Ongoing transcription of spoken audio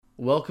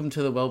Welcome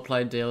to the Well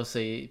Played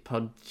DLC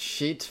pod.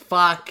 Shit,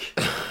 fuck.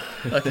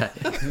 Okay,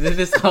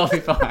 this will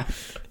be fine.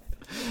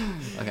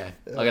 Okay,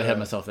 I gotta have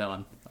myself that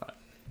one. All right.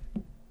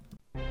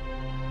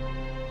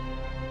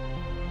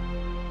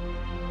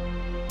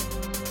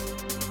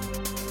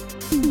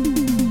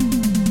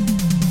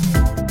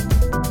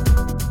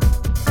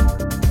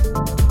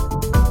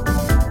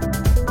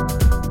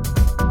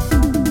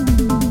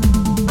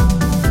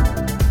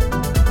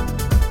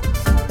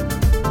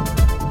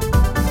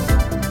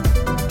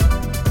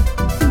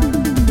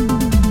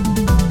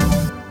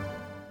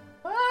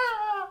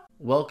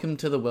 Welcome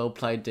to the Well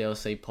Played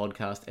DLC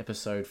podcast,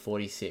 episode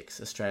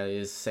 46,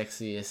 Australia's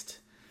sexiest,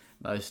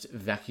 most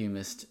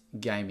vacuumist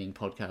gaming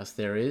podcast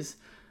there is.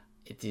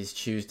 It is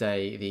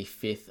Tuesday, the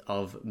 5th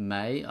of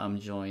May. I'm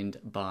joined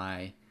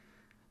by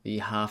the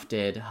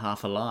half-dead,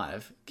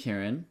 half-alive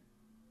Kieran.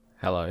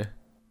 Hello.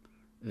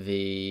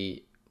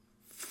 The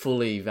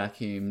fully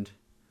vacuumed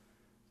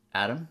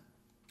Adam.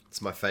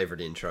 It's my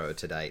favourite intro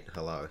to date.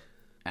 Hello.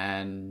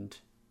 And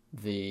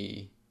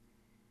the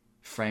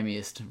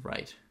framiest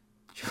rate,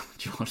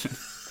 Jordan.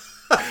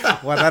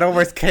 Well, that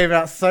almost came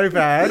out so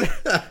bad.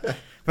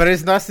 But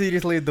it's nice that you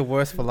just leave the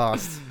worst for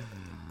last.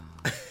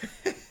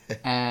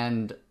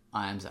 And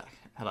I am Zach.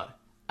 Hello.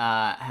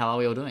 How are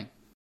we all doing?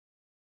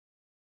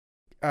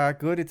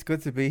 Good. It's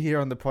good to be here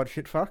on the pod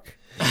shit fuck.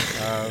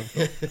 Yeah,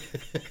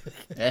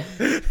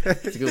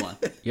 it's a good one.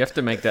 You have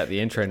to make that the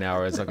intro now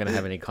or it's not going to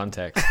have any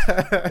context.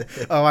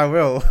 Oh, I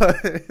will.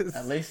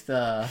 At least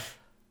add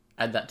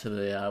that to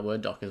the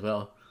Word doc as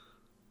well.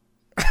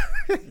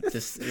 It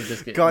just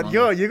gets God,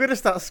 longer. you're going to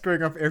start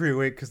screwing up every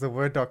week because the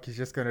Word doc is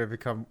just going to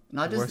become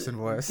worse and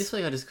worse. This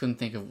week I just couldn't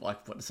think of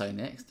what to say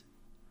next.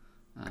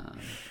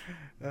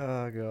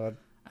 Oh, God.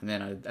 And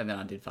then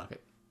I did fuck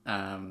it.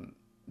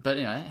 But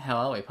anyway, how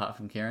are we apart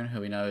from Kieran, who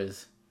we know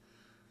is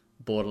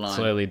borderline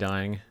Slowly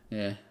dying.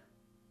 Yeah.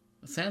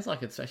 It sounds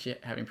like it's actually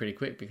happening pretty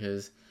quick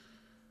because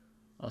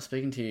I was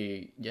speaking to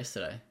you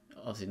yesterday,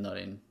 obviously not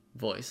in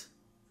voice,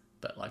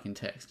 but like in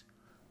text.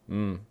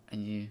 And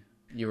you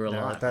were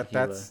alive.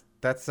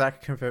 That's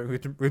Zach confirmed.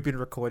 We've been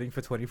recording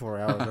for 24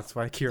 hours. That's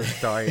why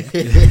Kieran's dying.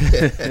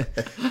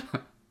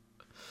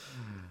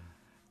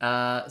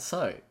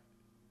 So,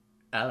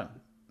 Adam,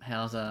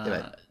 how's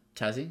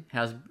Tassie?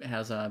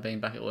 How's being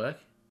back at work?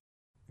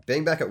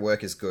 Being back at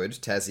work is good.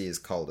 Tassie is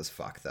cold as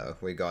fuck, though.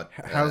 We got...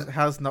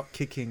 How's not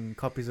kicking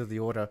copies of the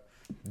order?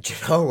 Do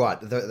you know what?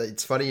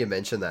 It's funny you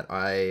mentioned that.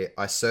 I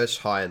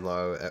searched high and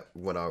low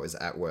when I was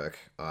at work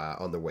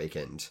on the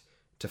weekend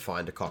to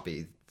find a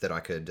copy that I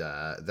could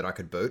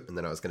boot, and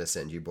then I was going to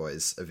send you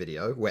boys a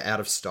video. We're out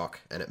of stock,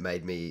 and it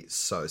made me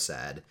so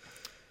sad.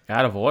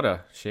 Out of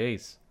order.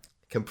 Jeez.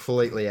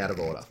 Completely out of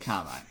order.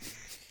 Can't, mate.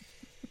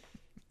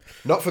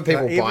 Not for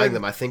people buying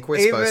them. I think we're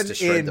supposed to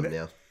shred them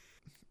now.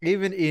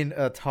 Even in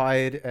a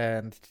tired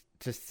and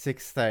just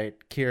sick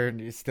state, Kieran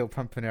is still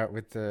pumping out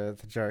with the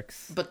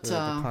jokes. But, the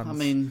puns. I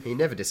mean... He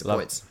never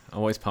disappoints. I'm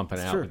always pumping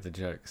It's out true. with the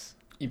jokes.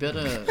 You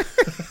better...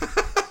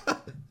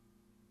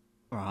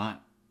 Right.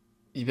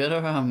 You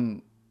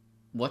better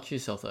watch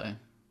yourself, though,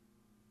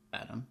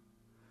 Adam.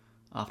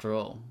 After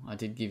all, I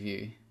did give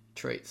you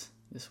treats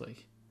this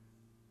week.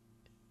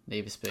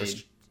 Need for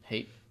Speed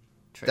Heat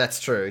treats.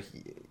 That's true.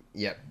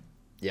 Yep.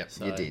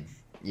 So,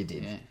 you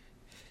did. Yeah.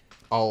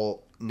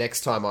 I'll...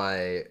 Next time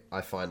I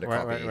find a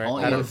copy... I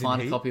want you to Adam's in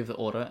find a heat? copy of the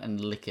order and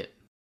lick it.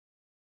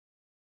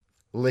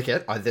 Lick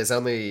it.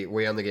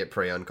 We only get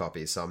pre-owned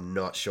copies, so I'm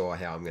not sure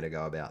how I'm going to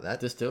go about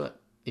that. Just do it.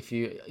 If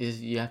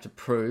you have to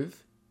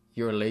prove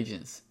your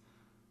allegiance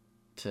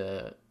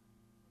to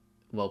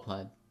Well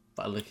Played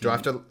by licking Do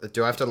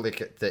I have to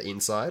lick it the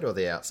inside or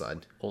the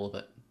outside? all of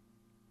it.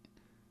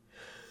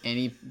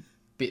 Any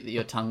bit that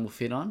your tongue will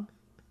fit on.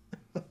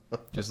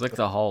 Just lick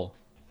the hole.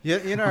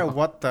 You know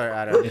what though,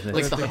 Adam?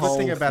 Like the the whole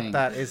good thing about thing.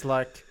 that is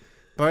like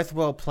both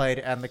Well Played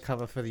and the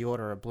cover for the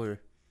order are blue.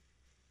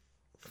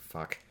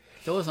 Fuck.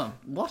 There was on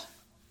what?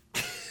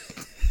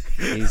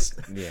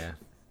 Yeah.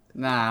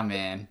 Nah,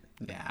 man.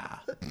 Nah,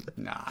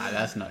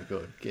 that's no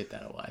good. Get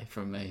that away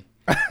from me.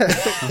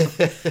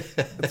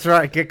 That's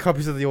right. Get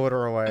copies of the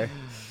order away.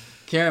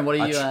 Kieran, what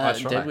are you I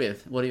try. dead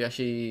with? What are you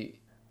actually?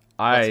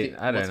 I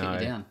don't what's know.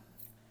 Get you down?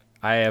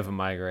 I have a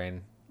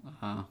migraine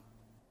Uh,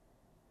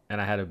 and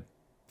I had a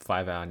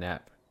 5-hour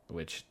nap,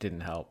 which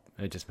didn't help.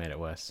 It just made it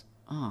worse.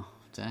 oh,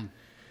 dang.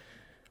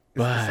 Is it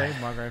the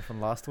same migraine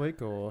from last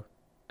week or?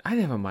 I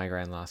didn't have a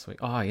migraine last week.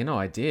 Oh,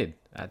 I did.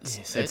 Yeah,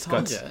 so I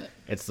told you.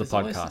 It's the There's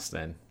always- podcast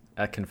then.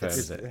 That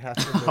confirms It it. has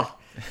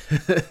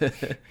to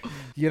be.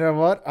 You know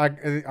what? I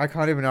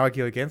can't even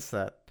argue against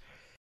that.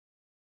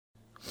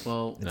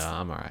 Well, No,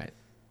 I'm alright.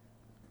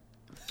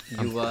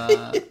 you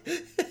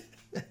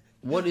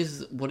what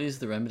is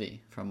the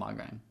remedy for a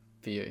migraine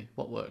for you?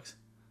 What works?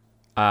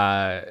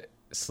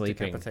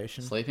 Sleeping,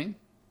 Decapitation. Sleeping?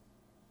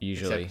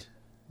 usually. Except-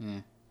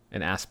 yeah.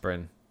 An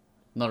aspirin.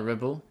 Not a Red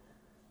Bull?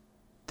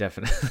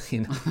 Definitely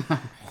not.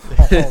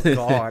 Oh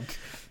God.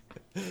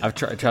 I've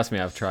tried. Trust me,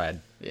 I've tried.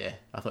 Yeah,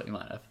 I thought you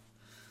might have.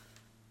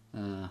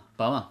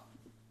 Bummer.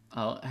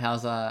 Oh,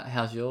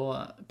 how's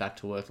your back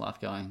to work life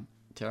going,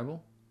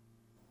 terrible?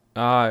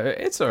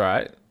 It's all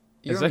right.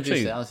 You're It's on actually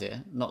reduced hours, yeah?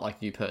 Not like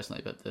you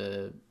personally, but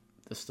the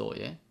store,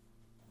 yeah?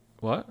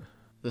 what?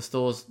 The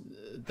stores,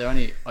 they're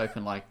only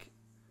open like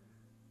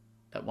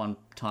at one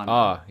time.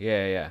 Oh,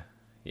 yeah.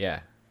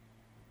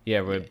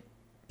 We're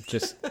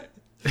just.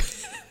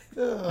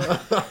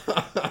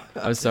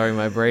 I'm sorry,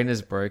 my brain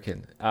is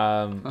broken.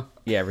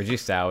 Yeah,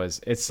 reduced hours.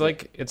 It's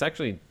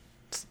actually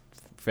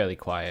fairly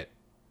quiet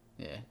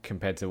Yeah.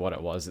 compared to what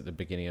it was at the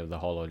beginning of the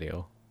whole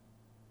ordeal.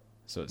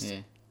 So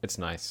it's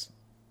nice.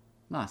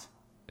 Nice.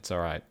 It's all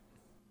right.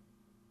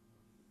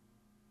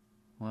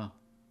 Well,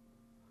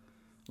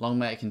 long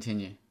may it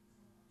continue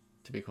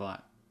to be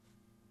quiet.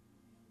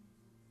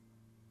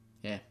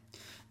 Yeah.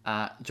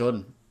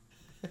 Jordan,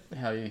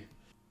 how are you?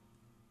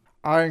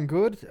 I'm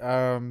good.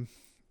 I'm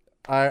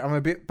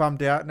a bit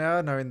bummed out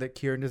now, knowing that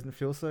Kieran doesn't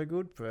feel so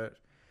good. But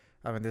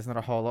I mean, there's not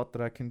a whole lot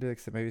that I can do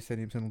except maybe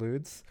send him some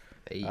lewds.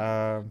 Hey.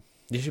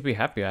 You should be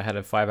happy. I had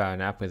a 5-hour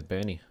nap with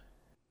Bernie.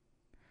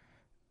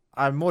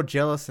 I'm more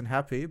jealous than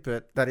happy,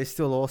 but that is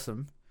still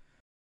awesome.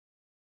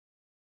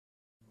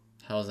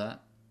 How's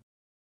that?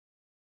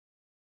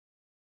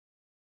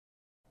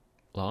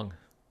 Long.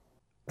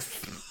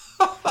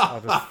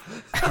 I'll just,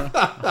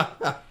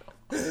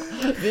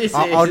 This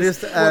I'll is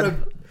just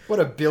add.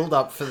 What a build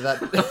up for that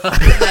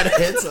that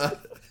answer.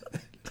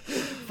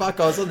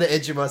 Fuck, I was on the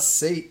edge of my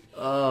seat.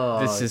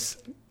 This is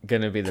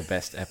going to be the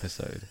best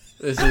episode.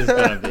 This is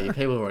gonna be.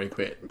 People already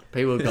quit.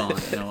 People are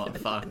gone. You know what?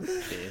 Fuck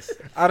this.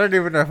 I don't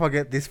even know if I'll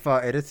get this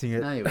far editing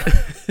it. No, you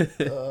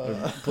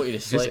won't. Put you to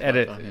sleep.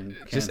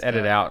 Just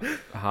edit out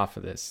half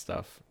of this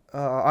stuff.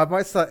 I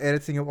might start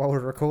editing it while we're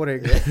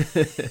recording.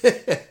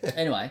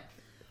 Anyway,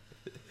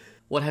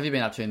 what have you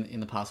been up to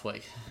in the past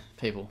week,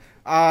 people?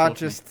 Talk to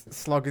Just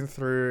slogging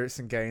through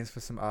some games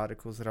for some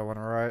articles that I want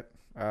to write.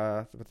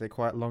 But they're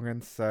quite long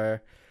ones, so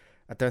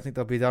I don't think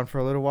they'll be done for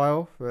a little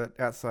while. But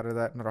outside of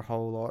that, not a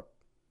whole lot.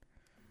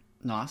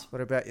 Nice.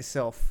 What about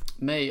yourself?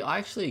 Me, I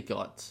actually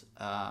got.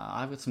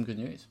 I've got some good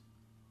news.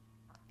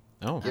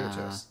 Oh. Give it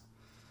to us.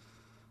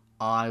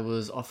 I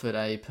was offered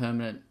a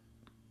permanent.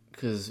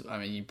 Because I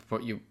mean,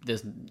 you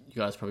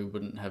guys probably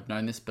wouldn't have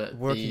known this, but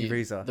Working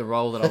visa. The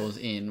role that I was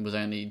in was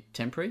only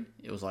temporary.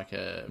 It was like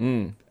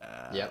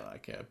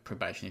like a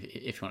probation,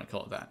 if you want to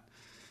call it that.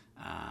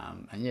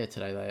 And yeah,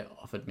 today they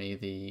offered me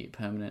the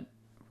permanent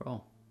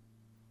role.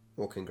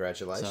 Well,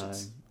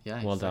 congratulations. So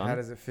yeah, Well done. How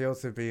does it feel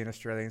to be an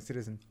Australian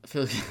citizen?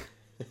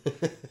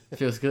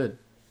 feels good.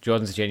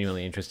 Jordan's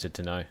genuinely interested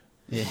to know.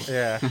 Yeah.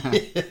 Yeah.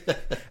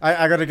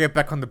 I got to get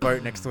back on the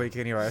boat next week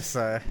anyway,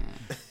 so...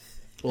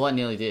 Well, I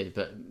nearly did,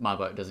 but my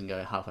boat doesn't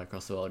go halfway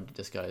across the world. It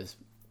just goes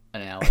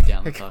an hour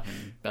down the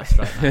fucking Bass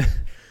Strait. Mate.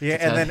 Yeah,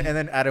 and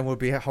then Adam will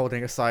be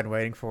holding a sign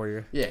waiting for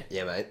you. Yeah.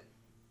 Yeah, mate.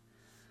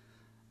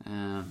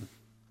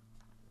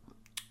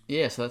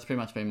 Yeah, so that's pretty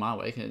much been my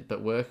week.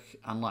 But work,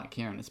 unlike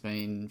Kieran, it's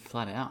been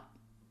flat out.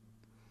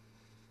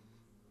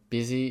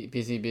 Busy.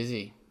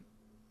 We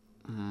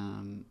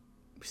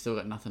still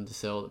got nothing to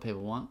sell that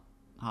people want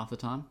half the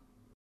time.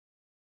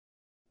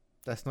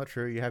 That's not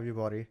true. You have your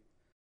body.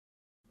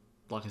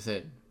 Like I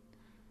said,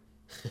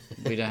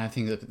 we don't have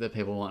things that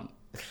people want.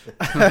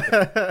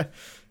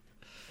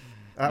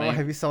 Well,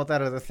 have you sold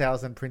out of the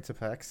 1,000 printer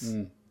packs?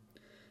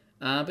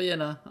 But yeah,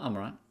 no, I'm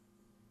alright.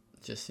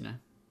 Just,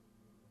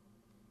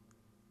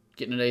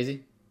 getting it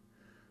easy,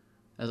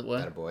 as it were.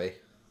 Attaboy.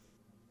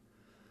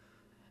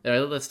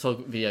 Anyway, let's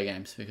talk video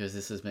games, because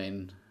this has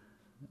been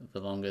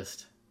the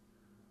longest.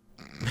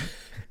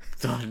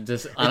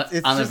 Just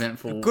It's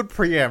uneventful. Just good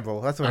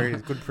preamble. That's what it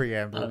is. Good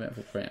preamble.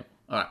 Uneventful preamble.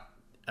 Alright.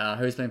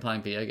 Who's been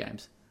playing video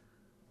games?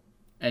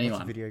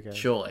 Anyone? video game?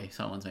 Surely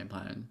someone's been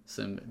playing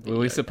some video Were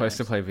we supposed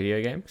to games. play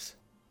video games?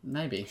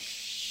 Maybe.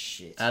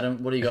 Shit.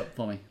 Adam, what do you got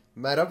for me?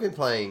 Mate, I've been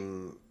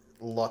playing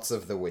lots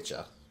of The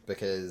Witcher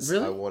because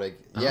Really? I want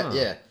to.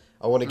 Yeah.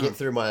 I want to get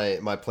through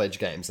my pledge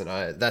games,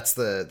 and that's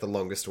the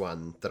longest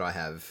one that I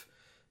have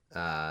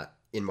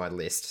in my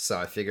list. So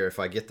I figure if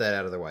I get that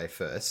out of the way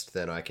first,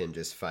 then I can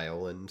just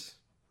fail and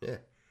yeah.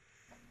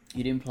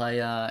 You didn't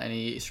play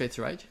any Streets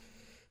of Rage?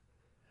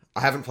 I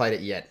haven't played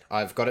it yet.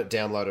 I've got it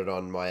downloaded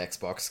on my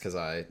Xbox because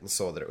I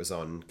saw that it was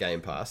on Game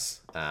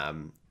Pass.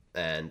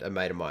 And a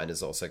mate of mine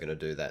is also going to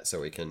do that so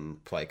we can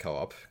play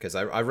co-op. Because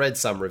I read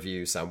some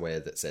review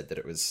somewhere that said that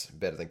it was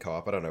better than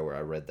co-op. I don't know where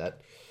I read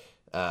that.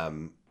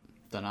 Don't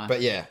know.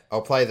 But yeah,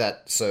 I'll play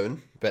that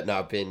soon. But no,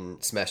 I've been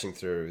smashing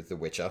through The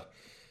Witcher.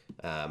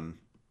 Aside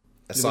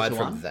Witcher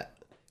from 1? that...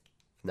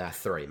 Nah,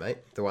 3, mate.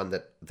 The one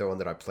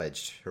that I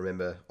pledged.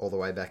 Remember all the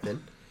way back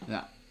then?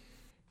 No.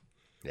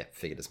 Yeah,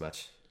 figured as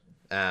much.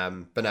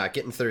 But no,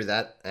 getting through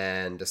that,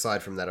 and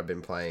aside from that, I've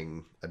been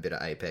playing a bit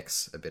of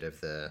Apex, a bit of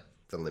the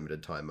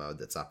limited time mode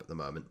that's up at the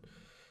moment.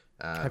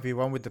 Have you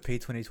won with the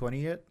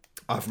P2020 yet?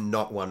 I've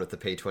not won with the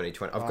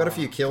P2020. I've got a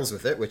few kills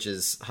with it, which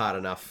is hard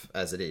enough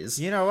as it is.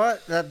 You know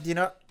what?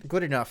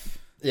 Good enough.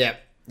 Yeah.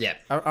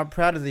 I'm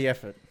proud of the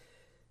effort.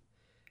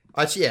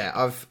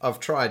 I've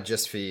tried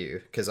just for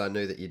you because I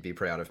knew that you'd be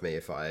proud of me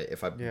if I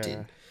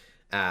did.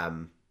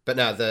 But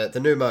no, the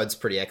new mode's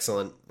pretty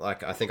excellent.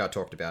 Like I think I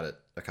talked about it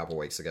a couple of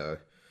weeks ago.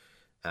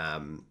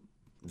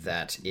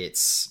 that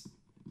it's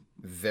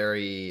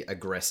very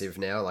aggressive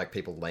now. Like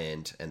people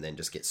land and then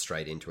just get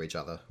straight into each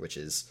other, which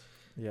is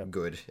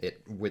good.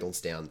 It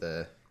whittles down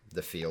the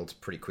field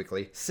pretty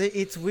quickly. See,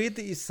 it's weird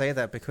that you say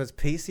that because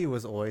PC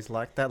was always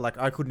like that. Like,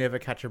 I could never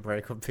catch a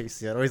break on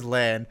PC. I'd always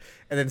land,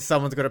 and then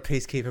someone's got a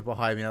peacekeeper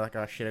behind me, and I'm like,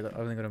 oh shit, I've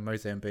only got a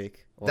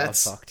Mozambique. Well, I'm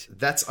fucked.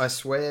 I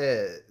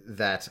swear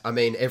that, I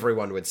mean,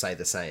 everyone would say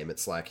the same.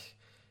 It's like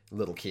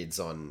little kids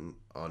on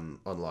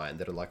online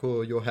that are like,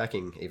 oh, you're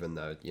hacking, even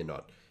though you're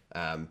not.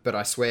 But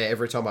I swear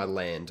every time I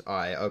land,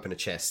 I open a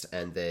chest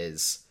and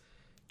there's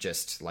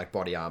just like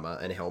body armor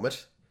and a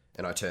helmet.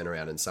 And I turn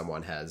around and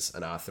someone has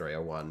an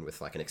R301 with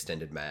like an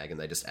extended mag and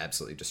they just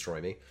absolutely destroy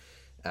me.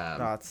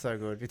 Oh, it's so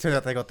good. It turns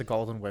out they got the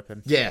golden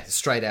weapon. Yeah,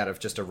 straight out of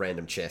just a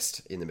random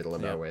chest in the middle of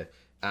nowhere.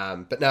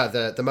 But no,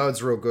 the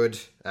mode's real good.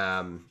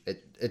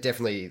 It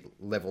definitely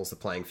levels the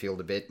playing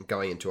field a bit.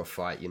 Going into a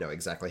fight, you know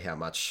exactly how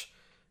much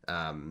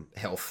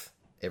health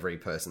every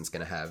person's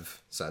going to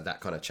have. So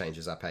that kind of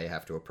changes up how you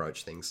have to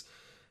approach things.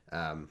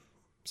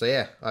 So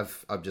yeah,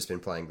 I've just been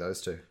playing those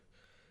two.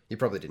 You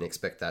probably didn't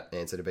expect that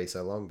answer to be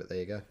so long, but there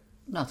you go.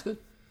 No, it's good.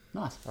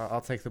 Nice. I'll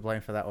take the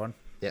blame for that one.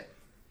 Yeah.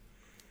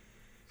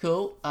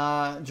 Cool.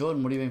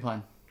 Jordan, what have you been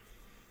playing?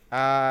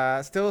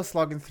 Still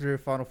slogging through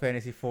Final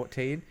Fantasy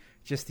 14.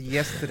 Just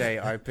yesterday,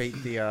 I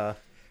beat the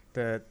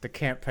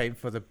campaign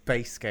for the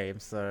base game,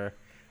 so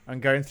I'm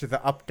going through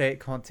the update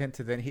content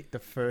to then hit the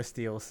first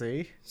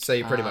DLC. So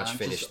you're pretty much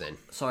finished then?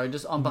 Sorry,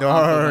 just on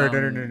behalf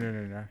of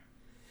No.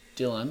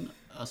 Dylan,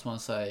 I just want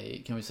to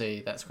say, can we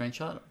see that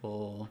screenshot?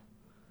 Or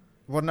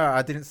Well, no,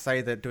 I didn't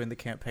say that doing the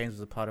campaigns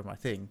was a part of my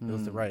thing. It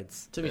was the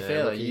raids. to be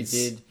fair, though,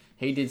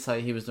 he did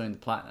say he was doing the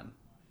platinum,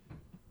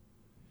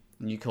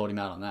 and you called him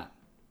out on that.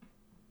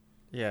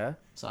 Yeah.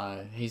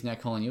 So he's now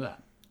calling you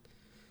out.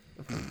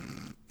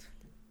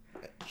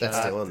 That's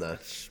Dylan, though.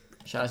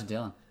 Shout out to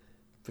Dylan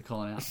for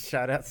calling out.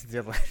 Shout out to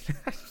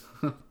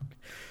Dylan.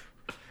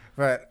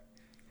 But,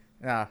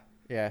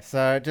 yeah.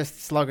 So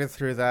just slogging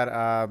through that.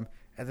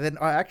 And then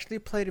I actually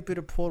played a bit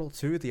of Portal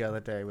 2 the other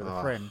day with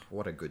a friend.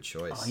 What a good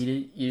choice. Oh,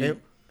 you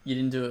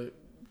didn't do it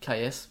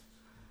KS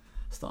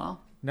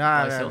style?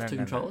 No, two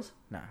controllers?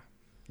 No,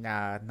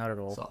 not at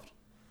all. Soft.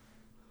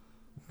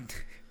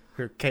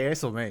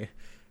 KS or me?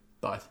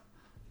 Both.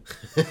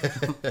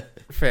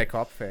 Fair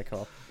cop.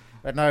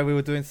 But no, we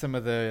were doing some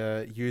of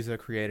the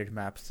user-created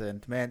maps,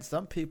 and man,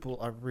 some people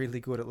are really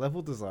good at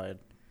level design.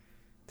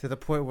 To the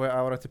point where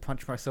I wanted to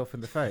punch myself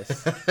in the face.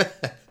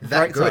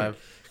 That good? Time.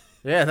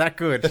 Yeah, that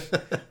good.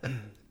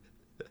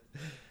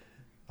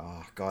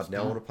 Oh, God,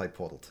 now I want to play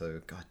Portal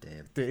 2. God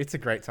damn. Dude, it's a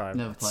great time.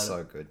 Never It's played so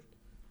it. good.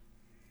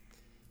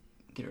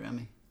 Get around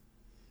me.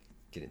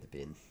 Get in the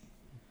bin.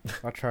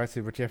 I try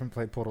to, but you haven't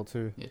played Portal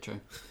 2. Yeah,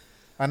 true.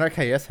 I know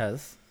KS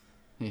has.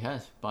 He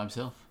has, by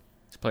himself.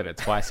 He's played it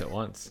twice at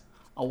once.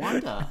 I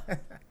wonder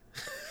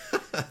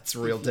That's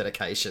real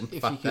dedication.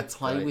 if Fuck, you could that's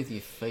play great. with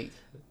your feet.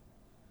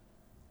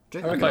 Do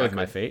you I reckon play I with could?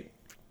 my feet.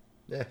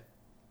 Yeah.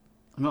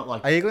 I'm not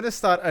like... Are you going to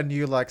start a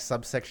new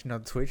subsection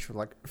on Twitch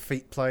with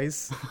feet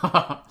plays?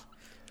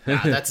 Nah,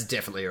 that's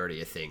definitely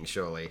already a thing,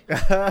 surely.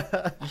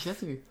 Actually,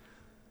 that's a good...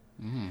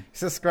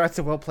 Subscribe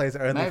to Well Plays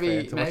Only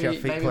Maybe, fan to watch our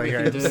feet maybe play we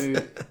can games.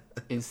 do,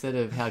 instead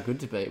of how good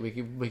to be, we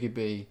could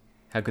be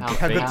How good How- to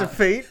How feet. good to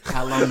feet?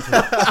 how long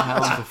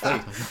to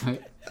feet or something.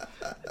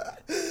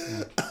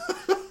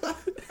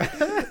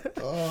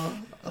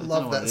 I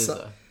love what it that. is, So,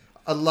 though.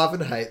 I love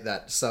and hate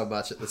that so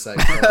much at the same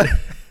time.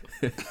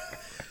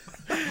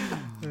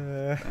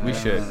 We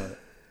should.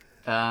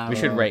 Um, We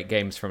should rate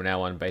games from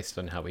now on based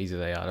on how easy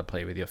they are to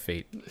play with your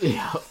feet.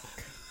 Yeah.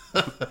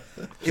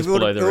 It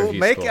below the will review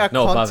make score. our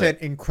No, above content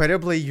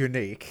incredibly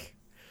unique.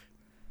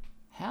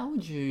 How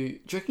would you...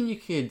 Do you reckon you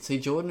could... See,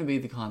 Jordan would be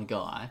the kind of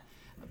guy,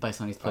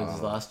 based on his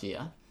pledges last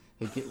year,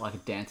 who'd get a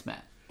dance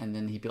mat, and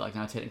then he'd be like,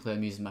 no, technically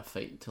I'm using my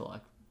feet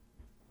to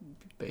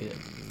beat it.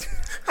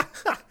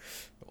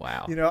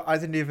 Wow. You know, I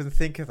didn't even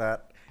think of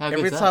that. How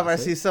Every good's time that, I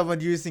see? see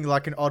someone using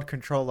an odd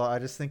controller, I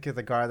just think of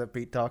the guy that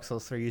beat Dark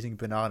Souls 3 using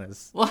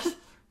bananas. What?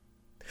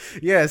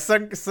 Yeah,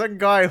 some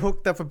guy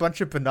hooked up a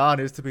bunch of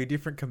bananas to be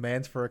different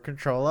commands for a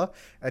controller,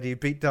 and he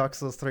beat Dark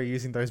Souls 3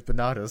 using those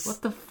bananas.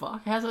 What the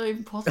fuck? How's that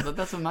even possible?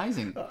 That's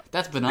amazing.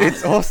 That's bananas.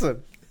 It's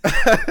awesome.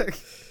 Oh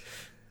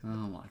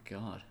my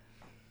god.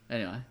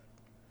 Anyway,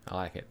 I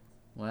like it.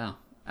 wow.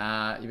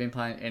 You been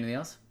playing anything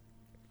else?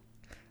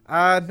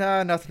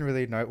 No, nothing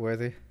really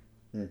noteworthy.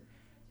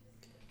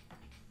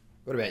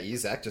 What about you,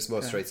 Zach? Just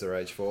more Streets of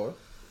Rage 4?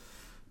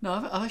 No,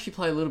 I've actually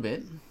played a little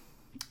bit.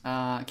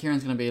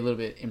 Kieran's going to be a little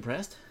bit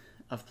impressed.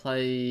 I've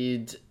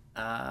played...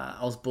 I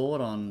was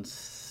bored on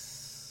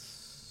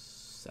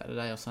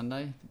Saturday or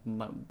Sunday,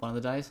 one of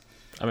the days.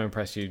 I'm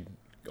impressed you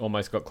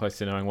almost got close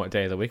to knowing what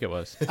day of the week it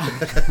was. And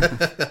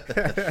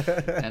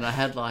I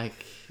had I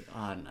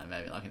don't know,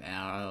 maybe an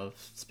hour of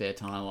spare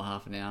time or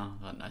half an hour.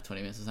 I don't know,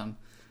 20 minutes or something.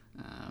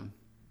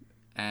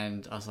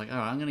 And I was like, all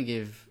right, I'm going to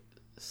give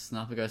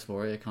Sniper Ghost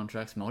Warrior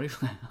Contracts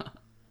multiplayer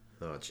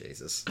Oh,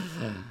 Jesus.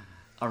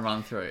 a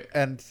run through.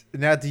 And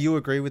now, do you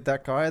agree with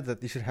that guy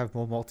that you should have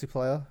more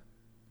multiplayer?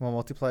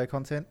 more multiplayer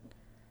content.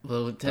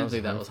 Well,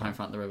 technically that was Homefront.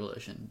 Homefront: The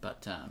Revolution,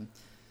 but Yeah,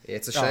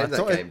 it's a shame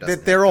that game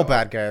doesn't. They're have all co-op.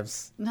 bad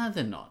games. no,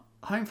 they're not.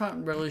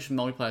 Homefront Revolution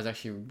multiplayer is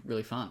actually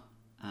really fun.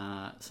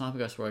 Sniper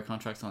Ghost Warrior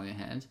Contracts, on the other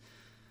hand,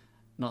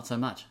 not so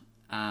much.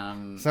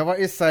 So what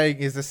you're saying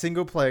is the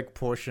single player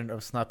portion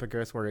of Sniper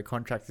Ghost Warrior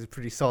Contract is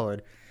pretty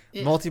solid.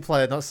 Yeah.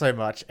 Multiplayer, not so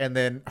much, and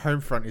then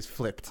Homefront is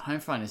flipped.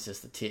 Homefront is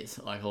just the tits,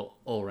 like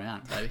all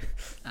round, baby.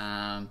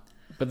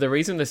 But the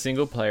reason the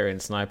single player in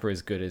Sniper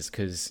is good is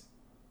because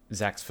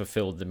Zach's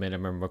fulfilled the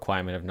minimum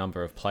requirement of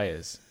number of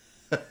players.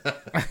 I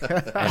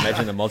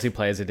imagine the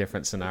multiplayer is a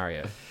different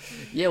scenario.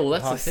 Yeah, well,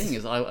 that's Nice. the thing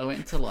is I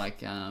went to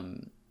like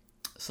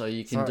so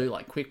you can So- do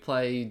like quick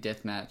play,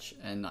 deathmatch,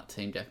 and not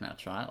team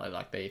deathmatch, right?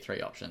 Like the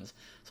 3 options.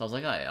 So I was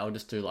like, hey, I'll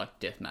just do like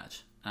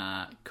deathmatch.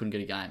 Couldn't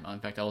get a game. In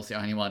fact, I was the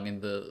only one in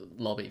the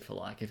lobby for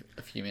like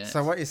a few minutes.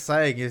 So what you're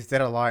saying is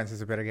Dead Alliance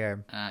is a better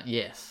game.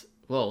 Yes.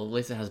 Well, at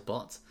least it has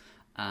bots.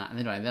 And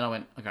anyway, then I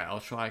went, okay, I'll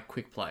try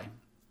quick play.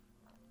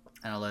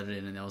 And I loaded it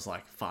in, and there was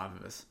like 5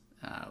 of us.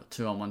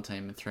 2 on one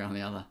team and 3 on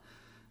the other.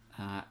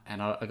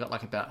 And I got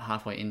like about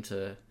halfway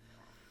into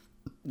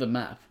the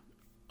map,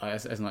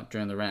 as like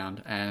during the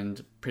round,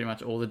 and pretty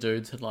much all the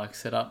dudes had like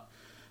set up,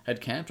 had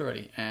camped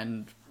already,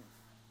 and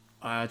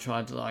I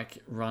tried to like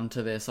run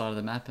to their side of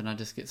the map, and I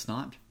just get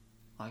sniped.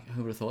 Like,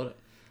 who would have thought it?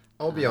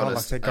 I'll be Oh, like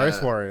honest. the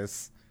Ghost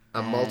Warriors. A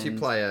And-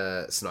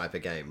 multiplayer sniper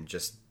game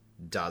just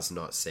does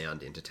not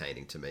sound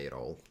entertaining to me at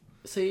all.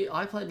 See,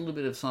 I played a little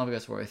bit of Sniper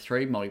Ghost Warrior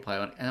 3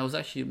 multiplayer, and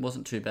it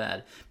wasn't too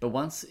bad. But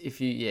once,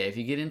 if you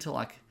get into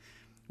like,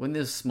 when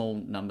there's small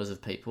numbers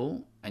of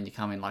people and you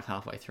come in like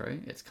halfway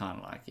through, it's kind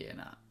of like, yeah,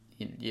 nah,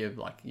 you're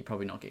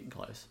probably not getting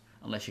close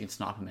unless you can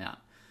snipe them out.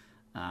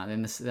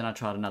 Then I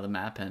tried another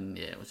map, and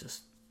yeah, it was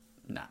just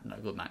no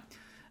good, mate.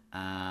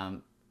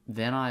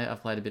 Then I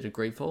played a bit of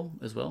Greedfall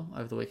as well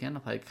over the weekend.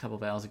 I played a couple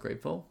of hours of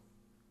Greedfall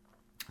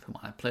for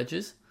my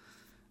pledges.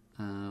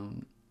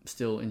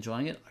 Still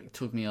enjoying it. It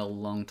took me a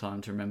long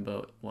time to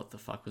remember what the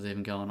fuck was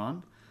even going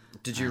on.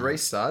 Did you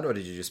restart or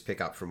did you just pick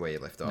up from where you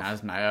left off? No, it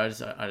was,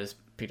 mate, I just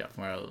picked up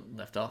from where I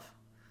left off.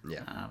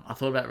 Yeah. I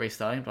thought about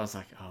restarting, but I was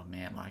like, oh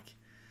man, like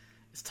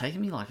it's taken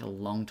me like a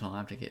long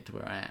time to get to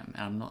where I am,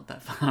 and I'm not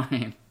that far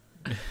in.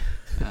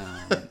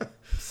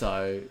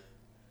 So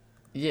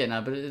yeah,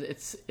 no, but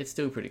it's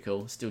still pretty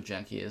cool. It's still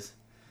janky as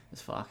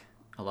fuck.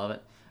 I love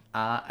it.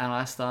 And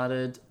I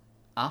started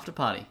After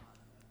Party,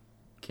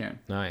 Kieran.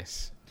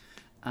 Nice.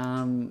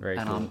 Very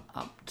and cool. I'm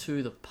up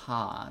to the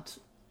part.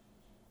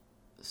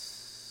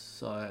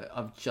 So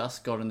I've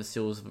just gotten the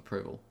seals of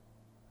approval.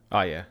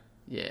 Oh, yeah.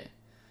 Yeah.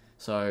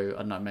 So I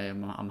don't know. Maybe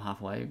I'm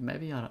halfway.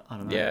 Maybe I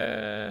don't know.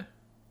 Yeah.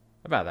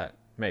 About that.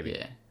 Maybe.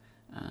 Yeah.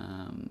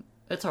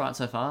 It's alright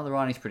so far. The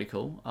writing's pretty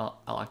cool.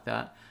 I like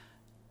that.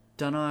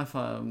 Don't know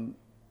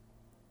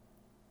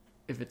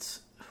if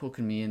it's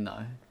hooking me in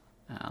though,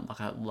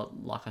 like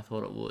I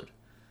thought it would.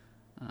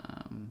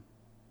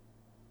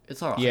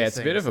 It's alright. Yeah, it's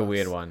a bit of a sucks.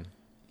 weird one.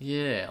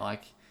 Yeah,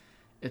 like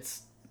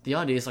the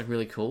idea is like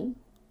really cool,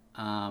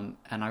 and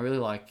I really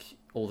like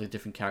all the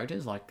different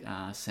characters, like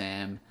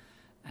Sam,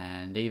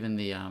 and even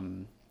the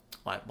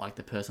like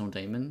the personal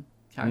demon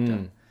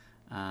character.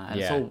 And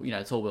Yeah.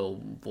 it's all well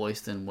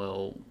voiced and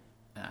well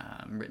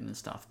written and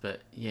stuff.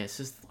 But yeah, it's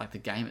just like the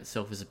game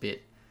itself is a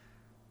bit.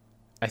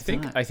 I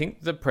think Right. I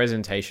think the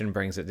presentation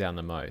brings it down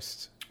the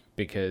most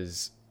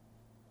because,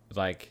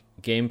 like,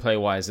 gameplay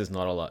wise, there's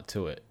not a lot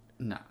to it,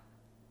 No.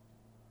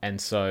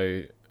 and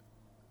so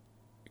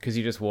because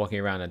you're just walking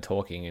around and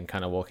talking and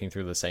kind of walking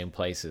through the same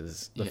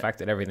places, the Yeah. fact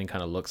that everything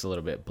kind of looks a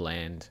little bit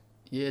bland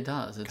Yeah, it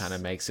does. It's kind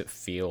of makes it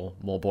feel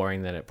more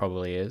boring than it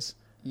probably is.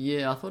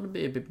 Yeah, I thought it'd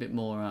be a bit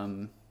more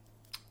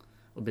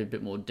would be a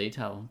bit more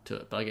detail to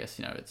it, but I guess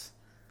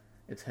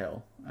it's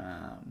hell.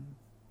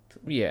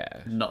 Yeah.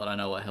 Not that I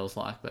know what hell's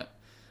like, but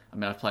I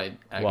mean I've played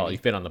Agony. Well,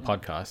 you've been on the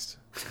podcast.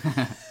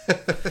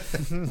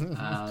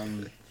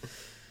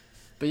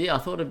 But yeah, I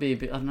thought it'd be a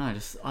bit. I don't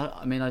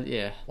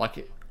know.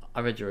 I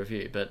read your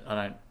review, but I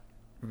don't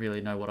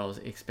really know what I was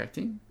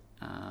expecting.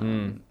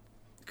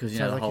 Because Sounds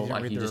the like you whole didn't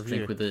like read you the just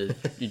drink with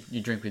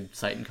you drink with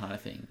Satan kind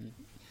of thing.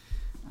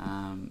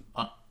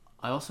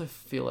 I also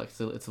feel like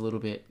it's a little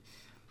bit,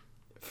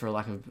 for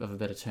lack of a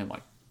better term,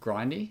 like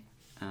grindy.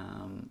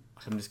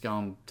 Like I'm just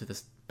going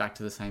back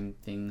to the same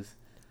things.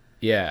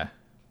 Yeah.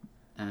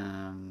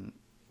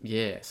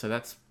 Yeah, so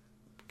that's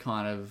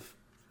kind of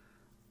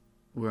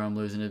where I'm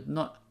losing it.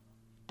 Not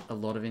a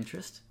lot of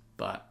interest,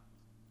 but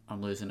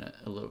I'm losing it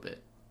a little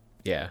bit.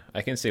 Yeah.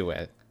 I can see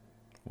why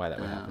that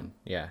would happen.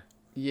 Yeah.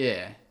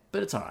 Yeah,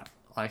 but it's alright.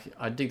 Like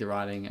I dig the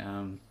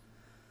writing.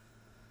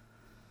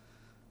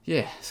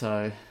 Yeah,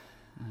 so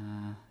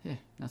yeah,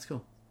 that's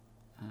cool.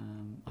 I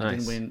didn't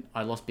Nice. win.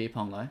 I lost beer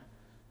pong though.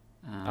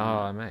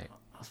 Oh, mate.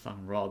 I was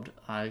fucking robbed.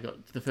 I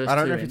got the first. I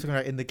don't two know if in. you're talking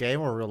about in the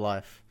game or real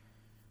life.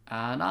 No,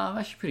 I'm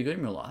actually pretty good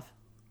in real life.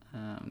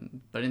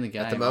 But in the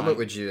game, At the moment,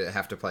 would you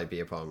have to play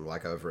beer pong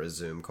like over a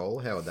Zoom call?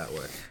 How would that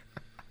work?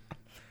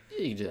 yeah,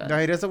 you can do that. No,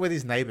 he does it with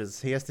his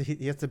neighbors. He has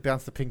to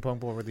bounce the ping pong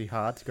ball really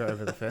hard to go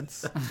over the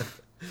fence.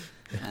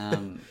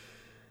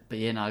 But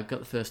yeah, no, I got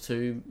the first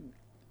two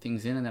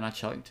things in, and then I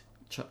choked.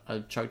 I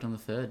choked on the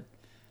third,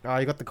 Oh,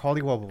 you got the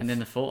collie wobbles. and then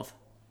the fourth.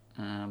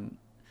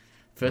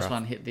 First Rough.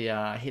 one hit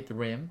the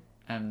rim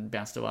and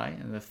bounced away,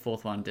 and the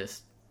fourth one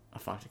just I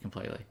fucked it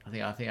completely.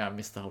 I think I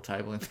missed the whole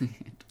table in the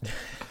end.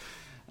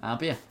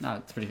 But yeah,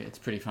 no, it's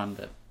pretty fun,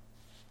 but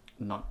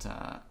not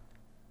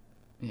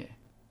yeah,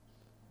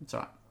 it's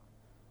alright.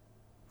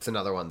 It's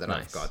another one that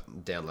I've Nice. got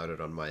downloaded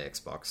on my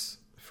Xbox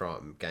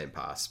from Game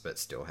Pass, but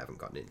still haven't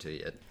gotten into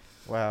yet.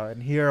 Wow,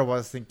 and here I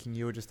was thinking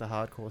you were just a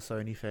hardcore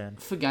Sony fan.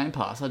 For Game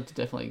Pass, I'd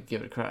definitely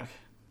give it a crack.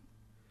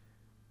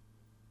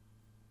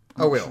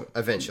 I will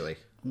eventually.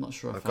 I'm not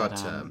sure if I've got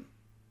I'd,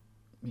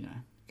 you know,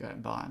 go out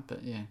and buy it,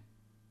 but yeah.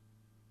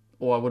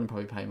 Or I wouldn't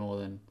probably pay more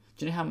than.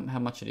 Do you know how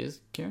much it is,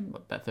 Kieran?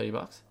 What, about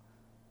 $30?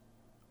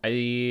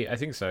 I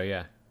think so.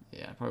 Yeah.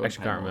 Yeah, I probably.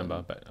 Actually, can't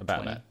remember, but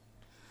about that.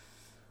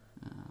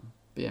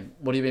 But yeah,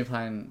 what have you been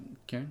playing,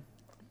 Kieran?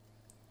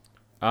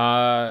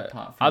 Uh,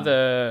 from-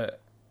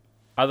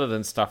 other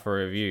than stuff for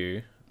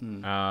review,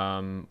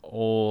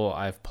 all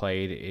I've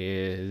played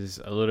is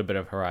a little bit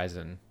of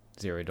Horizon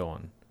Zero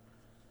Dawn.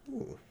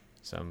 Ooh.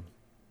 So I'm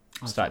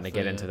I starting to thought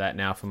get for into that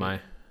now for my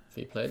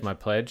your pledge. for my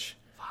pledge.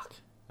 Fuck,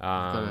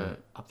 I've got Um, to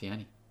up the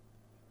ante.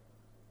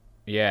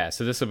 yeah,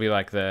 so this will be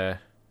like the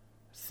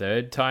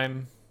third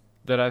time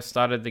that I've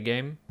started the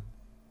game.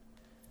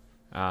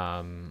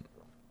 And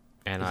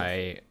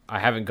I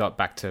haven't got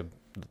back to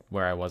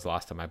where I was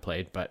last time I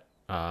played, but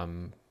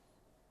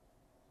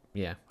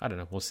yeah, I don't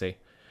know. We'll see.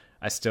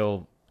 I'm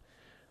still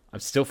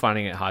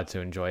finding it hard to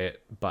enjoy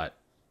it, but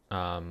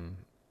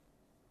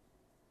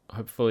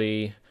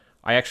hopefully,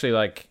 I actually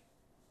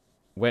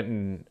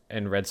went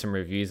and read some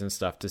reviews and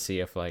stuff to see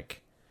if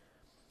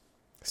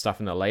stuff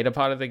in the later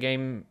part of the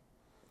game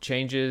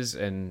changes,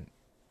 and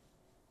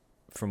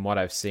from what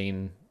I've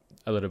seen,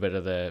 a little bit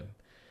of the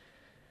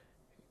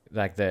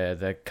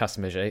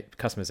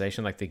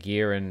customization, like the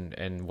gear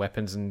and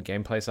weapons and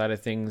gameplay side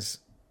of things,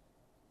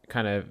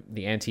 kind of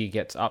the ante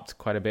gets upped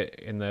quite a bit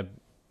in the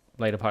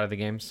later part of the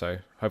game. So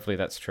hopefully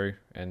that's true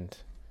and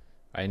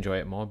I enjoy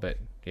it more. But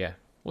yeah,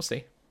 we'll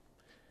see.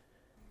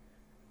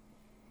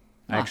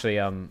 I actually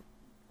no,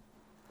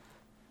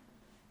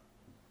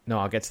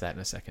 I'll get to that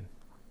in a second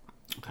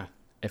Okay.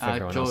 if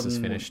everyone else is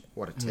Jordan, finished.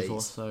 What a Who's tease.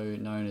 also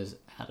known as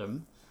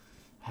Adam.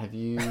 Have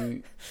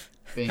you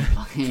been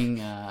playing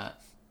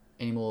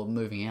any more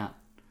Moving Out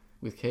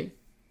with Key?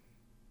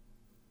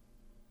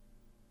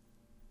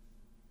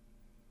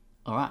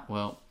 All right.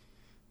 Well,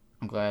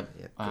 I'm glad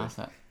Yep, I good. asked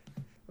that.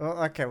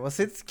 Well, okay. Well,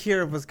 since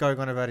Kieran was going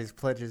on about his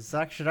pledges,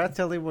 Zach, should I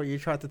tell him what you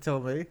tried to tell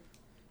me?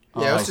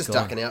 Yeah, I was Oh, just God.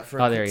 ducking out for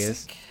a Oh, there quick he is.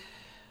 sec.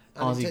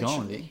 How's he going,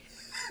 Unintentionally.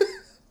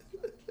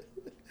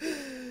 Dick?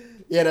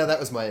 Yeah, no, that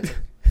was my answer.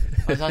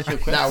 I was asking you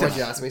a question. No, what'd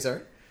you ask me,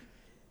 sorry?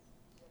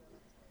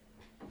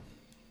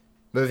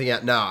 Moving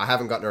Out. No, I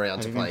haven't gotten around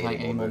Have to you been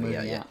playing any more Moving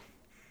Out yet.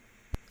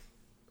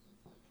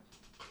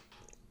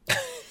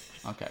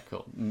 Okay,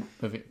 cool.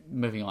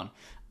 Moving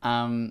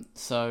on.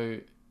 So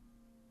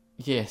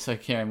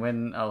Kieran,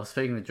 when I was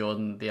speaking with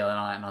Jordan the other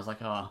night, and I was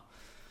like, oh,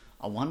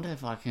 I wonder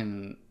if I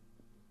can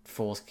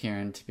force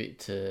Kieran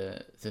to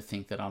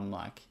think that I'm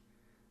like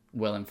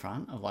well in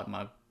front of like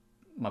my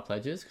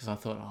pledges, because I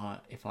thought, oh,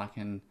 if I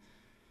can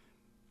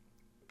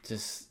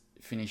just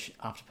finish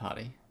After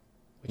Party,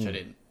 which I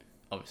didn't,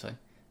 obviously.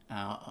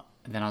 And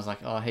then I was like,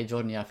 oh, hey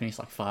Jordan, yeah, I finished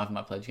like 5 of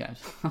my pledge games.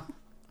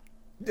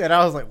 And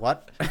I was like,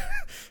 what?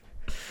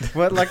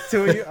 What, like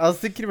two of you? I was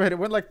thinking about it.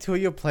 Weren't like 2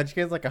 of your pledge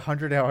games like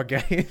 100-hour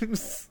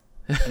games?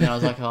 And then I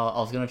was like, oh, I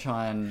was gonna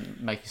try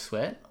and make you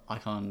sweat,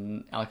 like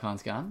on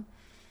Alicon's gun.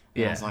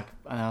 And Yeah.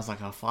 I was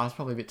like, oh, 5's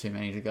probably a bit too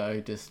many to go.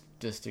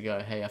 Just to go,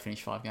 hey, I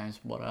finished 5 games.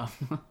 What up?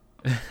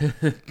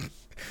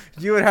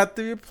 You would have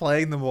to be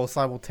playing them all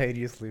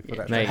simultaneously for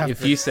that to Mate, happen.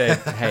 if you said,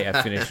 hey,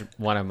 I finished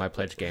one of my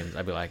pledge games,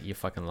 I'd be like, you're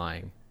fucking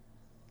lying.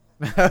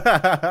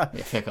 Yeah,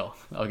 fair call.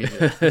 I'll give you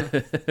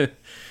that.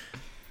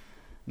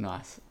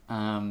 Nice.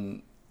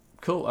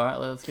 Cool. All right,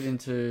 let's get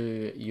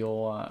into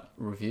your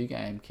review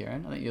game,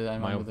 Kieran. I think you're the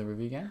only one with a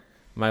review game.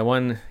 My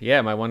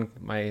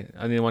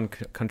only one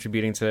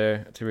contributing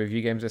to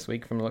review games this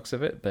week from the looks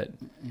of it, but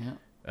Yeah.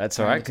 that's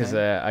all right because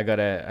I got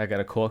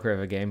a corker of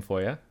a game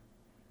for you.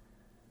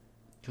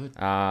 Good.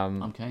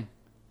 Um, I'm keen.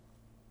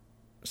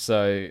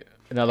 so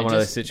another And one of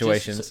those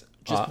situations.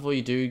 Just before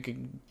you do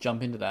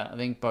jump into that, I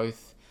think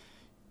both,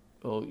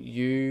 well,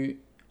 you,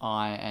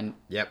 I, and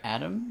Yep.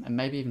 Adam, and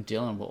maybe even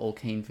Dylan were all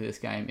keen for this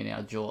game in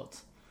our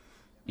jorts.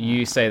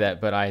 You say that,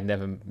 but I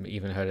never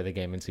even heard of the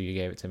game until you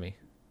gave it to me.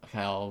 Okay,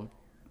 I'll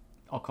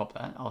cop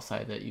that. I'll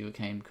say that you were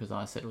keen because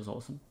I said it was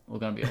awesome. Or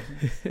going to be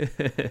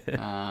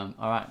awesome.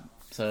 All right,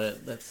 so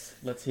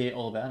let's hear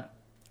all about it.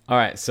 All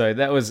right, so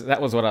that was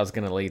what I was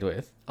going to lead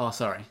with. Oh,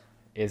 sorry.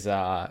 Is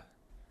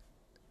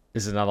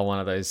another one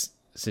of those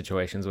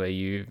situations where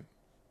you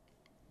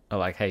are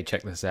like, hey,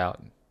 check this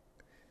out.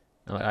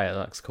 I'm like, oh, yeah, that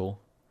looks cool.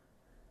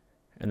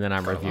 And then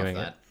I'm Gotta love reviewing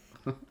that.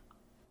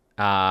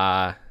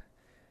 it.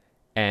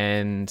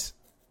 And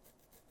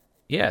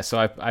yeah, so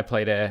I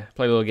played a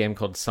little game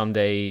called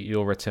Someday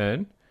You'll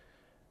Return,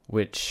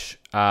 which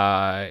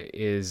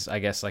is, I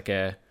guess, like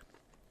a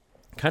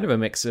kind of a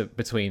mix of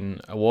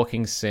between a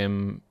walking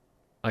sim,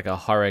 like a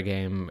horror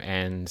game,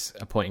 and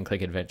a point and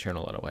click adventure in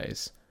a lot of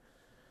ways.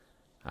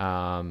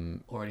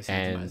 Already sounds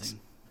and amazing.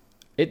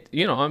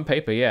 it, on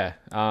paper, yeah.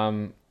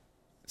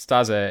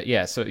 Stars are,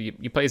 yeah. So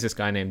you play as this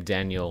guy named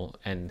Daniel,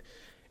 and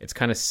it's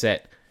kind of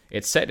set.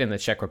 It's set in the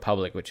Czech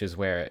Republic, which is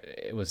where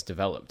it was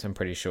developed, I'm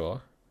pretty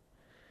sure.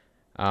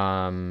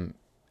 And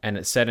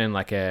it's set in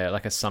like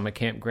a summer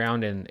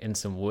campground in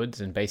some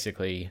woods, and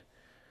basically,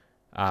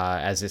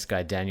 as this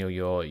guy Daniel,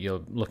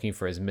 you're looking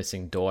for his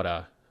missing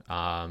daughter,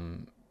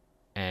 and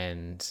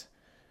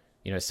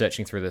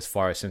searching through this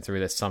forest and through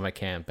this summer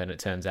camp, and it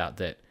turns out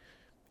that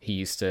he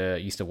used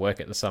to work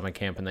at the summer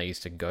camp, and they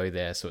used to go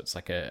there, so it's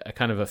like a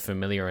kind of a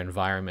familiar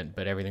environment,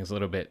 but everything's a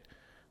little bit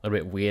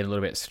weird, a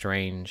little bit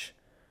strange.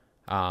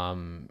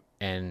 And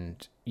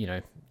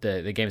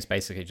the game's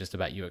basically just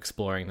about you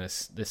exploring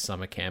this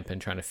summer camp and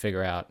trying to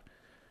figure out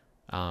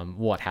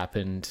what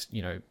happened,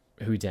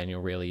 who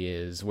Daniel really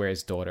is, where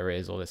his daughter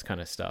is, all this kind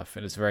of stuff.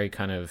 And it's very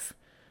kind of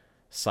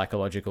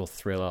psychological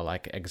thriller,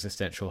 like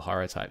existential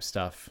horror type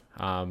stuff.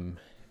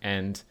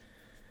 And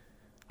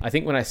I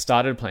think when I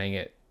started playing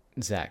it,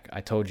 Zach,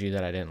 I told you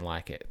that I didn't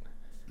like it.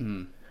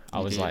 I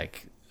was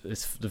like,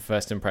 the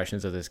first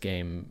impressions of this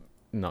game,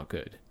 not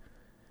good.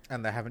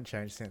 And they haven't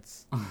changed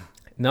since.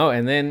 No,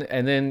 and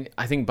then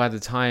I think by the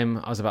time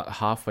I was about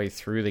halfway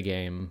through the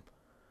game,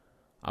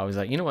 I was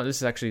like, you know what, this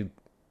is actually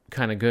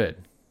kind of good.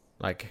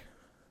 Like,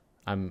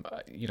 I'm,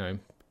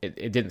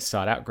 it didn't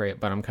start out great,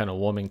 but I'm kind of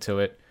warming to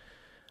it.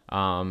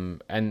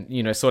 And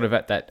sort of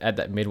at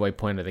that midway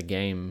point of the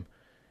game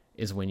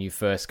is when you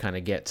first kind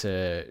of get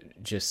to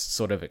just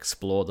sort of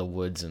explore the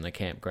woods and the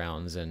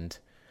campgrounds. And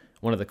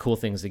one of the cool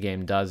things the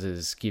game does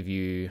is give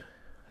you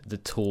the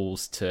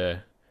tools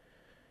to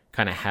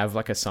kind of have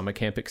like a summer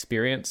camp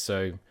experience.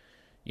 So,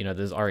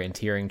 there's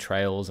orienteering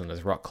trails, and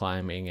there's rock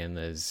climbing, and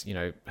there's,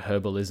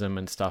 herbalism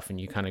and stuff.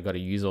 And you kind of got to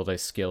use all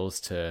those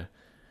skills to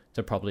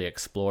probably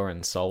explore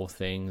and solve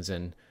things.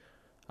 And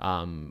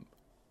the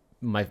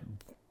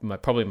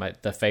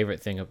favorite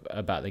thing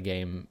about the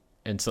game,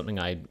 and something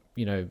I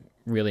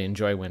really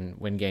enjoy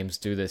when games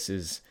do this,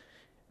 is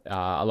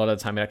a lot of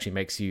the time it actually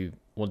makes you,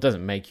 well, it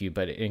doesn't make you,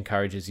 but it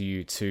encourages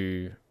you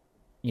to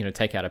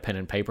take out a pen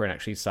and paper and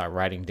actually start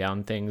writing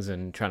down things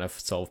and trying to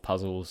solve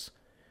puzzles,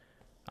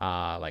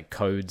 like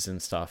codes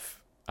and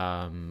stuff,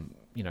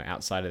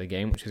 outside of the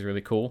game, which is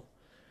really cool.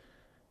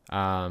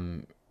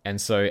 And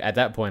so at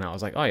that point I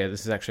was like, oh yeah,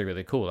 this is actually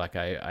really cool. Like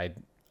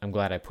I'm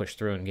glad I pushed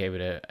through and gave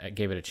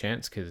it a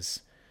chance,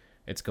 because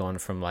it's gone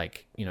from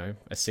like,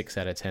 a 6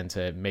 out of 10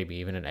 to maybe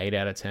even an 8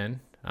 out of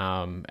 10.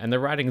 And the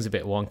writing's a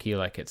bit wonky.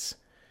 Like, it's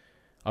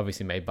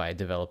obviously made by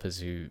developers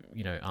who,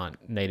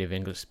 aren't native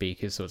English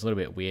speakers. So it's a little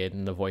bit weird,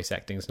 and the voice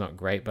acting's not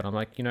great, but I'm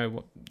like,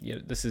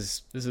 this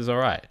is all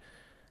right.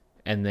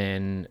 And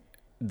then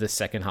the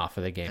second half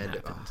of the game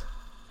happened.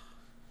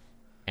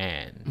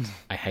 And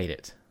I hate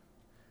it.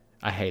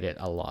 I hate it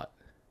a lot.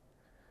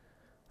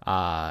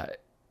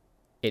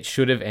 It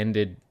should have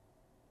ended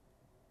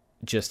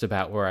just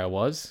about where I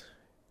was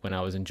when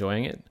I was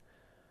enjoying it.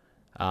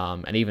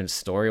 And even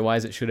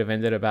story-wise, it should have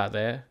ended about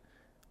there.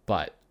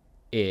 But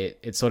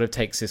it sort of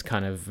takes this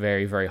kind of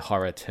very, very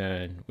horror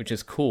turn, which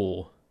is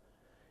cool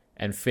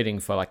and fitting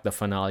for like the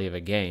finale of a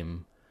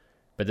game.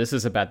 But this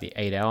is about the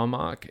 8-hour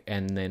mark,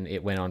 and then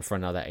it went on for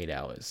another 8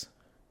 hours.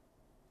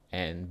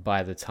 And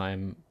by the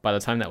time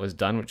that was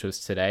done, which was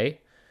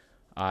today,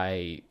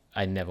 I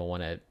never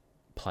want to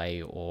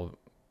play or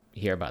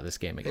hear about this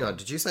game again. Hang on,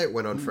 did you say it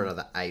went on for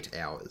another 8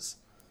 hours?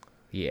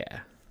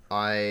 Yeah.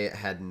 I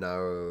had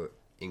no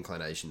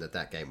inclination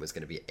that game was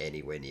going to be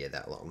anywhere near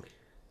that long.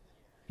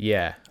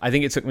 Yeah, I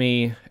think it took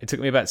me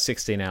about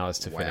 16 hours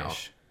to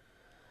finish.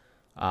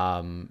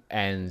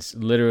 And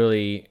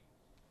literally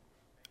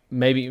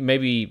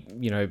maybe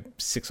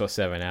 6 or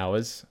 7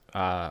 hours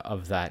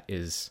of that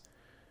is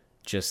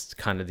just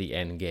kind of the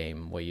end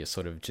game, where you're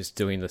sort of just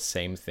doing the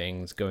same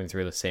things, going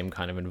through the same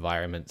kind of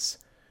environments.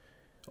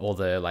 All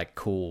the like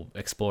cool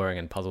exploring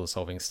and puzzle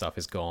solving stuff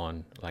is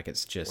gone. Like,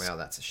 it's just, wow,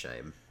 that's a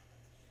shame.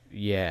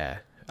 Yeah.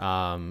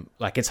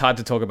 Like, it's hard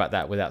to talk about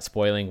that without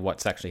spoiling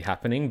what's actually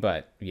happening,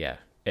 but yeah,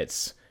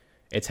 it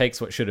takes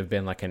what should have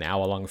been like an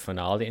hour-long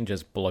finale and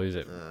just blows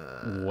it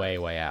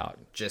way out.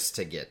 Just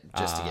to get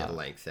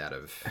length out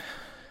of.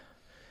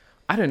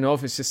 I don't know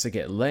if it's just to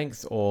get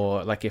length,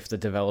 or like if the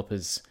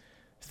developers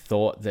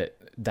thought that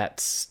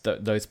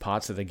those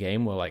parts of the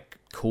game were like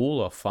cool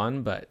or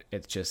fun, but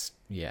it's just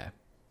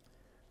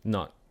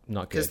not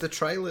good. Because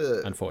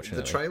the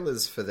unfortunately, the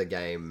trailers for the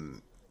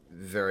game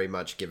very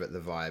much give it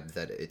the vibe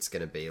that it's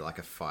going to be like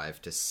a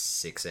 5 to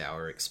 6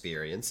 hour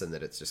experience, and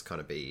that it's just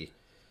kind of be,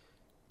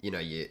 you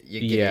get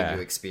in,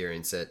 you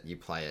experience it, you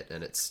play it,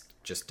 and it's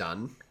just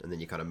done, and then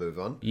you kind of move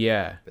on.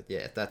 Yeah. But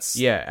yeah, that's...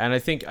 Yeah, and I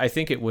think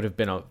it would have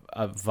been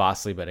a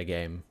vastly better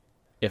game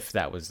if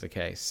that was the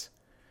case.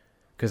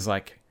 Because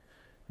like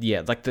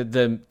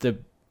the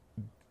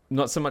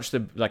not so much the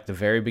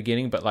very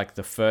beginning, but like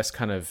the first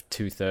kind of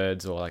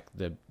 2/3 or like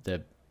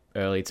the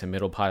early to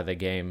middle part of the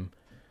game,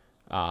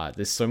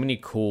 there's so many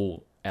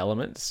cool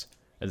elements,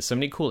 There's so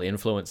many cool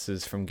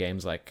influences from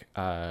games like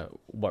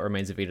What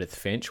Remains of Edith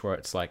Finch, where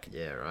it's like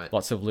Yeah, right.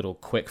 lots of little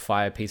quick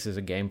fire pieces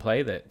of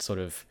gameplay that sort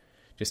of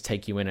just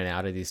take you in and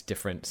out of these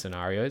different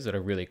scenarios that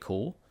are really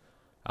cool.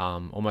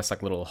 Almost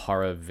like little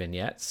horror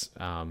vignettes.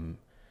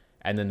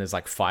 And then there's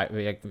like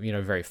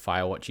very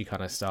Firewatchy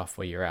kind of stuff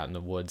where you're out in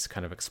the woods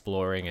kind of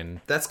exploring, and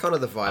That's kind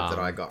of the vibe that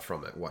I got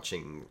from it,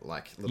 watching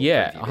like little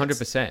yeah, preview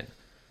bits. 100%.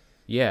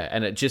 Yeah,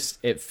 and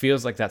it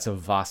feels like that's a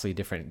vastly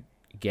different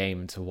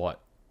game to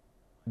what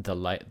the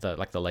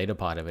later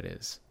part of it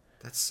is.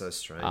 That's so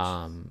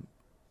strange.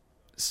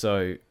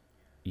 So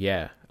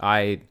yeah,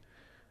 I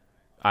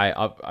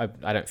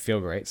don't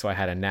feel great, so I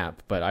had a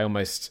nap, but I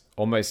almost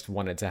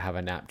wanted to have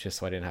a nap just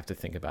so I didn't have to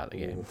think about the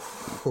game.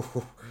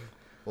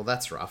 Well,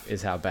 that's rough.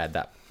 Is how bad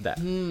that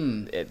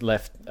it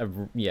left a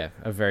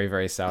very,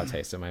 very sour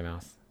taste in my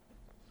mouth,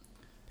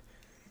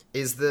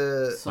 Is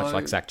the much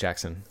like Zach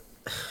Jackson.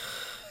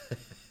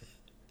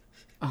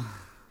 I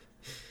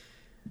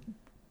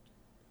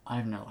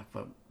don't know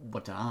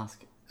what to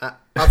ask.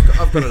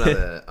 I've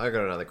got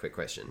another quick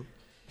question.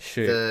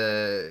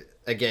 Shoot.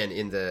 Again,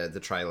 in the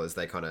trailers,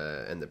 they kind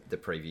of, and the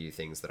preview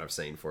things that I've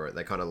seen for it,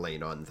 they kind of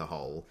lean on the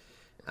whole,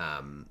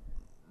 the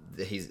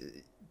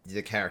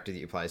character that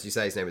you play. So you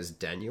say his name is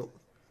Daniel.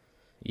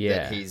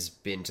 Yeah. That he's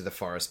been to the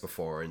forest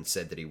before and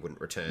said that he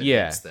wouldn't return.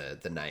 Yeah. Hence the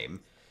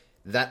name.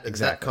 That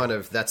Exactly.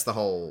 that's the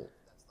whole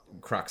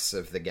crux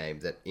of the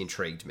game that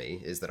intrigued me,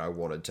 is that I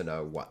wanted to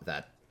know what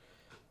that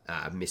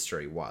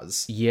mystery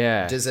was.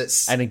 Yeah. Does it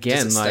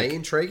stay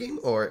intriguing,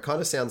 or it kind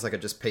of sounds like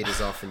it just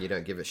peters off and you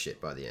don't give a shit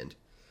by the end?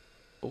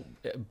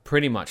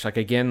 Pretty much. Like,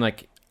 again,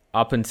 like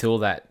up until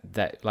that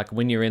like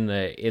when you're in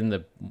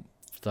the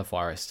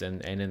forest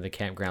and in the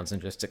campgrounds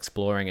and just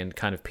exploring and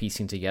kind of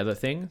piecing together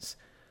things,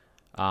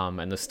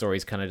 and the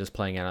story's kind of just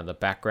playing out in the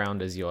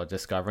background as you're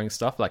discovering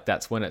stuff, like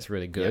that's when it's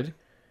really good,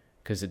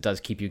 because it does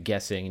keep you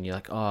guessing, and you're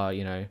like, oh,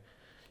 you know,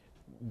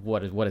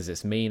 what does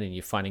this mean? And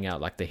you're finding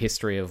out like the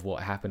history of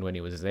what happened when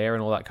he was there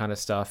and all that kind of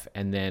stuff.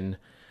 And then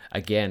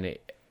again,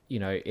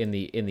 in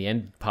the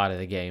end part of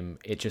the game,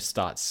 it just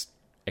starts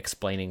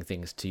explaining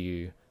things to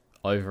you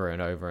over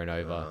and over and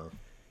over,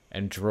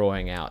 and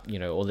drawing out,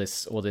 all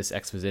this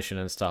exposition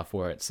and stuff,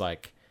 where it's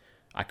like,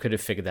 I could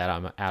have figured that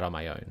out on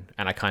my own,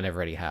 and I kind of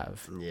already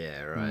have.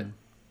 Yeah, right.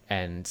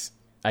 And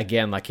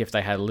again, like if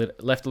they had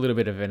left a little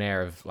bit of an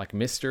air of like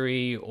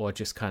mystery, or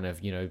just kind of,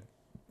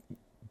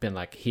 been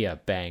like, here,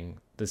 bang,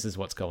 this is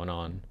what's going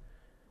on,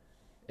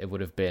 it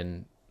would have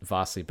been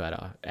vastly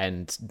better.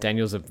 And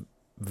Daniel's a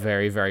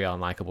very, very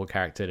unlikable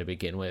character to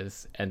begin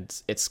with,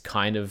 and it's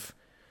kind of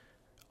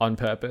on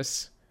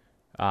purpose,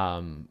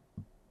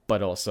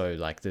 but also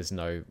like there's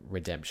no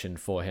redemption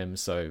for him.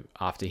 So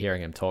after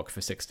hearing him talk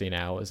for 16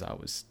 hours,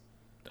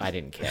 I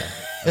didn't care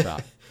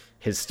about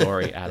his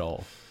story at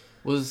all.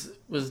 Was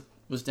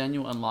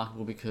Daniel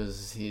unlikable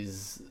because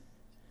his,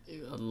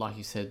 like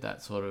you said,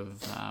 that sort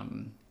of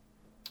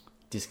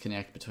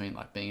disconnect between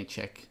like being a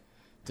Czech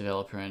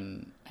developer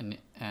and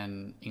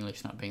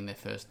English not being their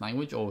first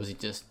language, or was he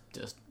just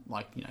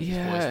like, his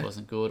voice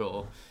wasn't good,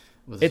 or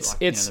was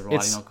the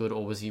writing not good,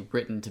 or was he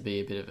written to be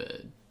a bit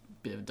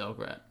of a dog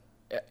rat?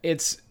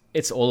 It's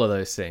all of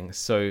those things.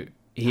 So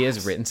he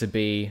is written to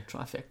be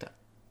trifecta.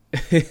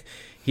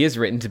 He is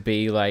written to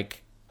be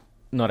like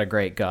not a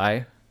great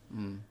guy,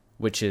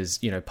 which is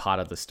part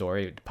of the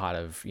story, part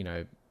of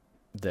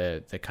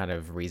the kind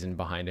of reason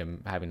behind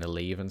him having to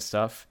leave and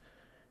stuff.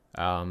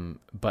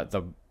 But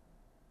the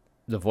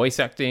voice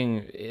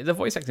acting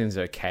is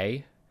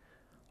okay,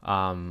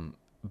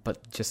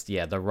 but just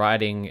the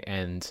writing,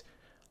 and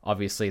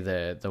obviously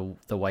the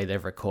way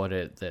they've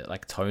recorded it,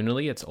 like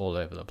tonally, it's all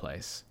over the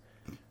place.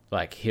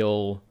 Like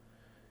he'll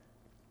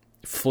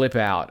flip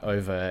out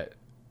over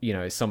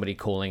somebody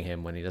calling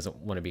him when he doesn't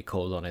want to be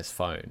called on his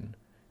phone,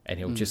 and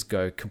he'll just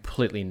go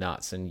completely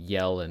nuts and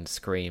yell and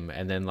scream,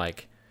 and then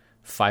like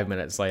 5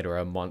 minutes later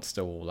a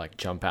monster will like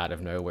jump out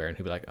of nowhere, and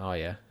he'll be like, oh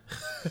yeah.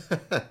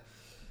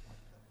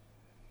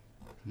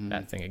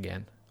 That thing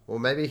again. Well,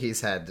 maybe he's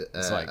had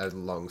a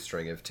long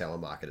string of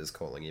telemarketers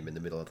calling him in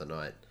the middle of the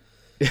night.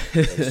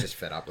 And he's just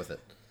fed up with it.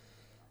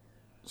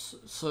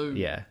 So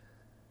yeah.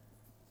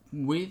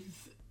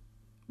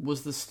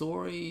 Was the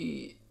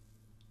story,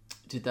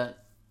 did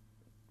that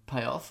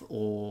pay off,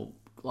 or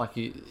like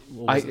you?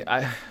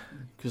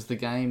 Because the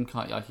game,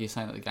 like you're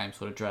saying that the game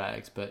sort of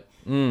drags, but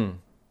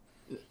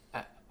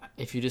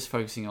if you're just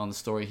focusing on the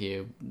story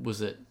here, was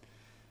it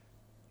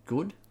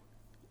good,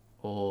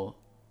 or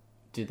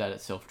did that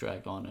itself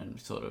drag on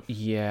and sort of?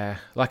 Yeah,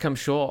 like I'm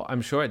sure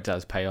it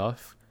does pay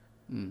off,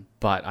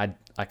 but I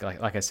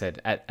like I said,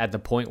 at the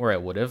point where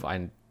it would have,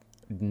 I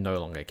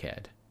no longer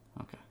cared.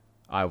 Okay,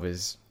 I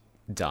was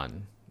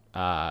done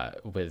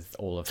with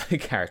all of the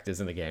characters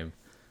in the game.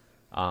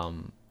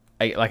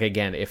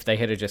 Again, if they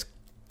had just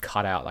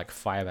cut out like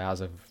 5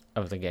 hours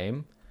of the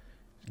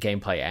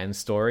gameplay and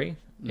story,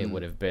 it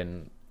would have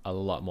been a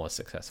lot more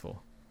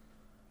successful.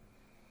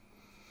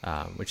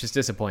 Which is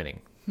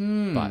disappointing.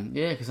 But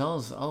yeah, because I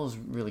was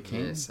really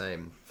keen. Yeah,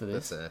 same. For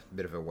this. That's a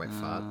bit of a wet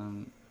fart.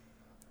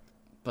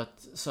 But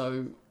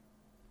so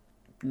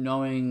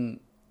knowing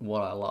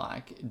what I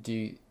like,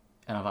 and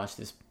I've asked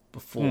this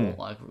before,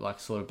 like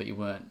sort of, but you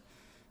weren't,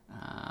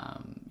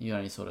 you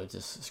only sort of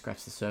just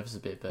scratched the surface a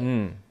bit, but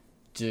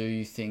do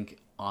you think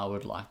I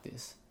would like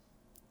this?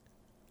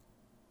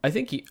 I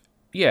think you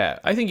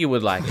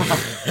would like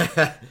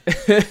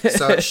it.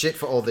 So shit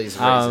for all these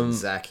reasons,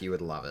 Zach, you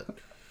would love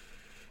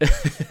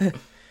it.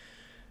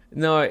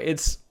 No,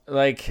 it's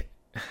like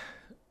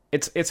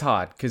it's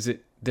hard because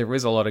there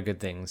is a lot of good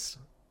things.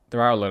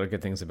 There are a lot of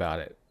good things about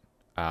it.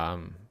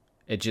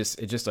 It just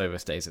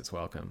overstays its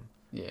welcome.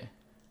 Yeah.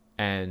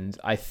 And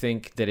I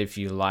think that if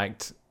you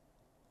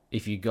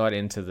got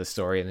into the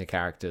story and the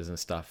characters and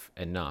stuff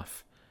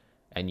enough,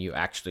 and you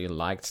actually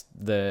liked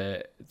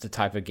the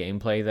type of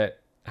gameplay that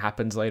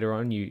happens later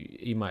on,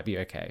 you might be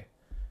okay.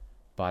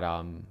 But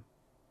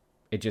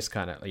it just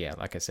kind of,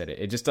 like I said,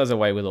 it just does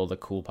away with all the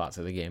cool parts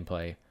of the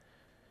gameplay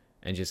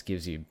and just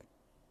gives you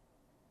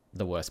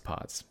the worst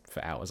parts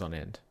for hours on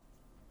end.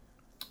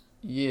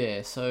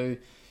 Yeah, so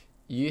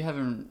you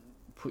haven't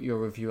put your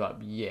review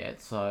up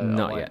yet, so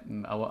Not yet.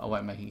 I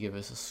won't make you give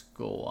us a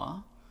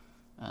score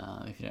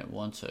if you don't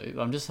want to.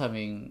 But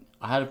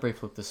I had a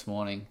brief look this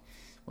morning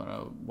when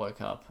I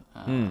woke up,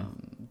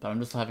 but I'm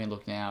just having a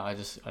look now. I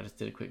just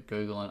did a quick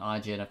Google, and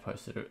IGN have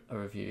posted a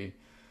review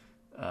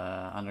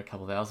under a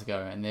couple of hours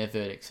ago, and their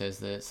verdict says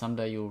that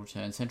Someday You'll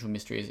Return Central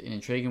Mystery is an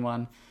intriguing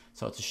one,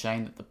 so it's a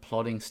shame that the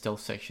plotting,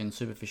 stealth section,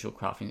 superficial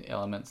crafting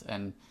elements,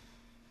 and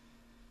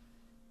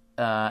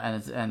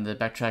the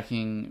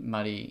backtracking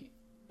muddy,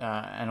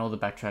 and all the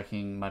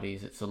backtracking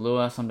muddies its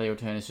allure. Someday You'll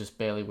Return is just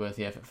barely worth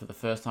the effort for the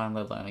first time,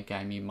 let alone a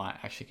game you might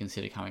actually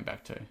consider coming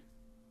back to.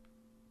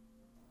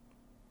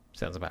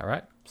 Sounds about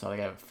right. So they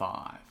gave it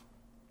 5.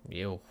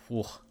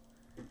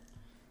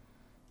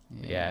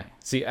 Yeah.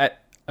 See,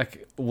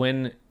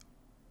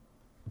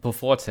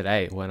 before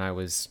today, when I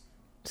was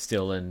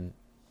still in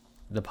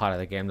the part of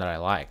the game that I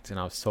liked, and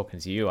I was talking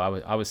to you,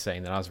 I was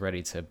saying that I was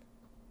ready to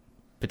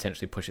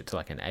potentially push it to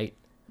like an 8.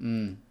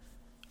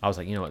 I was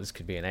like, you know what, this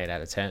could be an 8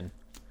 out of 10.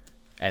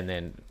 And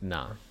then,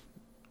 nah.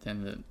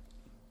 Then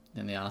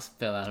the ass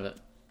fell out of it.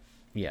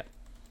 Yeah.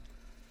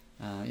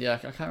 I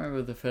can't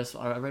remember the first.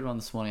 I read one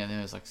this morning. I think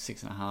it was like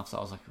 6.5. So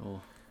I was like,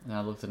 oh. And I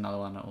looked at another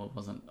one.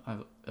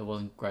 It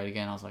wasn't great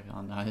again. I was like,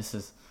 oh no, this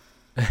is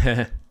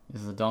a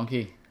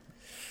donkey.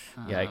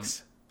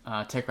 Yikes.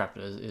 Tech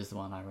Raptor is the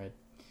one I read.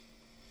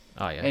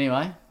 Oh yeah.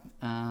 Anyway,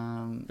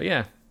 but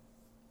yeah,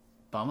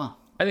 bummer.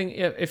 I think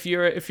if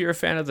you're a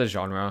fan of the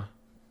genre,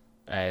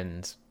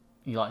 and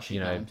You like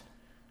shit games.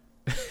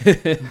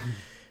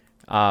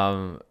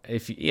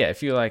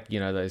 if you like,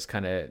 those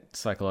kind of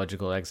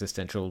psychological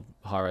existential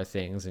horror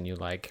things, and you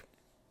like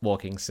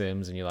walking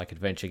sims, and you like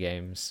adventure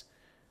games,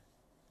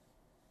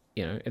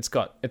 it's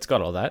got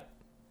all that.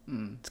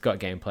 It's got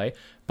gameplay,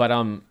 but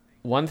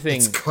one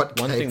thing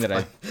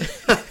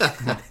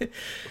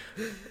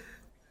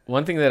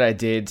that I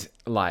did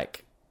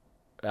like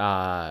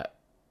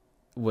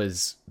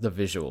was the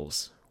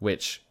visuals,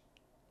 which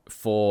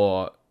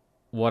for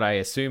what I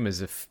assume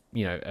is a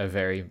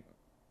very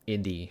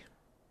indie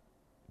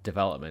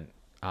development.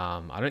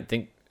 I don't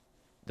think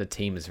the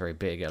team is very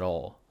big at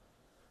all.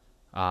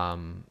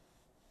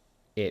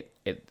 It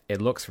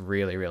looks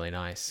really, really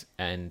nice,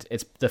 and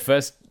it's the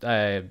first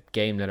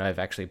game that I've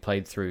actually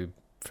played through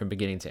from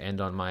beginning to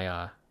end on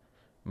my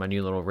my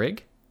new little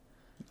rig.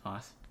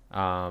 Nice.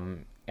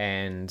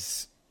 And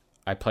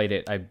I played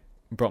it. I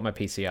brought my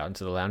PC out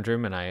into the lounge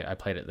room, and I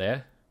played it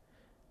there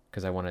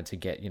because I wanted to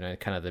get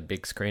kind of the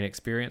big screen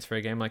experience for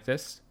a game like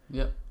this.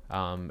 Yep.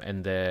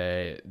 And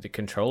the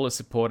controller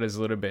support is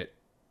a little bit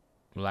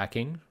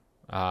lacking.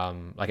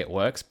 Like it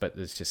works, but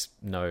there's just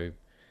no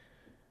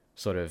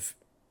sort of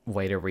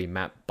way to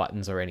remap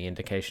buttons or any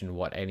indication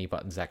what any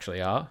buttons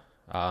actually are.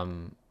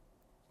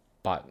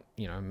 But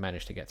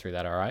managed to get through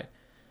that all right.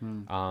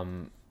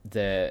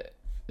 The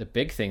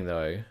big thing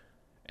though,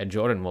 and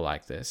Jordan will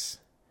like this,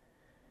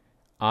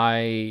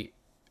 I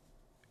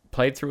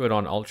played through it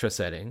on ultra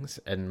settings,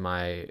 and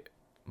my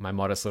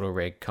modest little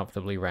rig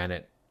comfortably ran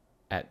it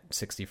at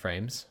 60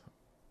 frames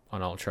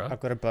on ultra. I've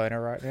got a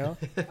boner right now.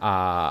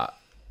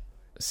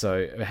 So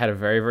it had a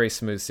very, very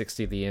smooth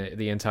 60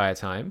 the entire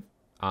time.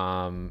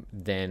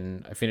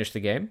 Then I finished the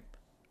game.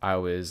 I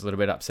was a little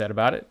bit upset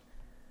about it.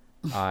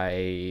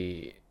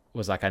 I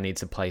was like, I need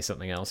to play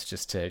something else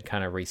just to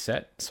kind of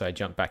reset. So I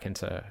jumped back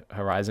into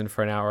Horizon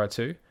for an hour or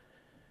two.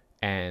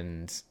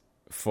 And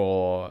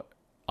for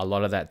a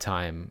lot of that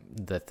time,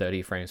 the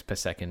 30 frames per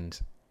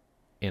second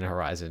in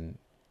Horizon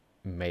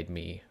made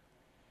me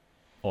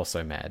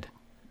also mad.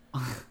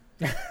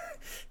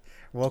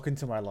 Welcome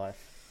to my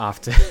life.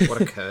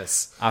 What a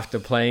curse. After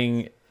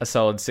playing a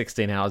solid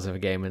 16 hours of a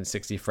game in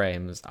 60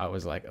 frames, I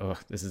was like, oh,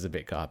 this is a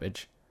bit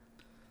garbage.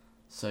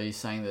 So you're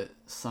saying that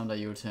Someday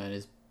You'll Return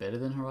is better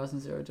than Horizon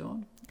Zero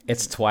Dawn?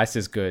 It's twice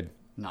as good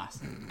Nice.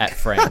 at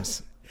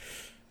frames.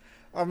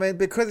 I mean,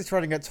 because it's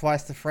running at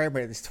twice the frame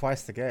rate, it's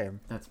twice the game.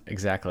 That's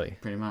Exactly.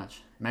 pretty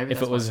much. Maybe If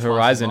that's it why was it's twice as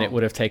Horizon, long. it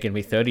would have taken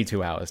me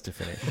 32 hours to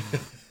finish.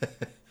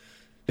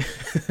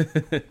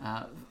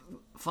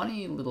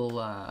 funny little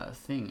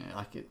thing.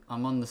 Like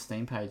I'm on the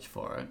Steam page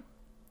for it,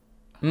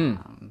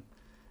 Mm.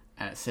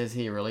 and it says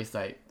here release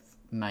date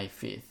May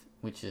 5th,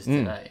 which is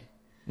today.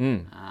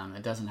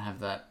 It doesn't have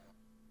that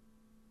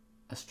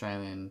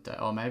Australian date,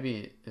 or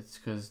maybe it's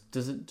because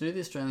does it do the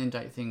Australian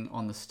date thing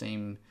on the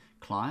Steam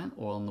client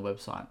or on the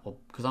website? Or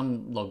because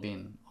I'm logged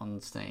in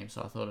on Steam,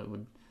 so I thought it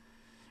would.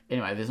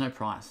 Anyway, there's no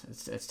price.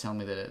 It's telling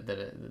me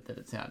that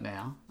it's out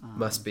now.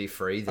 Must be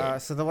free then.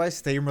 So the way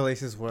Steam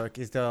releases work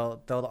is they'll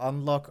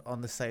unlock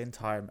on the same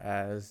time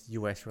as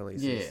US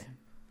releases. Yeah.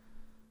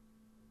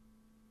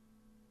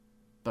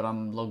 But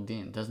I'm logged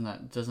in. Doesn't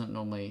it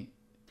normally?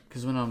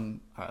 Because when I'm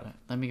alright,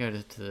 let me go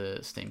to the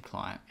Steam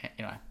client.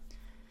 Anyway.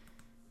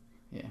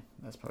 Yeah,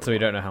 that's probably. So you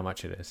why. don't know how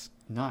much it is.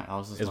 No, I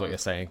was just. Is what like- you're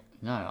saying.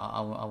 No, I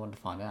wanted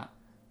to find out.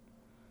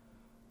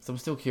 So I'm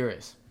still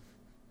curious.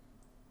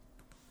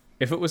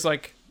 If it was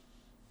like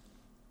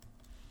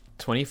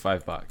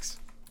 $25,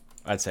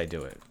 I'd say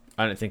do it.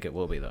 I don't think it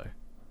will be though.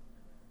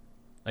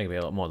 I think it'll be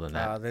a lot more than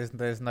that.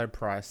 There's no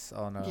price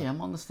on. Yeah,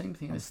 I'm on the Steam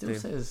thing. on It still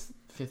Steam. says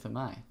 5th of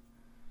May.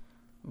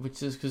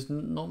 Which is because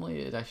normally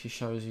it actually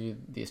shows you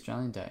the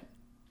Australian date.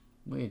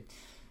 Weird.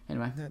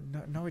 Anyway.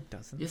 No, it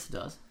doesn't. Yes, it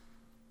does.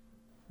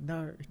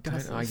 No, it Don't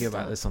doesn't. argue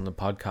about this on the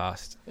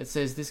podcast. It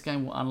says this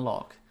game will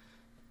unlock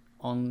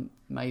on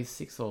May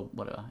 6th or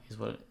whatever is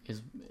what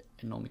it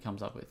normally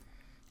comes up with.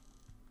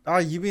 Oh,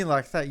 you mean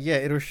like that? Yeah,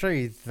 it'll show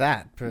you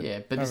that. But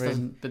Yeah, but I this mean,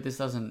 doesn't. But this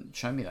doesn't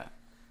show me that.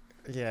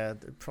 Yeah,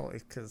 probably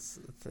because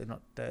they're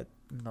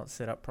not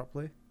set up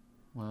properly.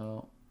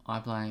 Well, I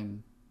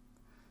blame.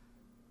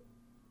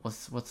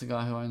 What's the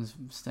guy who owns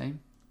Steam?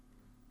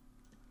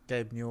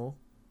 Gabe Newell.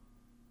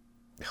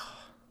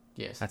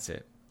 Yes, That's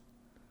it.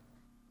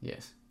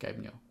 yes, Gabe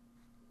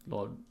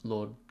Newell,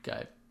 Lord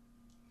Gabe.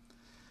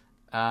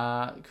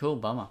 Cool,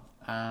 bummer.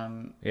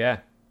 Yeah.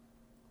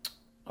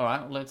 All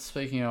right,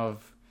 speaking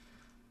of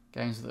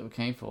games that we're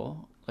keen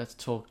for, let's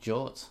talk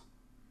Jorts.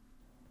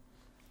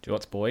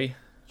 Jorts boy.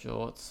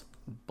 Jorts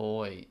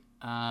boy.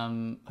 Who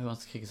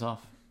wants to kick us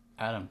off?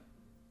 Adam.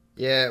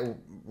 Yeah,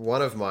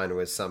 one of mine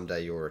was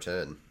Someday You'll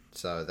Return.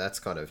 So that's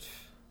kind of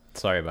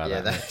Sorry about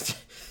yeah, that.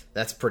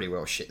 that's pretty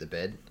well shit the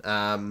bed.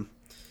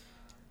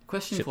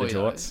 Question Shit for the you.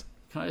 Though. jorts.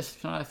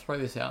 Can I throw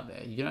this out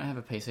there? You don't have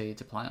a PC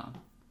to play on.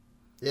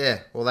 Yeah,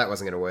 well, that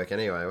wasn't going to work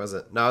anyway, was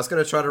it? No, I was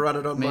going to try to run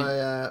it on Me-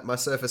 my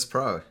Surface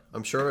Pro.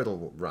 I'm sure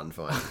it'll run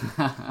fine.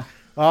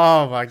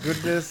 Oh my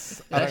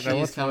goodness! It I don't know actually is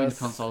what's coming to worse.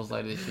 consoles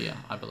later this year,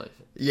 I believe.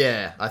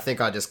 Yeah, I think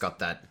I just got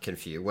that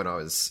confused when I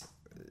was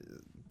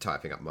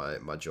typing up my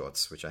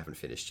jorts, which I haven't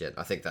finished yet.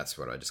 I think that's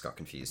what I just got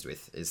confused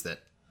with, is that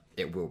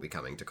it will be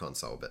coming to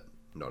console, but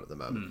not at the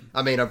moment.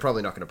 I mean, I'm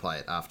probably not going to play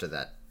it after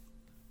that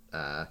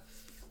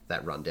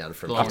that rundown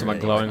from Glowing After my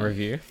here glowing anyway.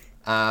 review.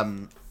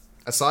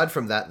 Aside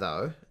from that,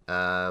 though,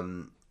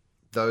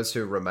 Those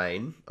Who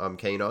Remain, I'm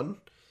keen on.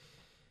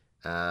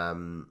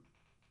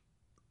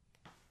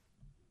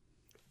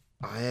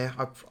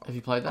 Have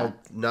you played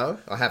that? No,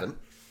 I haven't.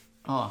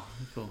 Oh,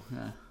 cool.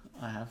 Yeah,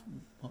 I have.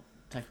 Well,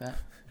 take that.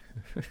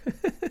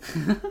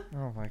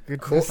 Oh my Cool,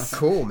 goodness!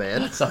 cool,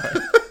 man. Sorry.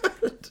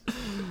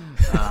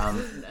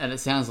 And it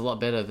sounds a lot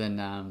better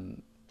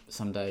than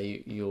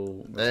Someday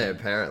You'll Yeah, Return.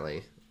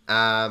 apparently.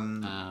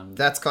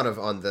 That's kind of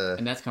on the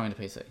And that's coming to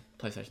PC.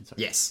 PlayStation, sorry.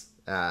 yes.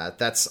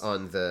 That's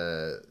on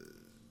the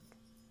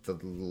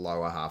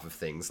lower half of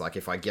things. Like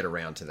if I get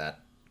around to that,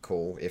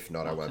 cool. If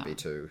not, I won't be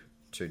too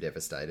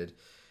devastated.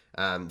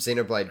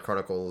 Xenoblade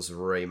Chronicles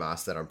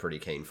Remastered, I'm pretty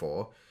keen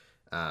for.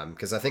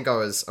 Because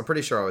I'm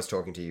pretty sure I was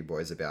talking to you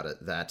boys about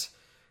it, that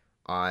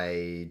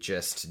I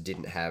just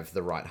didn't have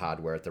the right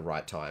hardware at the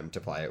right time to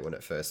play it when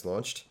it first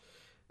launched.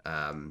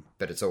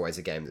 But it's always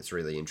a game that's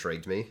really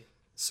intrigued me.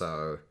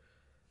 So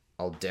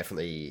I'll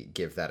definitely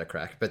give that a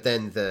crack. But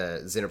then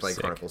the Xenoblade Sick.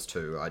 Chronicles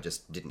 2, I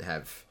just didn't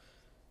have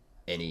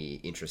any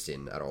interest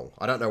in at all.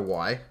 I don't know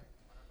why.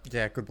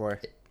 Yeah, good boy.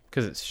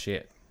 Because it's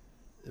shit.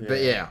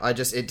 But yeah,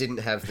 it didn't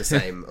have the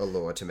same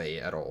allure to me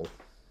at all.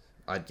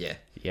 Yeah.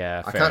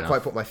 Yeah, I fair can't enough.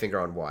 quite put my finger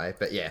on why,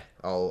 but yeah,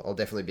 I'll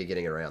definitely be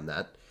getting around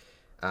that.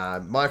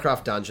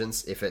 Minecraft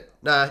Dungeons, it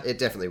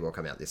definitely will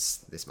come out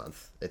this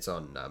month. It's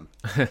on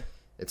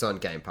it's on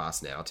Game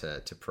Pass now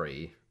to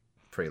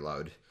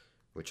preload,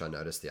 which I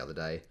noticed the other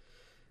day.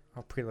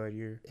 I'll preload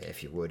you. Yeah,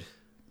 if you would.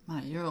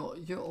 Mate,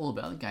 you're all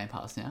about the Game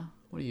Pass now.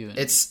 What are you in?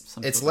 It's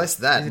Some sort of less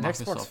that. He's an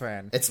Microsoft. Xbox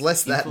fan. It's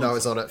less that, and I Influencer.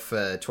 was on it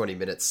for 20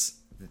 minutes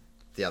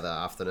the other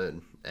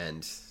afternoon,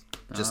 and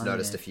just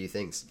noticed yeah. a few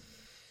things.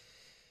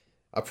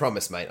 I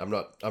promise, mate. I'm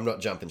not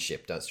jumping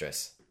ship. Don't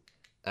stress.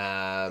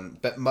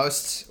 But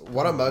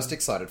what I'm most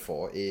excited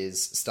for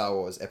is Star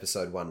Wars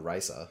Episode 1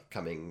 Racer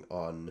coming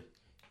on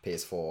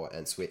PS4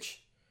 and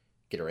Switch.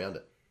 Get around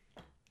it.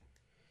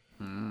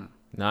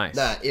 Nice.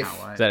 Nah, Can't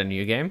wait. Is that a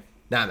new game?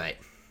 nah, mate.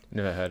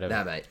 Never heard of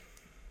Nah, it. mate.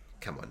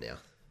 Come on now.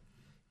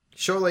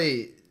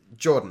 Surely,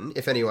 Jordan,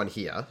 if anyone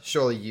here,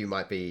 surely you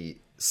might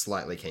be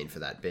slightly keen for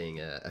that, being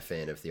a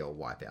fan of the old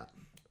Wipeout.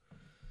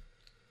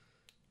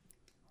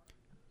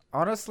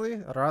 Honestly,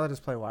 I'd rather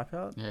just play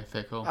Wipeout. Yeah,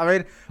 fair call. I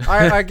mean,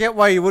 I get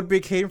why you would be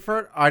keen for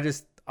it. I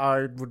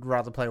I would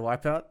rather play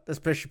Wipeout,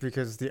 especially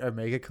because the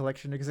Omega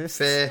Collection exists.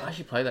 Fair. I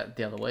actually played that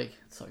the other week.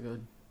 It's so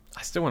good.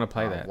 I still want to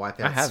play that.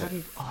 Wipeout's I have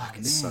it.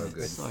 Fucking so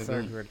good. So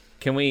So good. good.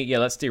 Can we? Yeah,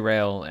 let's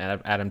derail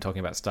Adam talking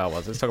about Star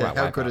Wars. Let's talk about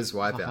How Wipeout. good is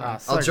Wipeout? Ah,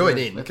 so I'll join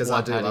good. in because I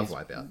Let's do wipe out love his-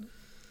 Wipeout.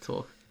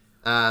 Talk.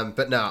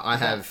 But no, I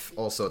have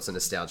all sorts of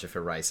nostalgia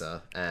for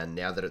Racer, and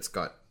now that it's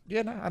got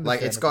Yeah, no,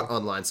 like it's got understandable.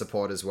 online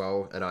support as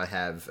well, and I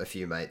have a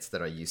few mates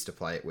that I used to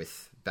play it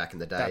with back in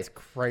the day. That's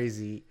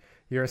crazy.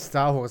 You're a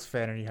Star Wars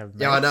fan and you have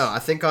Yeah, I mates. know. I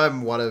think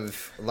I'm one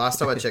of. Last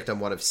time I checked, I'm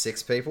one of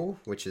 6 people,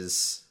 which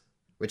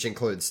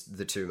includes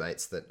the 2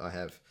 mates that I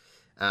have.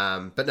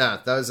 But no,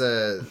 those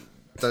are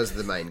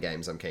the main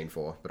games I'm keen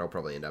for. But I'll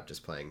probably end up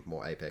just playing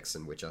more Apex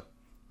and Witcher,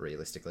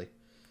 realistically.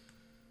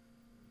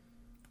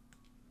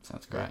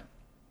 Sounds great.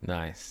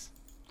 Nice.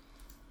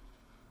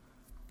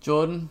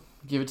 Jordan,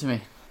 give it to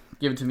me.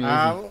 Give it to me.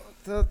 easy.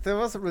 There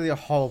wasn't really a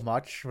whole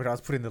much when I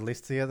was putting the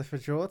list together for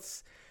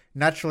Jorts.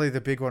 Naturally,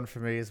 the big one for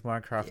me is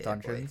Minecraft Yeah,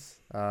 Dungeons.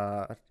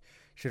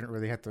 Shouldn't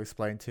really have to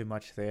explain too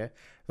much there.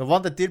 The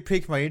one that did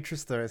pique my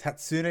interest, though, is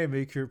Hatsune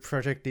Miku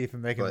Project D for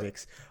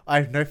Megamix. I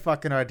have no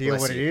fucking idea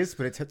Bless what you. it is,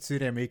 but it's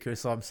Hatsune Miku,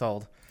 so I'm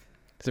sold.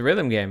 It's a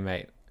rhythm game,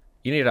 mate.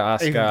 You need to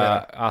ask Even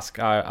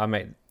better. our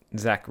mate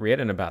Zach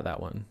Reardon about that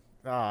one.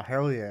 Ah,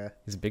 hell yeah.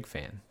 He's a big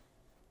fan.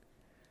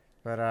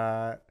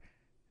 But,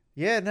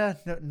 yeah, no,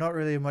 not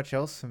really much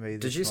else for me.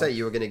 Did this you say month.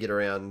 you were going to get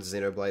around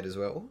Xenoblade as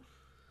well?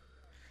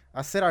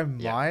 I said I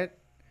Yeah.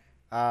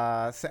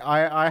 might. So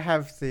I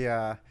have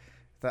the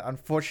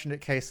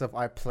unfortunate case of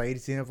I played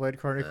Xenoblade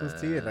Chronicles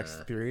 2 and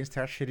experienced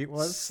how shit it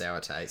was.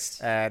 Sour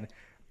taste. And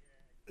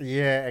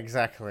yeah,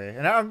 exactly.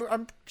 And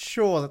I'm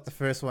sure that the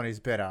first one is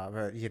better,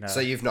 but you know, So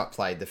you've not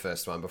played the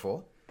first one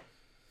before?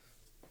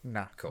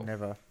 nah, Cool.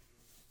 never.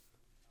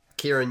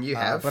 Kieran, you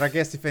have, But I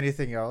guess if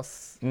anything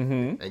else,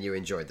 Mm-hmm. and you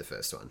enjoyed the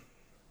first one.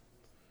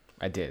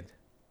 I did.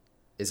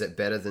 Is it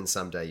better than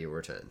Someday You'll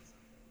Return?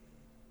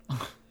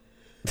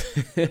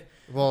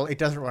 well, it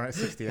doesn't run at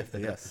 60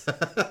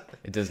 FPS.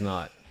 It does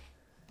not.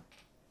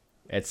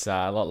 It's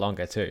a lot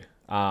longer too.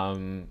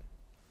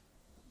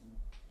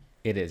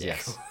 It is,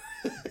 yes.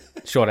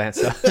 Short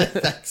answer.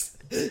 Thanks.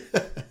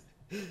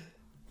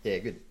 Yeah,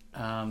 good.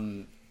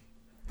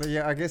 But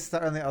yeah, I guess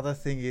the only other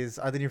thing is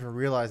I didn't even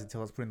realize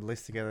until I was putting the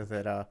list together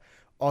that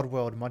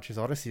Oddworld Munch's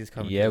Odyssey is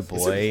coming. Yeah, to the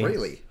Is boy. it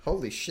really?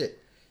 Holy shit.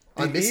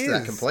 I It missed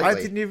that is. completely. I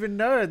didn't even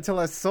know until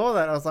I saw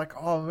that. I was like,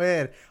 "Oh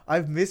man,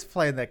 I've missed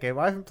playing that game.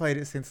 I haven't played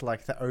it since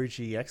like the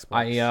OG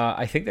Xbox."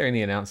 I think they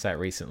only announced that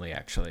recently,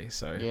 actually.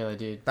 So Yeah, they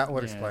did. That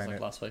would Yeah, explain was like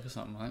it. last week or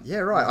something, right? Yeah,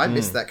 right. I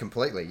missed that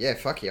completely. Yeah,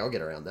 fuck yeah, I'll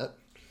get around that.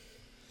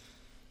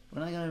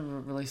 When are they going to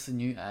release the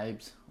new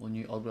Abes or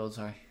new Oddworld?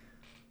 Sorry.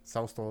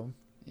 Soulstorm.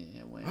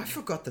 Yeah, when? I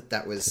forgot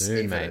that was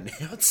Soon, even mate.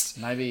 announced.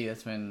 Maybe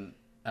that's when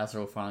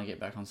Azra will finally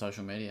get back on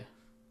social media.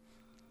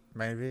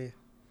 Maybe.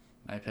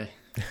 Maybe.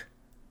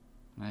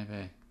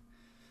 Maybe.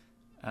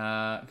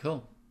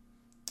 Cool.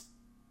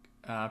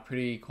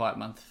 Pretty quiet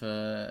month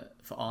for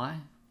I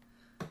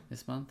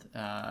this month.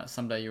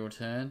 Someday You'll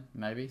Return,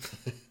 maybe.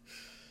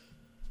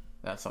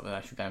 That's not the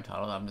actual game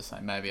title. I'm just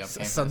saying maybe. I'm keen for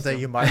this Someday still.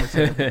 you might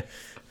return.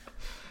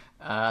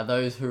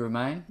 Those Who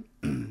Remain,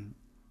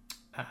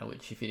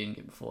 which if you didn't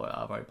get before,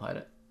 I've already played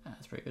it.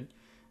 It's pretty good.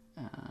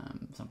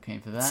 So I'm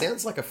keen for that.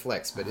 Sounds like a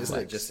flex, but isn't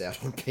it Flex. just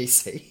out on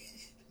PC?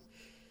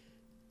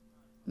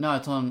 No,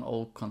 it's on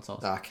all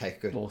consoles. Okay,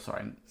 good. Well,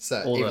 sorry,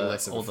 So all even the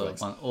less of a all the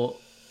flex. all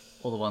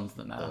the ones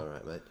that matter. All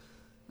right, mate.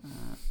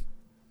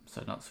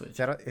 So not Switch.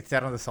 it's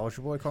out on the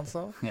Soldier Boy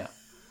console. Yeah.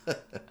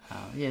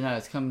 Yeah, no,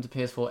 it's coming to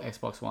PS4,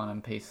 Xbox One,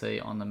 and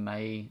PC on the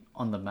May.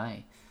 on the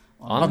May.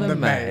 on the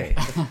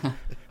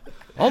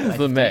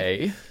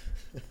May.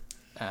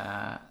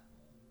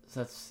 So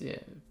that's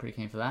pretty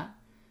keen for that.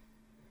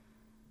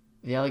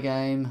 The other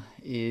game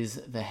is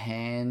The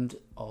Hand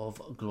of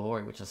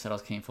Glory, which I said I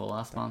was keen for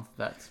last month.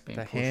 That's been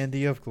The pushed.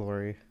 Handy of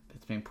Glory.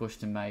 It's been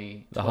pushed to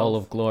May 12th, The Whole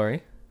of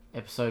Glory.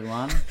 episode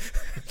 1.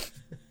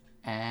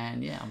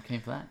 And yeah, I'm keen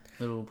for that.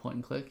 Little point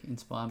and click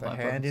inspired The by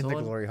hand in Broken the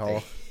Sword. glory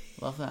hole.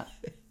 Love that.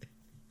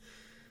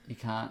 You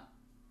can't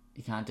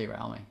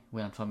derail me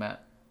when I'm talking about.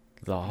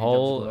 The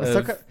whole Let's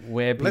of talk-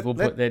 where people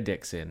let- put their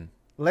dicks in.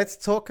 Let's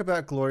talk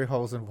about glory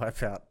holes and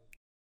Wipeout.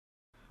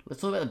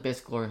 Let's talk about the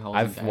best glory holes. in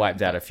I've gaming.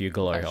 wiped out That- a few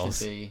glory that should holes.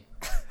 be-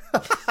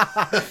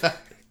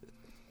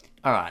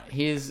 All right,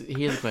 here's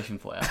a question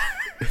for you.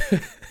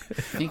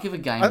 Think of a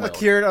game world.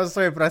 Kieran, I'm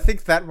sorry, but I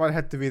think that might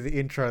have to be the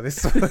intro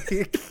this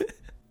week.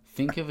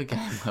 Think of a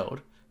game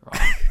world,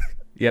 right?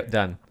 Yep,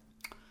 done.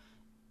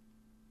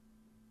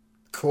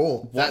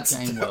 Cool. That's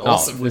game world?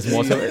 awesome. Oh, there's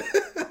more to it.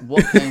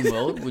 What game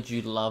world would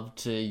you love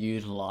to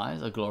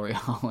utilize a glory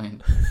hole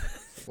in?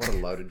 What a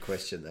loaded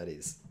question that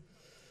is.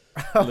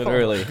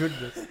 Literally.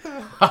 Goodness.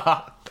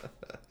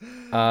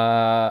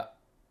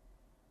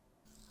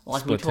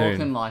 Like we're Splatoon.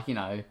 talking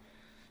like,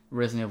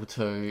 Resident Evil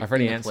 2, I've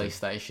already in the answered. police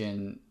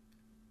station,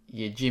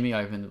 Jimmy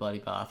opened the bloody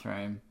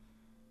bathroom,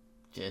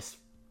 just,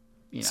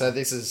 So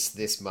this is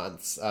this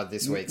week's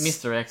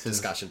Mr. X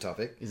discussion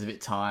topic. is a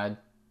bit tired.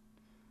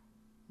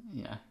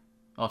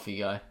 Off you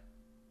go.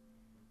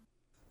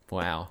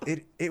 Wow.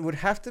 It would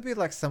have to be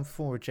like some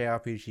form of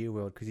JRPG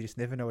world because you just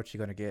never know what you're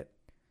gonna get.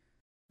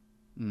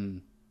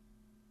 Mm.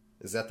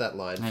 Is that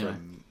line Anyway.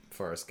 from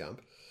Forrest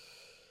Gump?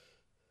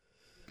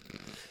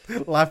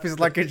 Life is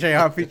like a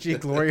JRPG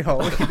glory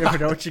hole. You never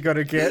know what you're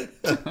gonna get.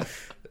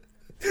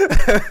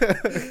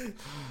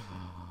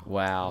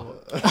 Wow.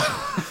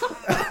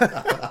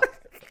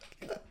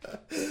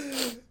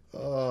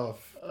 Oh,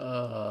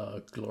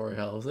 Glory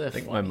holes. I I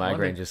think my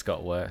migraine just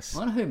got worse. I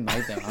wonder who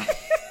made them up.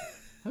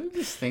 Who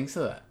just thinks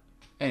of that?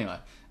 Anyway,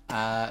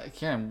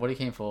 Kieran, what are you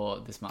keen for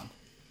this month?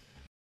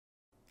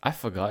 I've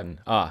forgotten.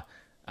 There's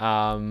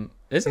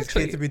It's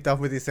actually keen to be done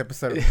with this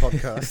episode of the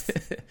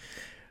podcast.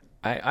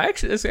 I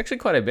actually there's actually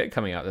quite a bit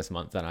coming out this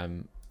month that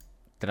I'm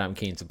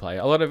keen to play.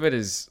 A lot of it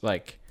is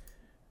like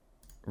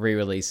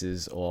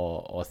re-releases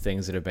or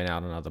things that have been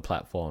out on other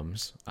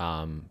platforms.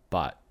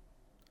 But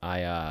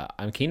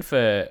I'm keen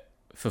for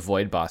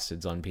Void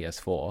Bastards on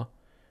PS4.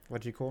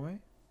 What'd you call me?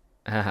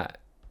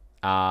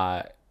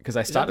 Because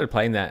I started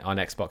playing that on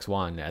Xbox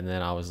One, and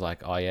then I was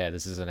like, oh yeah,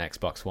 this is an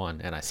Xbox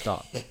One, and I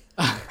stopped.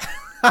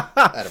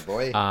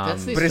 attaboy.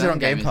 That's the But is it on Australian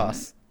Game isn't it?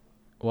 Pass?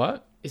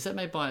 What? Is that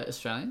made by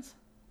Australians?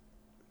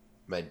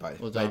 made by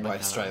Well, don't make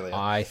that Australia.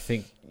 I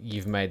think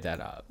you've made that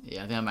up.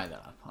 Yeah, I think I made that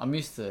up. I'm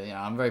used to,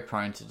 I'm very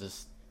prone to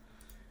just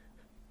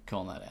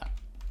calling that out.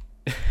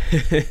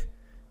 Pretty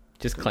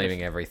Just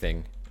claiming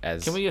everything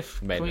as Can we get,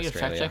 made can we in get a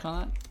fact Australia. check on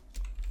that?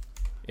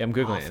 Yeah, I'm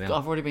googling it now.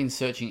 I've already been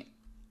searching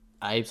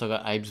Abe's. I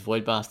got Abe's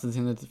Void Bastards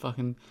in the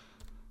fucking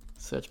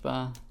search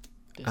bar.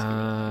 No,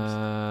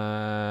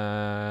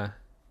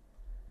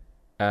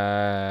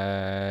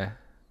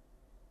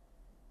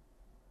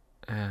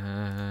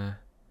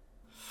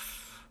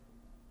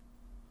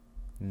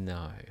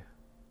 No,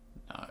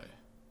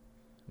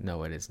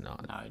 no, it is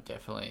not. no,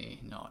 definitely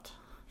not.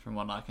 From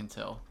what I can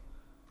tell.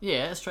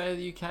 Yeah, Australia,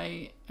 the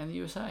UK, and the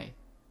USA.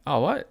 Oh,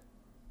 what?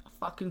 I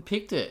fucking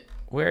picked it.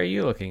 Where are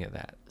you looking at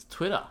that? It's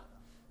Twitter.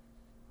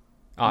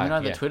 Oh, You know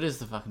yeah. that Twitter's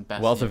the fucking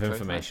best. Wealth of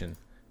information.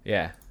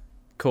 Yeah,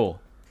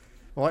 cool,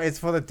 Well, it's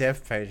for the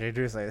dev page. They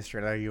do say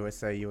Australia,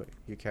 USA,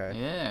 UK.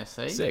 Yeah,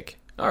 see? sick.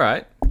 All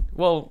right.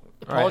 Well,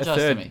 all right, a Apologise to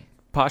third, me.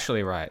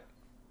 partially right.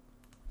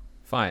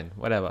 Fine,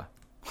 whatever.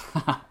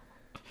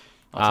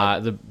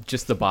 I'll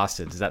Just the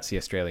bastards. That's the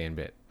Australian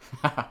bit.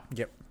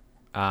 Yep.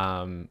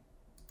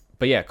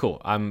 But yeah,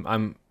 cool.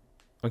 I'm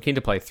keen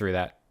to play through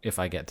that if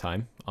I get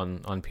time on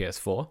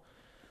PS4.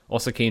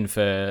 Also keen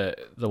for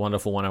the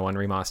Wonderful 101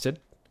 remastered.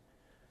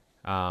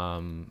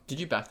 Did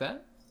you back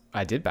that?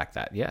 I did back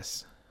that,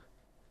 yes.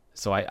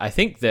 So I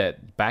think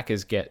that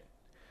backers get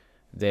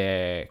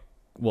their...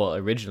 Well,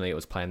 originally it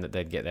was planned that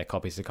they'd get their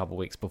copies a couple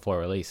weeks before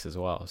release as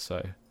well.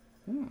 So,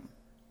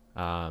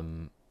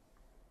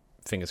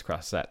 fingers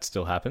crossed that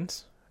still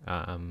happens. So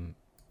I'm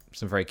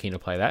very keen to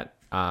play that.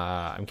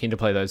 I'm keen to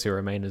play Those Who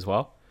Remain as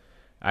well.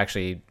 I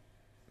actually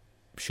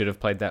should have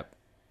played that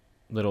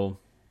little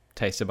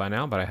taster by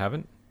now, but I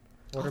haven't.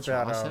 What That's right,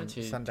 I about said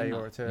to you, Sunday didn't I?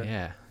 Your Return?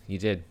 Yeah, you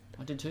did.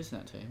 I did too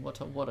send that to you. What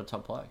a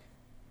top bloke.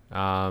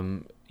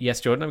 Yes,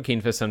 Jordan, I'm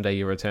keen for Someday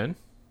You Return.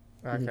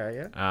 Okay,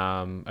 yeah.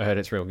 I heard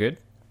it's real good.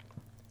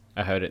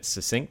 I heard it's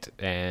succinct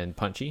and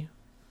punchy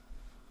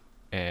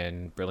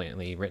and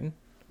brilliantly written.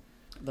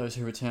 Those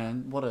Who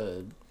Return, what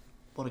a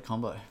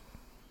combo.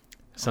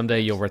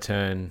 Someday you'll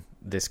return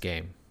this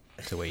game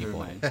to where you Who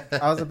bought Remain. it.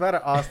 I was about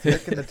to ask, do you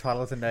reckon the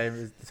title of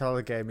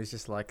the game is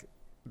just like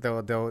it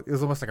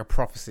was almost like a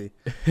prophecy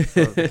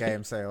of the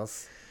game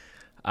sales.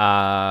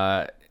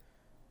 What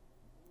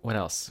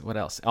else?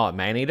 Oh,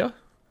 Maneater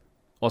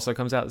also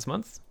comes out this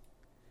month.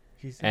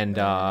 And,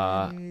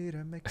 I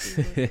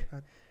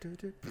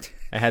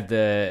had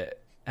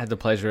the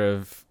pleasure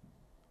of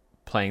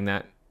playing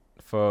that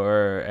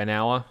for an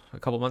hour a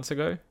couple months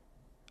ago,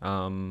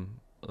 along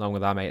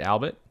with our mate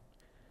Albert.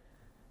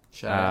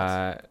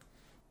 Shout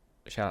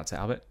Shout out to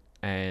Albert,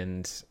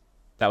 and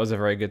that was a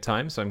very good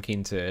time. So I'm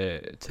keen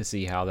to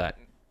see how that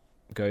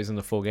goes in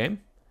the full game.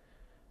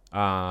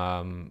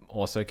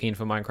 Also keen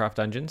for Minecraft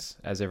Dungeons,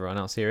 as everyone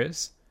else here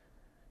is.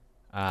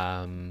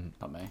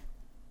 Not me.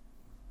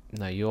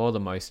 No, you're the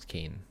most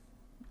keen.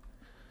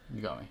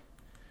 You got me.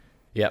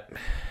 Yep.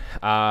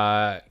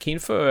 Keen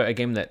for a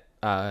game that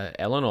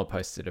Eleanor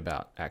posted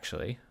about,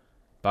 actually.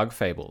 Bug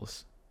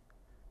Fables,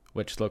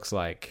 which looks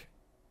like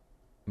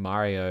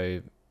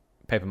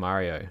Paper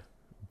Mario,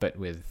 but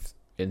with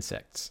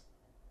insects.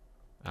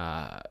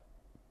 So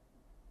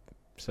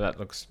that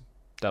looks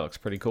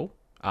pretty cool.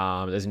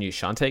 There's a new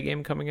Shantae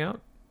game coming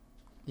out,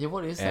 Yeah,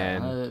 what is that? I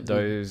know and that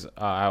those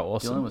are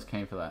awesome. Dylan was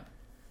keen for that.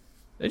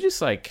 They're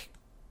just like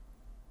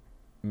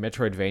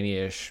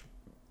Metroidvania-ish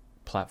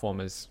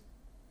platformers.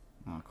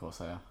 Oh, of course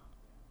they are.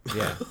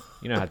 Yeah,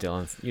 you know how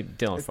Dylan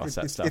frosts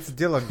that stuff. It's a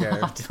Dylan game.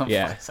 Dylan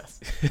Yeah. Fox.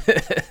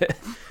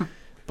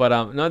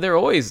 But no, they're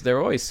always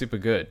super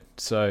good.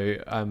 So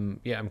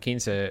yeah, I'm keen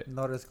to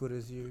Not as good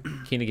as you.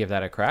 give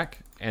that a crack.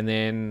 And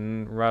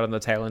then right on the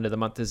tail end of the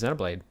month is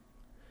Xenoblade,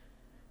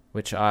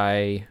 which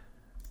I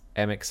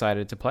am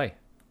excited to play.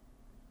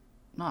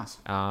 Nice.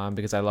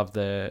 Because I love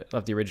the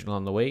original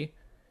on the Wii.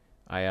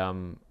 I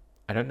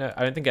I don't know.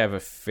 I don't think I ever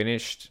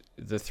finished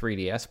the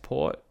 3DS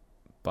port,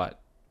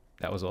 but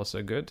that was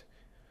also good.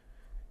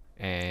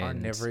 And I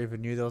never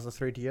even knew there was a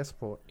 3DS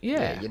port.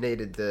 Yeah, you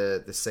needed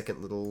the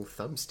second little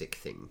thumbstick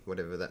thing,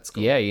 whatever that's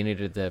called. yeah, you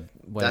needed the.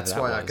 That's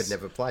why I was. could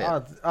never play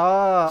it.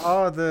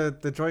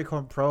 The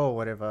Joy-Con Pro or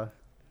whatever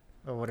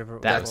it was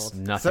That's called.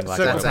 nothing like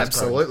Circle That's that. Pad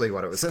Pro. absolutely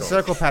what it was called.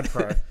 Circle Pad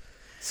Pro.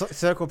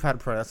 Circle Pad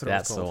Pro. That's what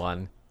That's it the was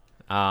called.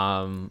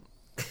 one.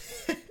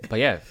 But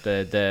yeah,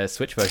 the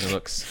Switch version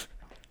looks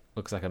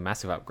like a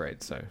massive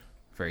upgrade. So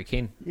very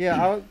keen.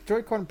 Yeah,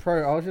 Joy-Con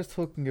Pro. I was just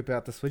talking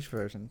about the Switch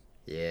version.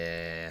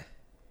 Yeah.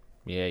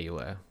 Yeah, you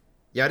were.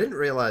 Yeah, I didn't 'Cause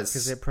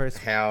realize they're pros-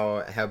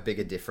 how big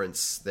a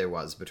difference there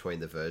was between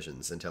the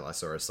versions until I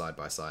saw a side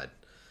by side,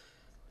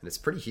 and it's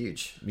pretty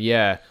huge.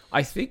 Yeah,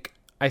 I think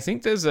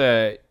there's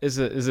a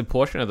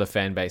portion of the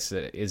fan base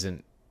that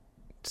isn't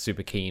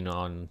super keen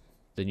on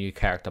the new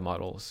character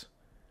models.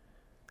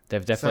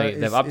 They've definitely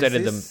they've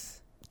updated them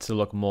to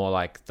look more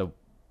like the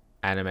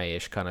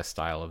anime-ish kind of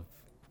style of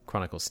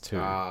Chronicles 2.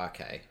 Ah,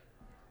 okay.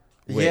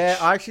 Yeah,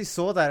 which- I actually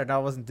saw that and I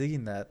wasn't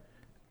digging that.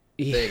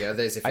 There you go.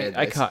 There's your fan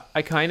base.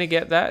 I kind of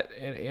get that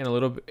in a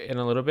little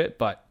bit,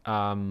 but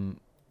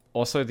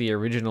also the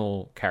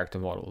original character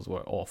models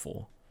were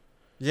awful.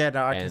 Yeah,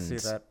 no, I can see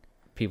And- that.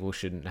 People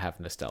shouldn't have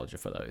nostalgia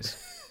for those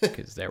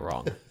because they're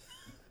wrong.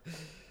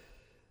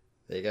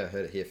 There you go.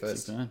 Heard it here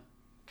first.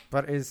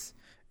 But is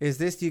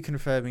this you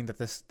confirming that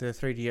the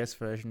 3DS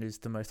version is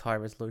the most high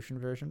resolution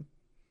version?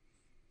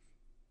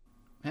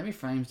 How many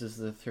frames does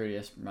the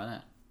 3DS run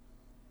at?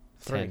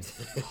 10.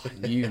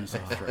 I knew you were going to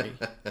say 3.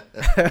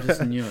 I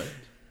just knew it.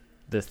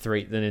 The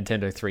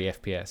Nintendo 3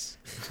 FPS.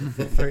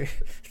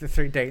 the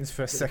 3 days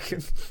per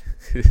second.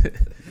 Oh,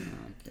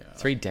 God.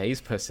 3 days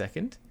per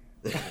second?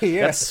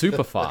 Yeah. That's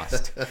super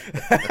fast.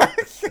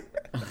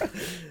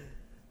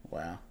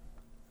 Wow.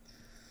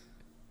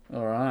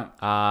 All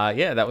right.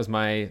 Yeah, that was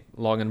my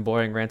long and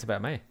boring rant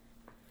about May.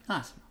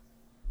 Nice.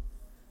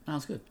 That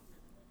was good.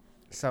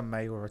 Some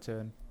may will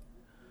return.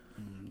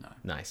 No.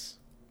 Nice.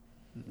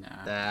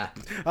 Nah. Nah.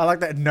 I like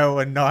that no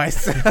and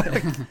nice.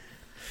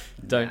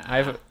 Don't I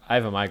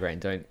have a migraine.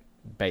 Don't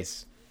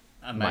base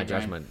A my migraine.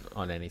 judgment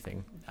on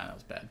anything. Nah, that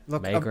was bad.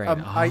 Look, Migraine.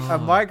 a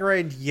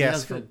migraine, yes,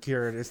 that's from good.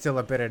 Kieran is still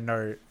a better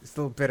no.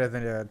 Still better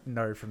than a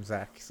no from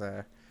Zach.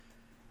 So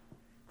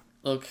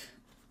Look.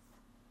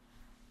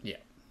 Yeah.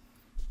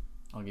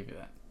 I'll give you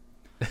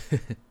that.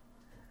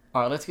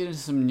 All right, let's get into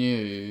some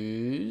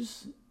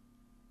news.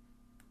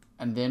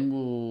 And then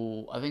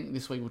I think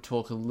this week we'll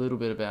talk a little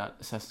bit about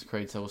Assassin's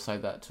Creed, so we'll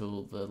save that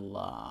till the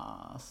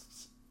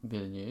last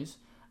bit of news.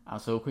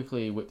 So we'll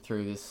quickly whip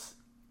through this.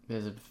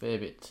 There's a fair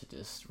bit to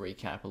just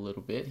recap a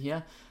little bit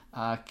here.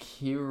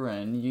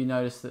 Kieran, you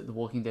noticed that The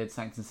Walking Dead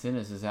Saints and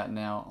Sinners is out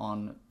now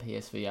on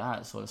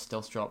PSVR. It sort of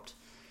stealth dropped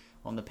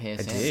on the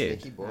PSN. I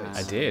did. Sneaky boys.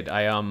 I did.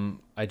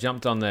 I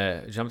jumped on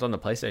the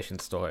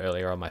PlayStation store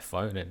earlier on my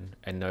phone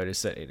and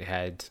noticed that it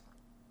had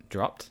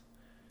dropped.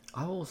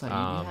 I will say, you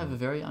have a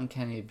very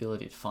uncanny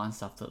ability to find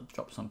stuff that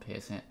drops on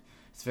PSN.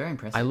 It's very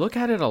impressive. I look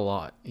at it a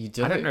lot. You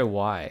do? I don't know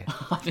why.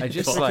 I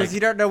just Because like because you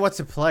don't know what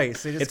to play,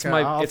 so you just It's go,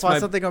 my- I'll it's find my-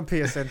 something on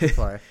PSN to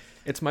play.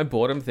 it's my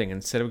boredom thing.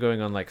 Instead of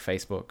going on like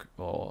Facebook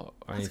or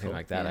anything cool,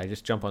 like that, yeah. I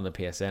just jump on the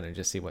PSN and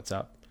just see what's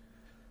up.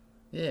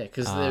 Yeah,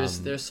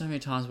 because there's so many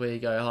times where you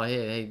go, oh yeah,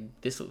 hey,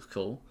 this looks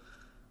cool,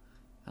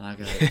 and I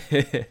go,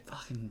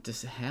 fucking,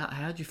 just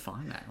how'd you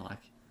find that? Like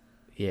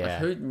Yeah,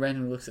 who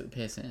randomly looks at the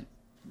PSN?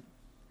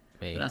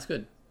 me. But that's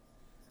good.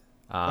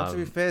 But to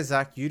be fair,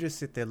 Zach, you just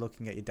sit there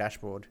looking at your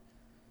dashboard.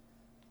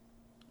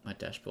 My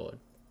dashboard.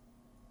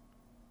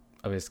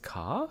 Of his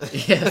car?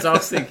 Yeah, that's what I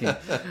was thinking.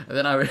 And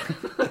then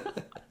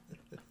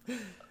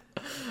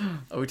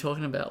are we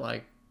talking about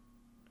like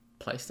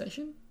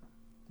PlayStation?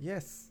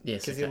 Yes.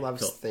 Yes, Because okay, he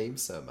loves cool.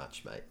 themes so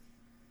much, mate.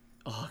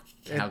 Oh,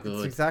 how It's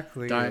good!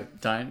 exactly.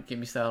 Don't get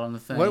me started on the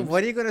theme.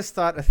 When are you going to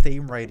start a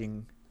theme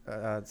rating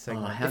segment?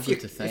 Oh, how If you,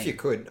 good to think. if you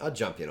could, I'd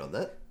jump in on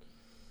that.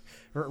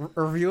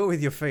 Review it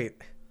with your feet.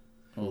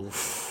 Oh,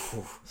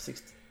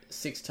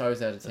 six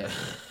toes out of 10.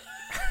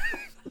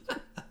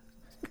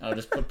 I'll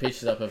just put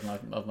pictures up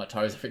of my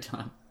toes every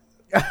time.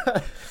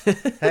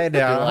 Hey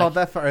now, like- hold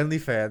that for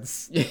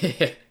OnlyFans.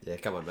 Yeah. Yeah,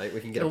 come on, mate.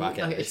 We can get a Well, buck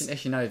out of this.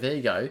 actually, no, there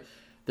you go.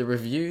 The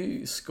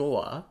review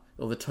score,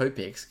 or the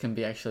topics, can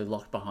be actually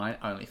locked behind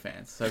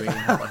OnlyFans. So we can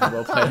have like a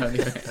well-played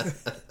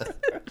OnlyFans.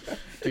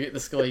 To get the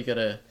score, you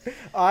gotta...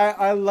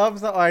 I love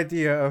the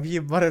idea of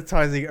you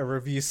monetizing a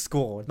review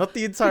score. Not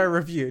the entire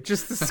review,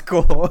 just the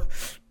score.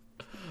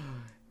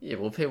 Yeah,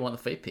 well, people want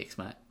the feet pics,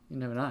 mate. You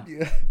never know.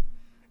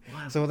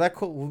 So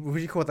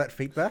would you call that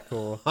feedback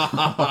or? Oh,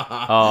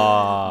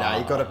 Nah,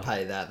 you got to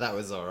pay that. That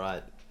was all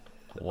right.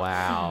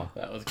 wow.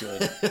 That was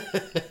good.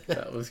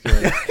 That was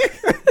good.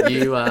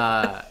 You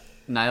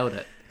nailed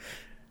it.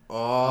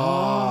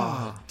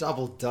 Oh,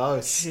 double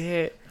dose.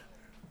 Shit.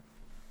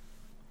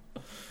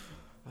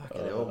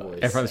 Fucking hell, boys.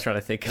 Everyone's trying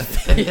to think of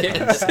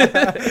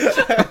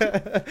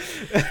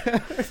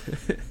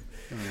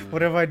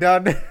What have I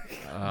done?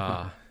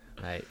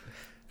 mate.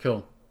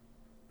 Cool.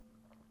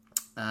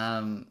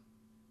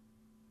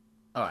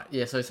 All right,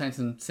 yeah. So Saints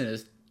and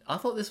Sinners. I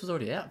thought this was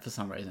already out for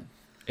some reason.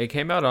 It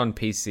came out on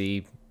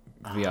PC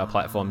VR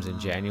platforms in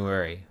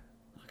January.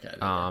 Okay.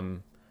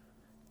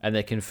 And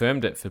they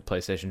confirmed it for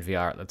PlayStation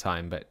VR at the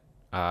time, but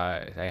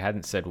they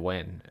hadn't said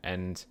when.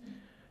 And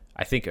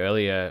I think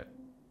earlier,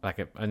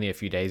 only a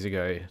few days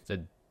ago,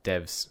 the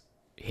devs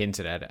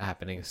hinted at it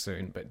happening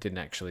soon, but didn't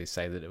actually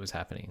say that it was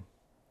happening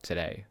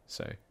today.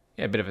 So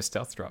yeah, a bit of a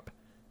stealth drop.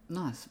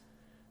 Nice.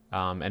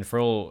 And for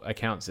all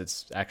accounts,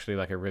 it's actually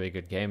like a really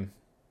good game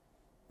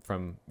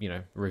from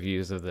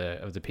reviews of the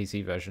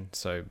PC version.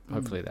 So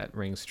hopefully that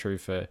rings true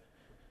for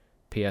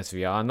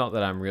PSVR. Not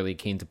that I'm really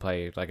keen to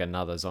play like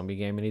another zombie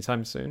game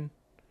anytime soon,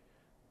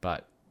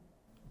 but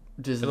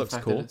Does it the looks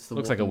fact cool. that it's the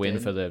Looks like a Walking win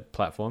Dead for the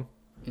platform.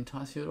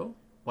 entice you at all?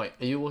 Wait,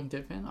 are you a Walking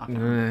Dead fan? I can't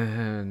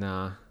remember.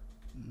 Nah.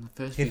 The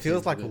first He few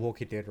feels seasons like were a good.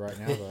 Walking Dead right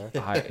now,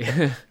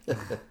 though.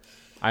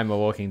 I'm a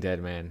Walking Dead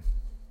man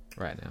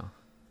right now.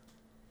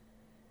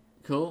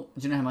 Cool.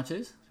 Do you know how much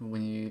it is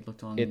when you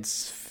looked on?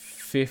 It's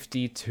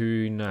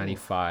 $52.95.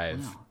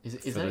 Wow. Is for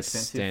that the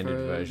expensive standard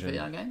for a version.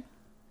 VR game?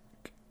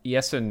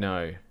 Yes and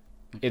no.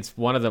 It's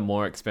one of the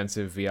more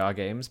expensive VR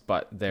games,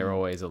 but they're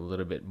always a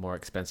little bit more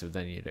expensive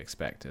than you'd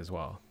expect as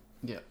well.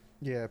 Yeah.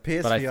 Yeah,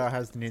 PSVR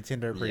has the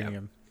Nintendo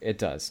Premium. It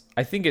does.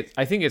 I think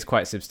it's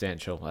quite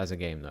substantial as a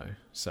game though.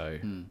 So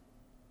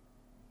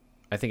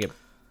I think it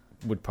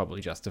would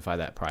probably justify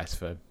that price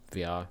for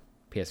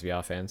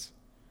PSVR fans.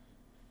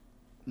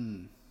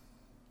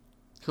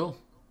 Cool.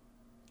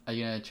 Are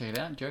you gonna check it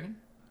out? Do you reckon?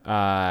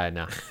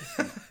 No.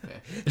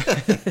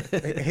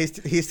 Yeah.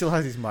 He still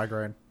has his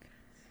migraine.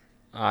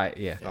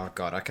 Yeah. Oh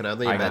god, I can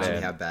only I imagine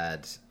gotta- how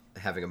bad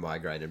having a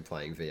migraine and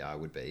playing VR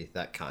would be.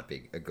 That can't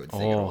be a good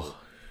thing at all. Oh,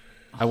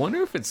 I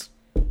wonder if it's.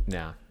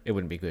 Nah, it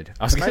wouldn't be good.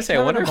 I was gonna Imagine say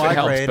I wonder if having it a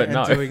helps, migraine but and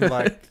no. doing,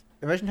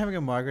 imagine having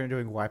a migraine and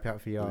doing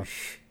Wipeout VR.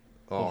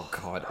 Oh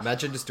god,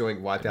 imagine just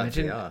doing Wipeout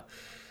Imagine- VR.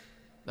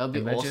 That'd be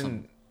Imagine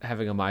awesome.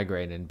 having a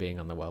migraine and being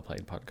on the Well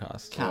Played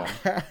podcast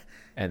Can't.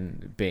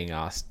 and being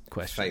asked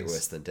questions. Fate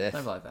worse than death.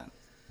 Don't like that.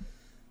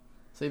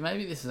 See,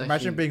 maybe this is actually...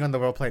 Imagine being on the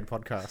Well Played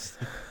podcast.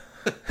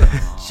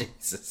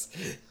 Jesus.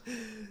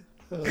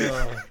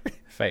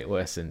 Fate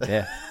worse than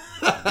death.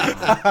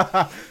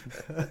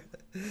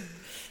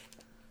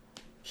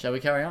 Shall we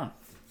carry on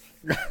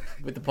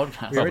with the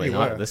podcast? We already Probably not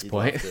were. at this You'd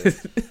point. love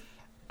to.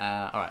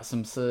 All right,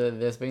 so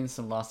there's been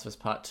some Last of Us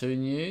Part 2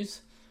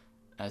 news,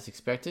 as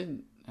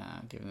expected,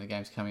 given the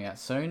game's coming out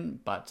soon,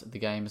 but the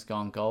game has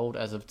gone gold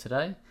as of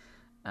today.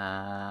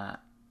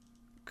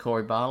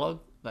 Corey Barlog,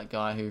 that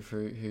guy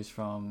who's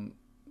from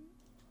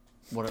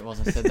what it was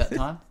I said that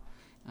time.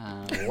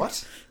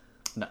 What?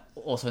 No,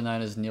 also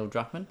known as Neil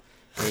Druckmann.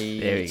 He,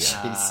 There you go.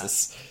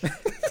 Jesus.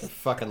 It's a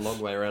fucking long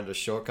way around a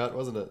shortcut,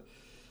 wasn't it?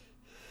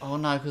 Oh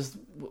no, because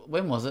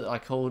when was it?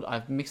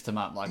 I mixed him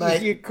up.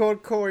 Mate, You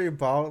called Corey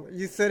Ball.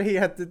 You said he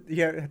had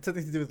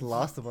something to do with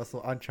Last of Us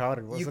or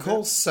Uncharted, wasn't you it?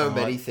 call so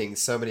many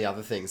things, so many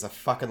other things. I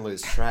fucking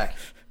lose track.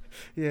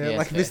 Yeah, Yeah,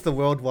 like fair. Mr.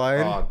 Worldwide.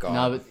 Oh god.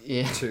 No, but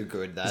yeah. Too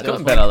good that. It's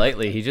gotten better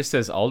lately. He just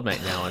says old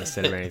mate now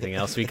instead of anything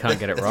else. We can't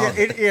get it wrong.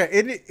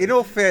 In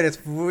all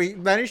fairness, we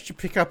managed to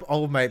pick up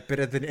Old Mate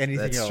better than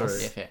anything That's else.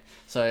 true. Yeah, fair.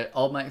 So,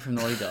 old mate from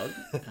Naughty Dog.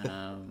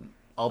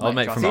 Old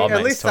mate from Druckmann- Old At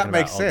Mate's least that talking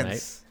makes about Old Mate.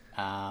 sense.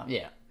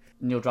 Yeah.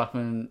 Neil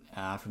Druckmann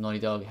from Naughty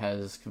Dog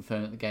has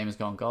confirmed that the game has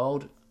gone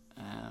gold.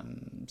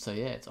 So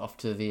yeah, it's off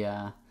to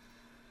the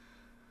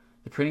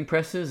printing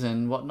presses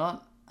and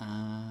whatnot.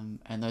 And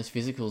those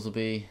physicals will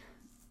be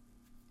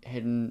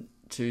heading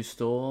to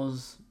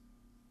stores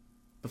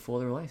before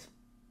the release,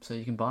 so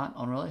you can buy it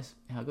on release.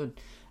 How good!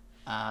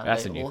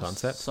 That's They a new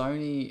concept.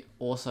 Sony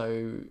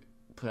also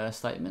put out a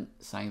statement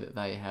saying that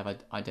they have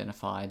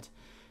identified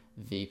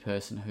the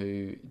person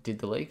who did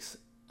the leaks,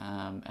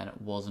 and it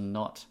was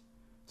not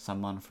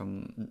someone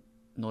from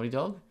Naughty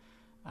Dog,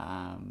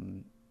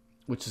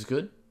 which is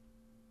good.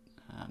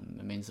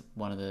 It means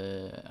one of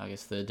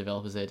the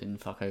developers there didn't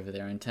fuck over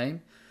their own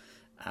team.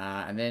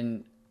 And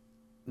then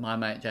my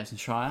mate Jason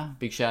Schreier,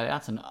 big shout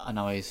outs, and I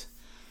know he's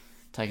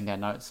taking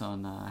down notes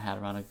on how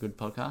to run a good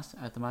podcast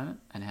at the moment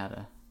and how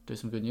to do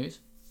some good news.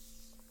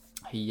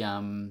 He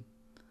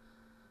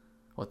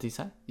what did he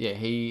say? Yeah,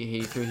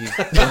 he threw his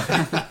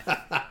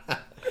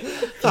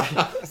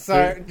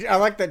So I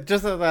like that.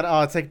 Just like that.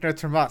 Oh, take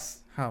notes from us.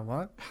 Huh?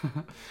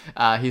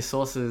 What? his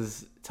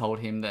sources told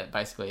him that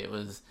basically it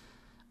was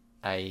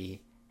a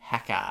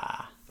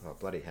hacker Oh,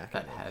 bloody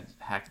hacker. that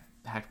had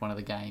hacked one of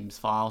the game's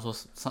files or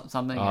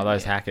something. Oh, and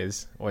those yeah,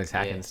 hackers always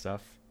hacking Yeah.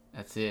 stuff.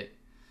 That's it.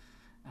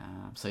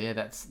 So yeah,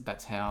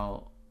 that's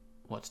how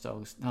Watch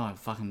Dogs. No,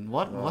 fucking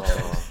what? Watch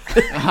Dogs.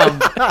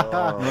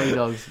 Naughty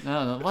Dogs.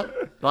 No,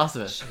 what? Last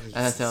of Us.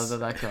 That's how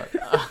that got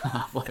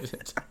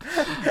uploaded.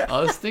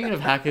 I was thinking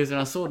of hackers and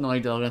I saw Naughty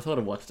Dog and I thought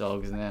of Watch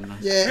Dogs and then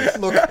Yeah,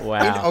 look, Wow.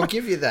 I'll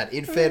give you that.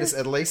 In fairness,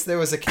 at least there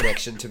was a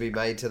connection to be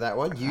made to that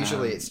one.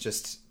 Usually it's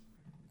just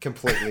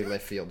completely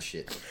left field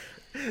shit.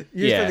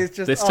 Usually Yeah, it's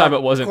just, this time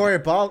it wasn't- Corey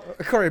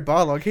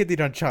Barlog. He did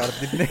Uncharted,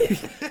 didn't he?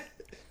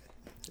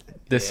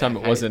 This time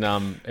it wasn't.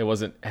 It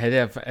wasn't. Had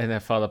their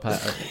father play?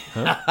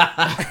 Huh?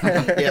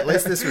 Yeah, at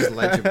least this was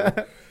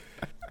legible.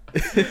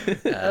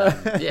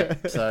 Yeah,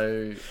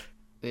 so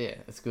yeah,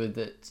 it's good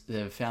that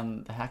they've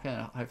found the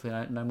hacker.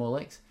 Hopefully, no more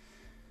leaks.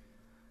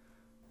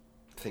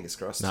 Fingers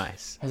crossed.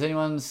 Nice. Has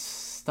anyone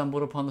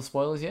stumbled upon the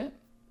spoilers yet?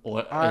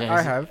 Or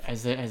I have.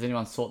 Has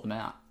anyone sought them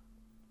out?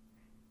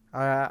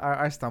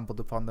 I stumbled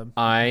upon them.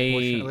 I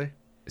Unfortunately.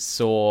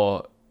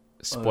 saw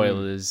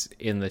spoilers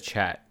in the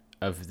chat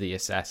of the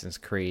Assassin's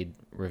Creed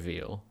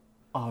reveal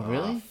Oh,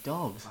 really?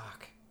 Dogs.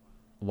 Fuck.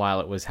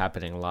 while it was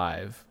happening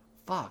live.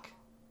 Fuck.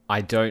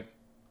 I don't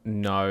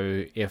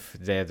know if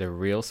they're the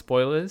real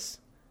spoilers,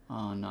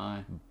 Oh,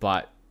 no.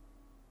 but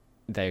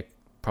they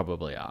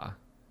probably are.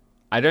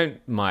 I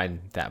don't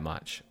mind that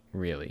much,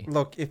 really.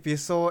 Look, if you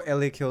saw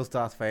Ellie kills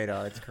Darth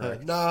Vader, it's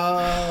correct.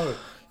 No.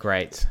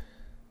 Great.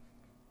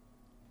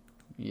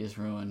 You just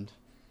ruined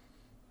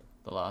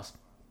the last...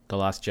 The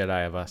Last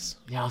Jedi of us.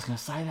 Yeah, I was going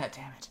to say that,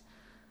 damn it.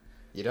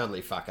 You'd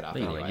only fuck it up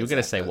Anyway, anyway. you're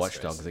going to say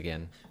Watch Dogs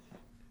again.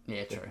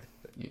 Yeah, true.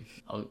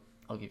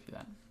 I'll give you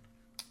that.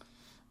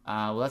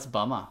 Well, that's a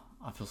bummer.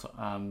 I feel so,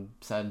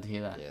 saddened to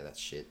hear that. Yeah, that's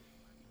shit.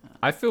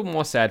 I feel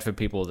more sad for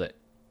people that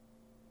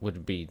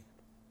would be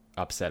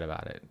upset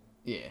about it.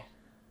 Yeah.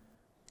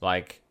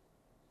 Like,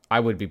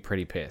 I would be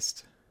pretty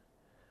pissed.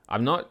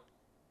 I'm not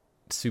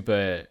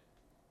super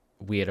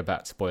weird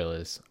about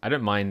spoilers. I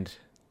don't mind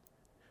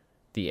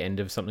the end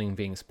of something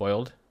being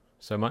spoiled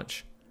so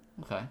much.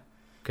 Okay.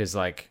 Because,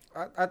 like,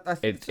 I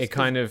it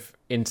kind of,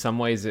 in some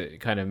ways, it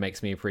kind of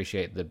makes me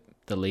appreciate the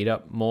lead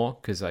up more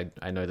because I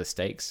know the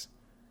stakes.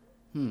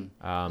 Yeah,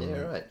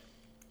 right.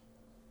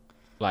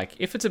 Like,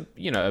 if it's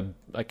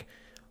like,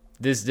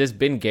 there's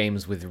been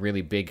games with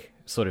really big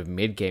sort of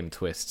mid-game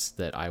twists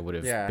that I would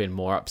have been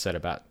more upset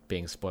about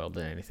being spoiled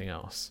than anything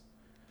else.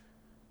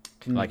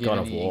 Can you Like give God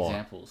of any War.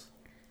 examples?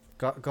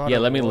 God Yeah,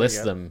 of let me War, list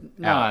yeah. them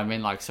No, out. I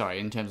mean, like, sorry,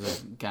 in terms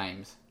of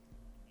games.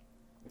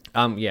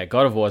 Yeah,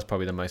 God of War is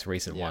probably the most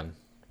recent Yeah. one,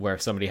 where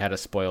if somebody had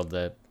spoiled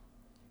the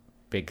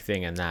big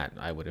thing in that,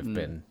 I would have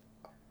been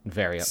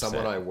very upset.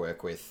 Someone I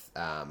work with,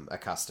 a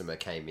customer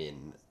came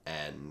in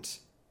and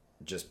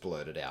just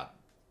blurted out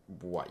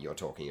what you're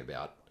talking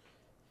about.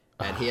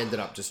 And he ended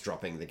up just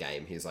dropping the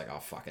game. He was like, oh,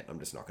 fuck it. I'm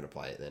just not going to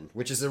play it then.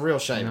 Which is a real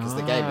shame because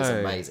the game is No.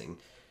 amazing.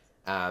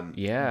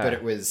 Yeah. But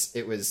it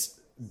was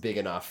big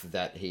enough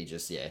that he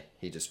just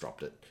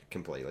dropped it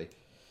completely.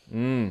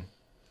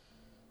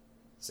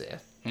 So, yeah.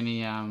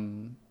 Any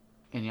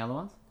other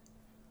ones?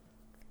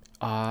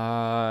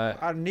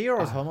 Nier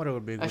Automata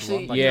would be a good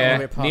Actually, one. yeah, all the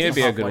way past Nier would the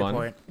be a good halfway one.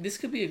 point. This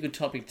could be a good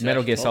topic to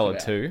Metal actually Gear talk Solid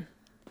about. 2.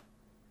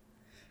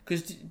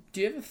 Because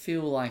do you ever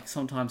feel like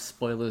sometimes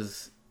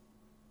spoilers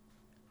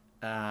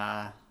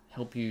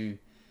help you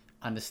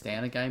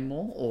understand a game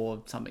more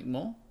or something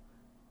more?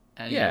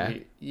 And Yeah,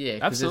 yeah.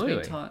 'Cause absolutely.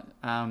 There's been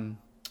time,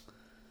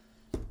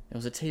 it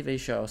was a TV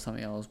show or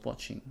something I was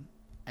watching,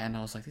 and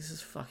I was like, "This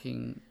is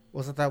fucking."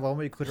 Was it that one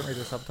where you couldn't read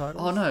the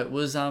subtitles? Oh no, it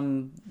was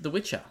The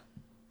Witcher.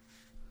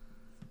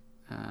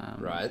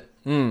 Right.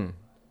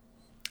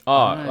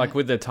 Oh, know. like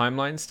with the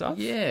timeline stuff?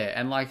 Yeah,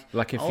 and like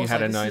Like if I you was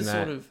had like, known this is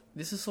that. sort of,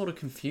 this is sort of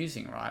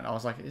confusing, right? I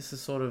was like, this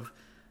is sort of,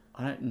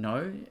 I don't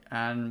know,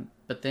 and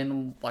but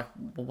then like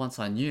once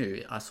I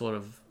knew, I sort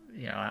of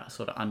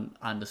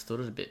understood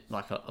it a bit,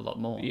 like a lot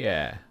more.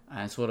 Yeah.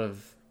 And sort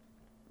of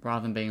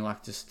rather than being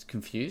like just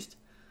confused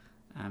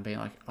and being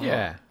like, oh,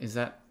 Yeah. is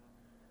that,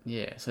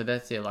 yeah? So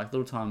that's like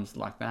little times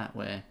like that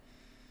where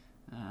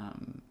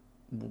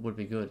would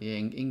be good. Yeah,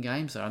 in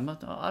games though, I don't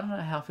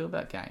know how I feel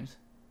about games.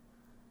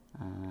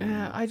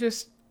 Yeah, I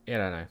don't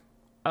know.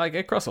 I like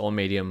across all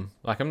medium,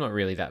 like I'm not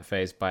really that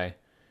fazed by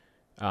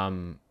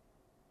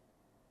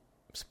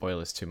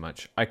spoilers too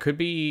much. I could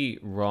be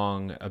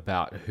wrong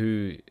about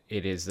who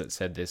it is that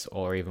said this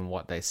or even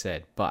what they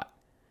said, but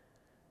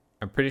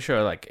I'm pretty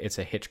sure like it's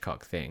a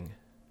Hitchcock thing.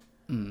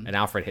 An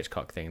Alfred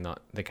Hitchcock thing,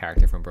 not the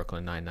character from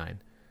Brooklyn Nine-Nine.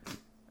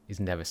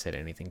 He's never said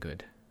anything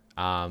good.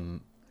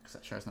 'Cause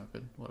that show's not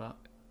good. What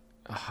up?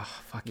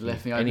 Fuck You you.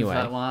 left me open Anyway,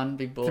 for that one,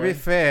 big boy. To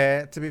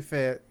be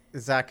fair,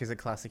 Zach is a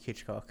classic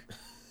Hitchcock.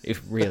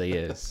 it really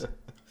is.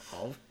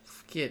 Oh,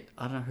 forget.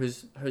 I don't know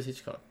who's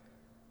Hitchcock.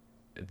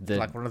 The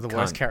Like one of the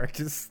worst cunt.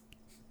 characters.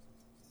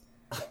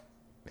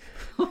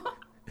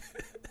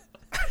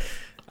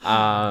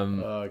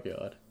 Oh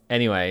god.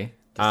 Anyway,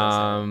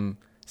 that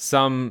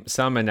some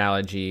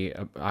analogy.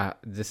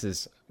 This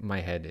is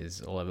my head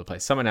is all over the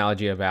place. Some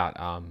analogy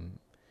about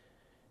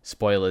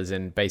spoilers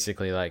and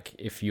basically like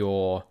if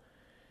you're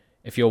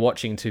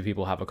watching two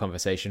people have a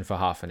conversation for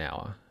half an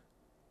hour,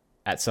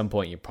 at some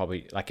point you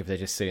probably like if they're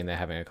just sitting there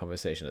having a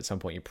conversation. At some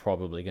point you're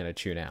probably going to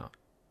tune out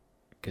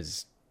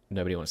because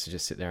nobody wants to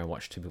just sit there and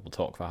watch two people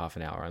talk for half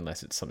an hour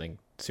unless it's something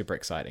super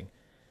exciting.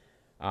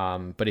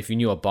 But if you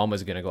knew a bomb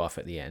was going to go off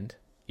at the end,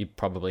 you'd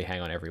probably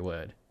hang on every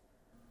word.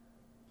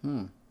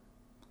 That's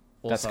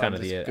Also, kind I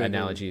of the just Googled-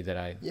 analogy that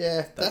I...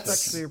 Yeah, That's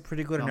that's actually a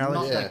pretty good I'm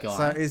analogy. not that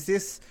guy. So is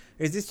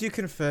this you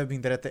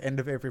confirming that at the end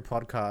of every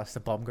podcast a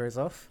bomb goes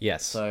off?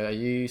 Yes. So are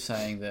you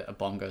saying that a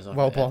bomb goes off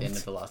Well at the bombed. end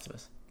of The Last of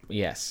Us?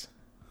 Yes.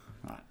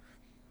 Right.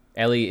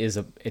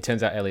 It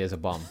turns out Ellie is a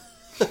bomb.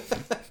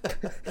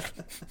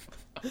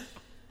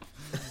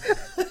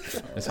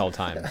 this whole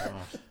time. God.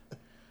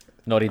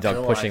 Naughty I feel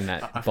Dog pushing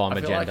like- that I bomb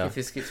feel agenda. Like if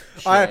this gets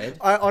shared,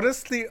 I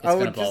honestly, I gonna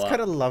would blow just up.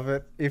 kind of love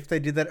it if they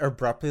did that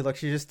abruptly, like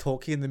she's just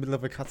talking in the middle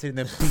of a cutscene and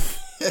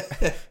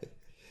then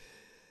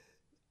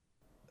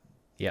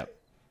Yep.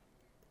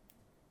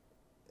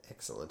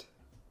 Excellent.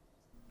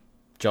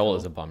 Joel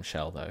is a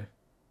bombshell, though.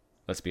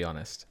 Let's be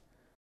honest.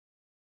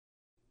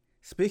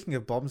 Speaking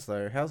of bombs,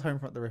 though, how's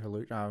Homefront: The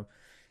Revolution?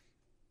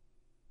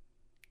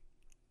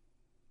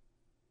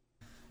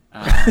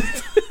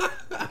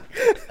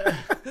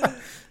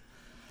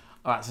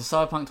 All right, so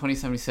Cyberpunk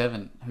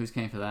 2077. Who's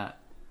keen for that?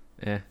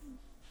 Yeah.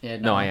 Yeah,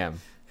 No, I am.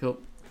 Cool.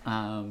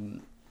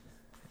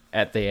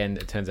 At the end,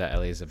 it turns out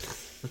Ellie is a...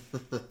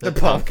 The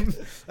bomb,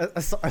 a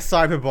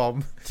cyber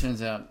bomb.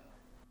 Turns out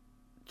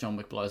John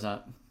Wick blows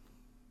up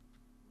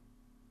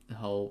the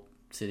whole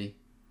city,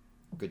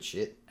 Good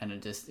shit. and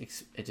it just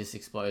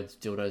explodes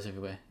dildos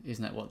everywhere.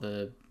 Isn't that what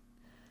the?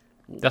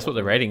 That's what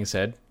the rating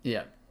said.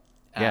 Yeah.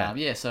 Yeah.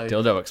 Yeah. So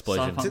Dildo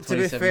explosion. Cyberpunk To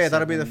be fair,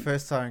 that'll be the 2077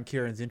 first time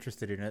Kieran's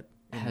interested in it.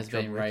 in has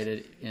John been Wick.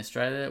 rated in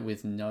Australia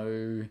with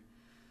no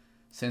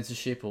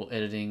censorship or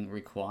editing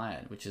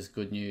required, which is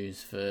good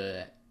news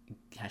for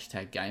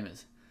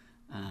 #gamers.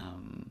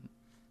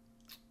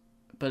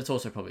 But it's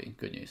also probably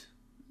good news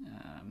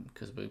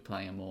because we're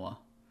playing a more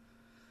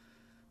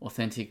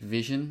authentic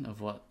vision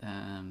of what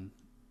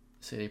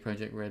CD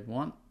Projekt Red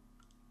want.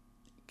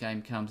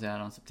 Game comes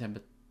out on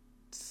September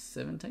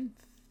 17th,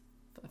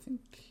 I think.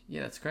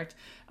 Yeah, that's correct.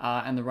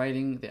 And the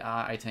rating, the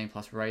R18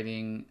 plus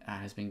rating,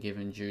 has been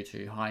given due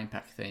to high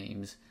impact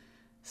themes,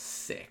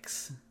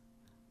 sex,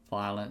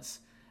 violence,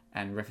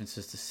 and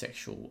references to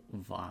sexual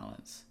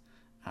violence.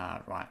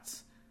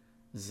 Writes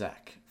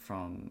Zach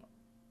Reardon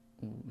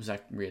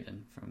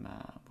from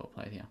Well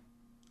Played here.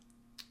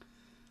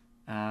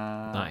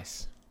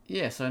 Nice.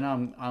 Yeah, so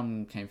no,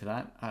 I'm keen for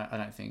that. I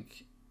don't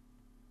think.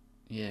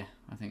 Yeah,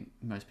 I think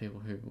most people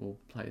who will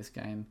play this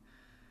game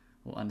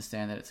will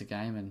understand that it's a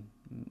game and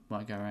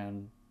won't go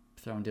around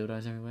throwing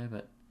dildos everywhere,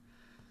 but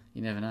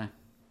you never know.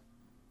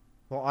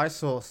 Well, I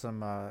saw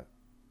some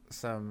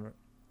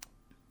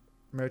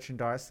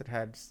merchandise that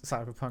had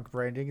cyberpunk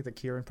branding that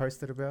Kieran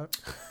posted about.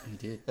 You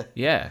did.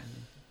 Yeah.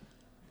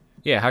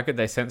 Yeah, how could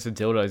they censor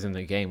dildos in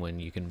the game when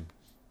you can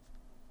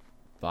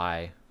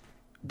buy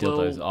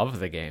dildos Well- of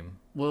the game?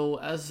 Well,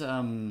 as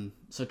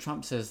so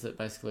Trump says that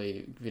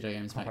basically video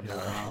games make people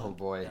harm. Oh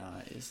boy.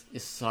 Is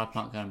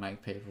Cyberpunk going to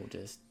make people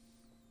just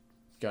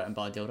go out and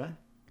buy a dildo?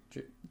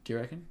 Do you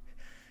reckon?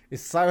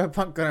 Is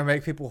cyberpunk gonna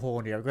make people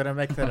horny? I'm gonna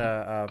make that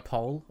a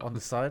poll on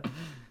the site.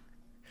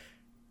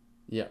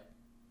 Yeah.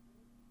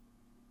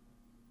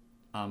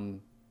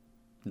 I'm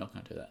not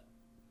going to do that.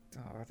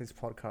 Oh, this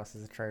podcast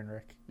is a train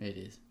wreck. It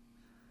is.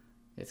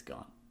 It's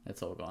gone.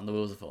 It's all gone. The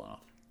wheels are falling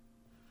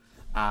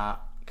off.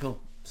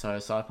 Cool. So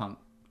Cyberpunk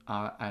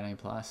 18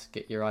 plus.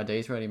 Get your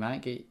IDs ready,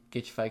 mate. Get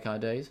your fake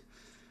IDs.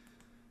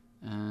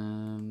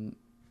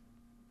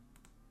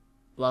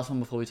 Last one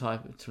before we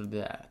talk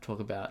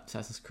about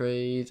Assassin's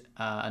Creed.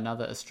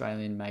 Another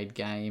Australian-made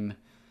game.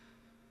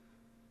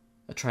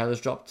 A trailer's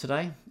dropped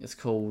today. It's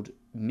called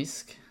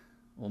Misk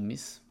or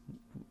Miss,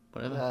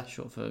 whatever,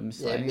 short for Yeah,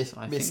 miscellaneous.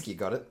 I think. Misky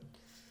got it.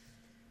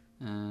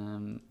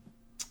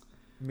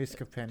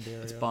 Miska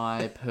Pandaria. It's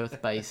by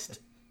Perth-based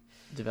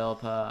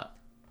developer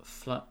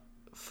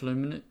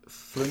Fluminous,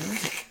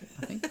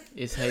 I think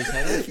is how you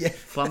say that. Yeah.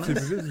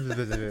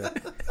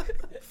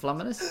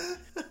 Fluminous.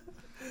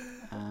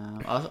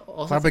 I also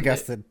think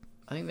Flabbergasted.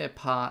 I think they're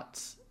part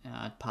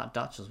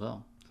Dutch as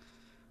well.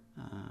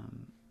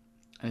 And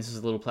this is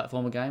a little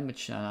platformer game,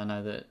 which I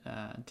know that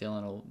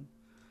Dylan will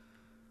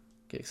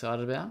get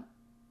excited about.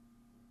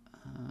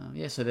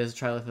 Yeah, so there's a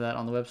trailer for that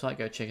on the website.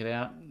 Go check it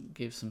out.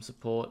 Give some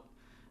support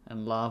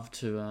and love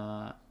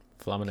to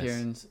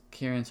Flumminous.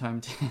 Kieran's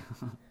hometown.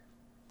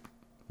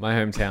 My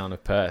hometown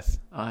of Perth.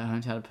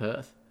 Hometown of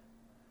Perth.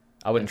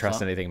 I wouldn't And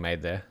trust anything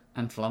made there.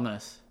 And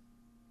Flumminous.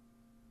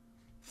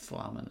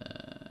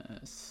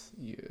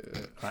 You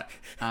right.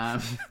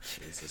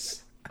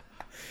 Jesus.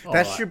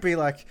 That should be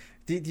like.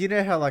 Do you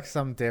know how like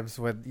some devs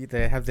when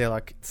they have their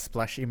like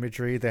splash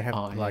imagery, they have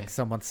like yeah.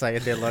 someone say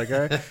in their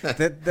logo.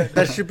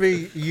 that should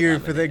be you,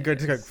 but they're going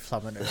to go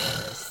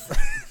Flumminous.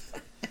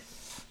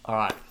 All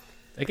right.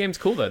 That game's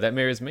cool though. That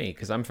mirrors me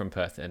because I'm from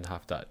Perth and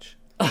half Dutch.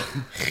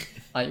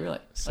 Are you really?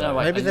 So- No,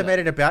 wait, Maybe I they think made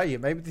it about you.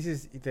 Maybe this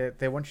is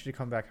they want you to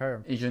come back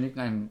home. Is your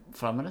nickname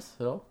Flumminous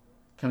at all?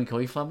 Can we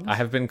call you Flumminous? I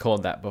have been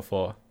called that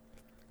before.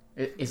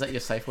 Is that your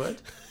safe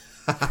word?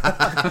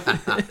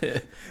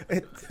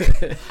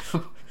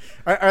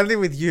 Only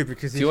with you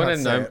because Do you want to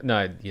can't know? say it.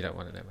 No, you don't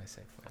want to know my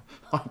safe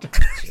word.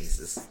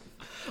 Jesus.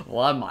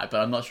 Well, I might,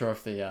 but I'm not sure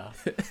if the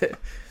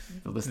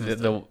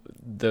listeners.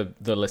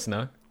 The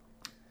listener.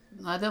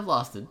 No, they've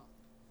lasted.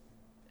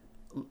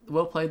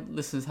 Well played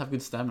listeners have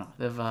good stamina.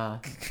 They've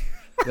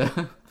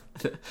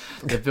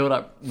built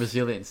up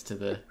resilience to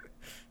the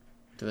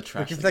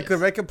trash. If I they could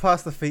guess. make it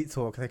past the feet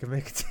talk, they can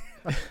make it.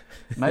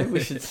 Maybe we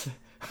should.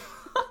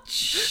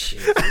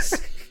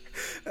 Jesus.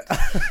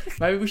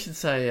 Maybe we should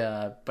say,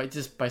 but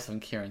just based on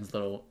Kieran's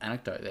little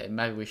anecdote there,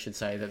 maybe we should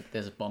say that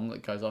there's a bomb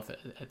that goes off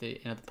at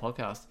the end of the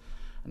podcast,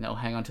 and they'll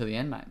hang on to the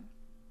end, mate.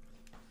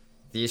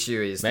 The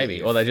issue is Maybe,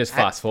 that or they just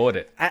fast forward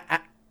it.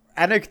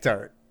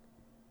 Anecdote.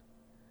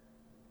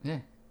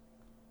 Yeah.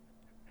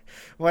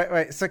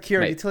 Wait. So,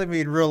 Kieran, Mate. you're telling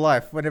me in real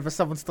life, whenever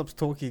someone stops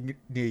talking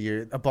near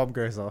you, a bomb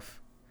goes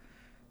off?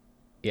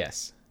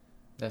 Yes.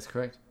 That's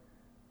correct.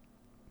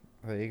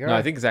 There you go. No,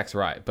 I think Zach's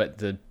right, but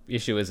the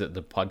issue is that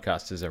the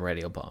podcast is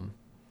already a bomb.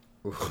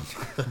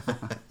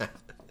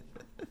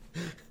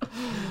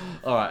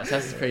 All right,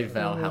 Assassin's Creed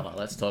Valhalla.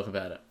 Let's talk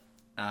about it.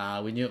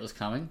 We knew it was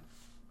coming.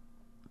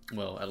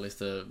 Well, at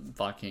least a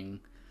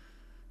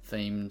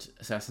Viking-themed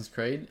Assassin's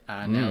Creed.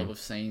 Now that we've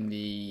seen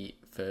the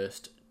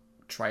first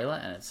trailer,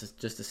 and it's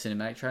just a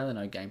cinematic trailer,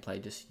 no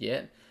gameplay just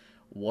yet.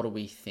 What do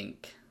we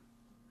think?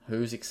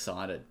 Who's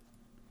excited?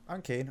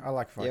 I'm keen. I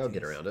like Vikings. Yeah, I'll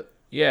get around it.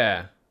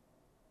 Yeah.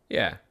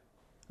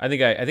 I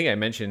think I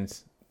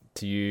mentioned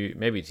to you,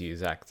 maybe to you,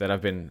 Zach, that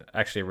I've been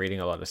actually reading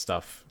a lot of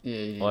stuff. Yeah,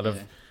 A lot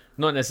of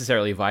not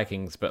necessarily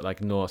Vikings, but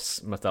like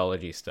Norse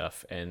mythology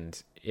stuff.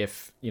 And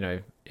if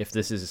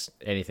this is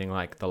anything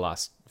like the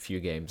last few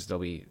games,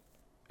 there'll be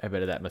a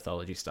bit of that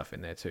mythology stuff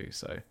in there too.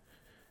 So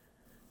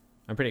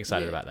I'm pretty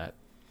excited about that.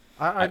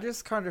 I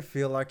just kind of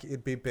feel like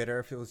it'd be better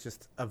if it was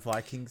just a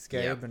Vikings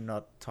game Yeah. and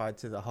not tied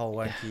to the whole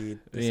wanky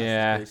Assassin's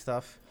Yeah. Creed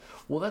stuff.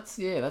 Well,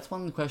 that's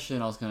one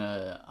question I was going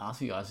to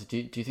ask you guys. Do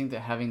you think that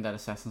having that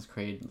Assassin's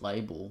Creed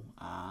label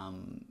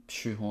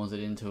shoehorns it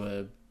into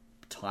a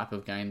type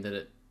of game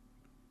that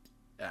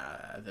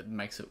that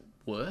makes it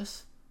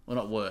worse? Well,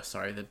 not worse,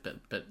 sorry,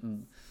 but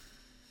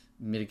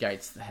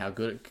mitigates how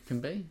good it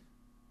can be?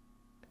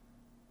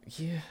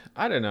 Yeah,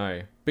 I don't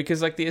know,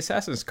 because like the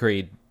Assassin's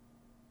Creed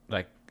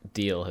like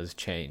deal has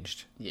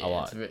changed Yeah, a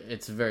lot.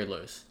 it's very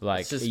loose.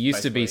 Like It's just it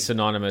used to be basically-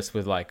 synonymous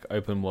with like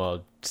open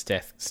world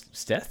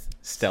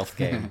stealth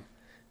game,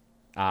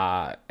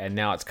 and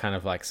now it's kind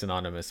of like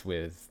synonymous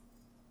with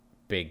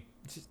big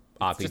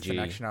RPG,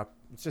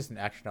 It's just an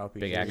action RPG.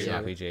 big action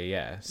yeah. RPG.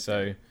 Yeah.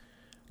 So,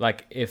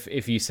 like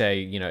if you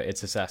say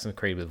it's Assassin's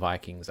Creed with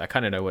Vikings, I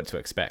kind of know what to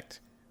expect.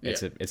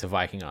 It's a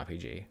Viking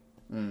RPG,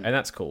 and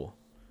that's cool.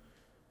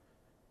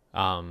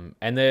 And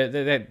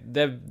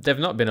they've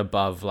not been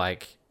above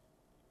like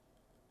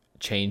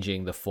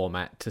changing the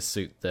format to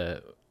suit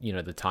the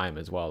the time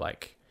as well.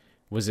 Like,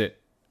 was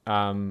it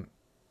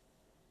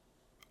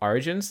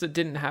Origins that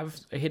didn't have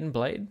a hidden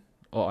blade,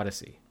 or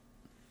Odyssey,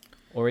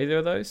 or either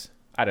of those?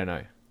 I don't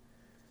know.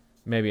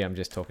 Maybe I'm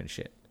just talking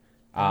shit.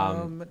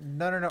 No.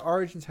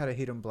 Origins had a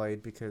hidden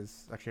blade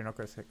because actually, I'm not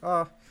going to say.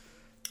 Oh,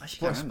 Actually,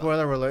 can't remember.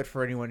 spoiler alert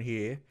for anyone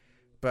here.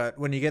 But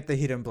when you get the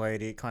hidden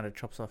blade, it kind of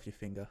chops off your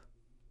finger.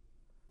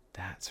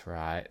 That's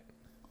right.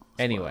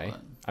 Anyway, alert.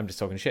 I'm just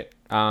talking shit.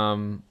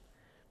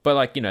 But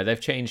like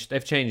they've changed the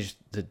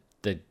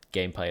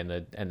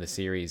gameplay and the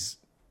series,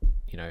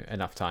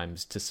 enough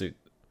times to suit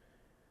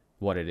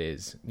what it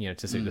is,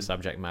 to suit the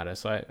subject matter.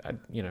 So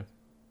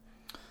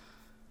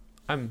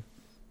I'm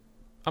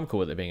cool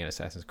with it being an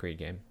Assassin's Creed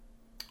game.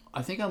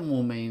 I think I'm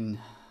more mean,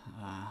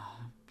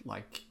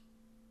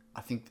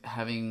 I think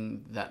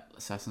having that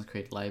Assassin's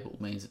Creed label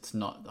means it's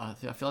not. I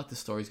feel like the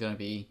story's going to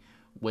be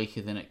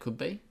weaker than it could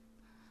be.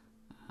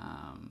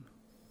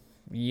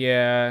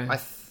 Yeah,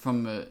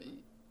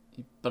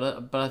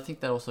 But I think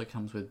that also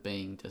comes with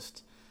being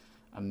just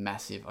a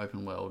massive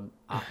open world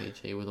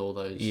RPG with all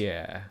those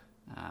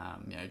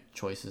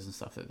choices and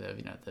stuff that they've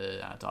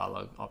the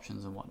dialogue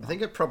options and whatnot. I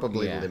think it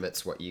probably Yeah.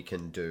 limits what you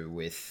can do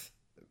with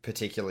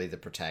particularly the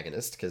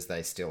protagonist, because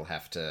they still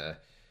have to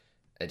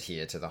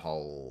adhere to the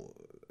whole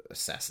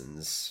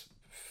Assassin's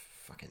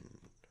fucking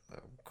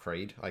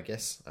creed, I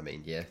guess. I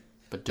mean, yeah.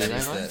 But do they,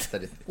 though?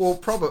 That is, well,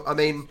 probably. I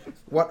mean,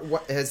 what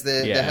has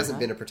there? Yeah. There hasn't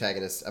been a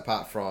protagonist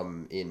apart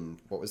from in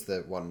what was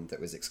the one that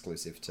was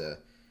exclusive to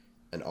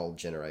an old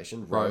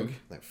generation, Rogue.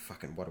 Like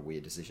fucking what a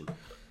weird decision.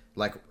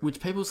 Like, Which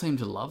people seem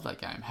to love that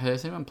game.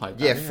 Has anyone played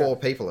that? yeah, 4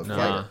 people have Nah.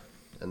 played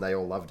it, and they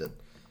all loved it.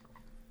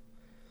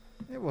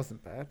 It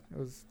wasn't bad. It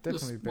was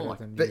definitely more better like-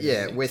 than. But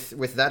yeah, Unity.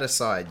 with that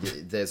aside,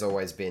 there's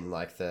always been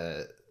like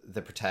the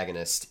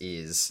protagonist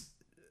is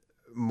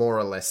more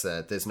or less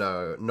there's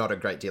not a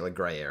great deal of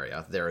grey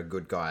area. They're a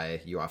good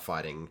guy. You are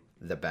fighting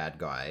the bad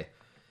guy,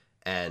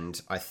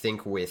 and I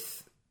think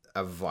with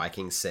a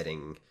Viking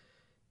setting,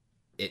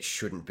 it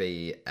shouldn't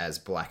be as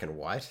black and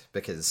white,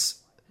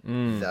 because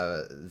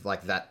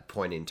that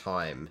point in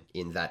time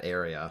in that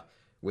area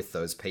with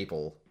those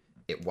people,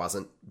 it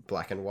wasn't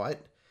black and white.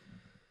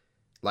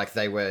 Like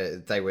they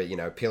were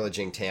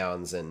pillaging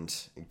towns and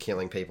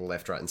killing people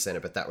left, right, and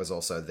center, but that was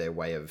also their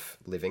way of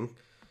living.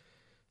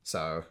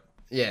 So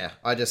yeah,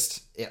 I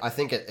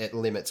think it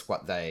limits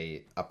what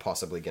they are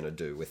possibly going to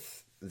do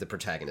with the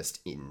protagonist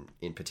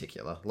in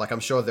particular. Like I'm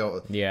sure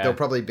there'll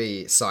probably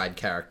be side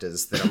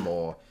characters that are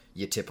more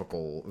your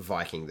typical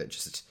Viking that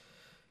just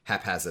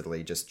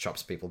haphazardly just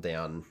chops people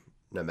down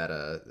no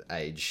matter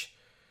age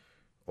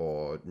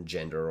or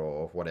gender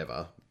or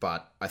whatever.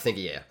 But I think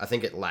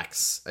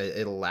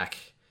it'll lack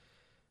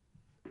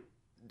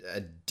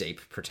a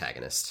deep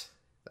protagonist.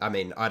 I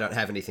mean, I don't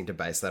have anything to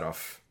base that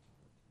off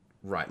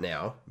right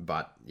now,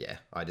 but yeah,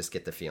 I just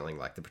get the feeling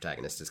like the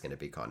protagonist is going to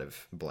be kind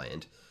of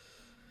bland.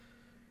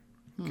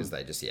 Because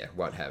they just,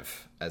 won't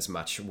have as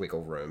much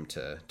wiggle room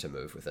to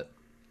move with it.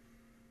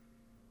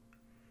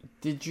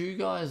 Did you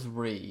guys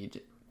read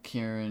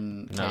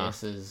Kieran Nah.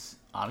 KS's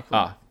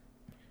article?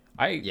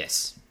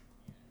 Yes.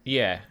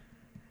 Yeah.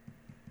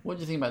 What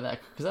do you think about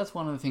that? Because that's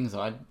one of the things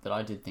that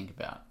I did think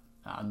about.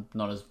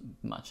 Not as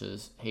much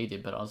as he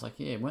did, but I was like,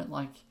 yeah, weren't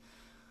like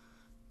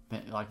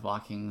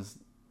Vikings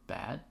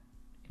bad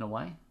in a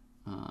way?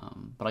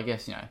 But I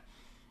guess,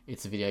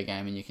 it's a video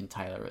game and you can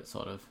tailor it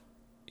sort of.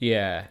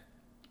 Yeah.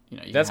 You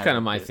can That's have kind a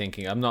of my bit-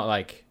 thinking. I'm not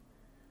like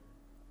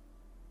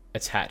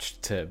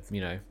attached to,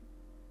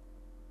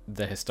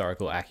 the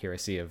historical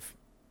accuracy of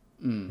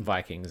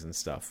Vikings and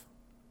stuff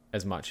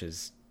as much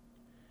as,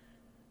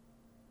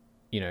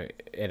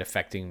 it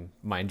affecting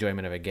my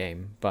enjoyment of a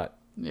game. But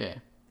Yeah.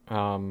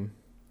 I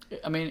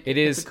mean, it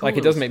it's is a cool like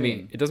it does little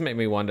make spin.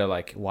 me wonder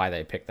like why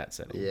they picked that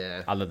setting.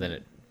 Yeah. Other than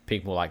it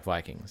people like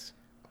Vikings.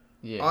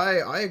 Yeah.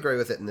 I agree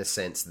with it in the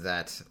sense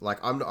that, like,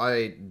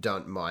 I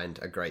don't mind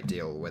a great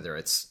deal whether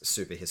it's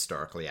super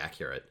historically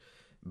accurate,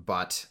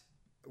 but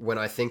when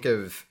I think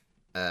of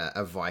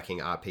a Viking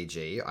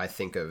RPG, I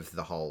think of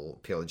the whole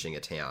pillaging a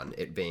town,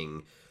 it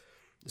being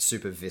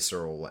super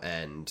visceral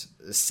and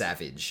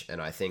savage,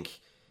 and I think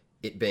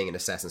it being an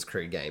Assassin's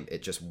Creed game,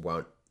 it just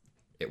won't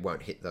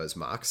hit those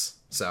marks.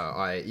 So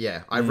I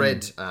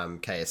read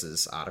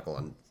KS's article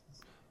and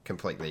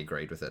completely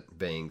agreed with it,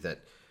 being that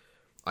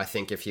I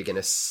think if you're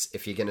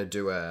gonna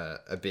do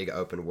a big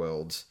open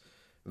world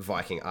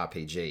Viking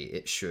RPG,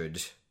 it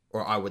should,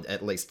 or I would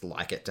at least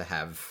like it to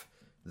have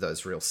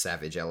those real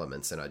savage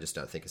elements, and I just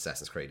don't think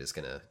Assassin's Creed is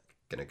gonna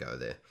go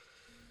there.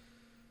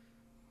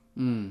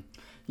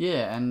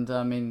 Yeah, and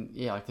I mean,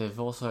 like they've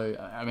also,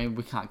 I mean,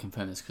 we can't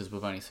confirm this because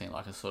we've only seen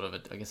like a sort of, a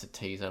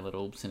teaser,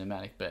 little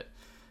cinematic, but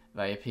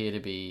they appear to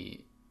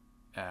be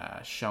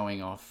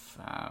showing off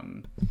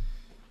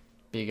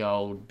big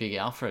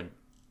Alfred.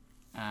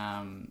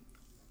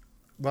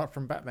 What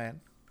from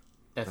Batman?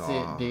 That's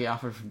it, big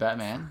Alfred from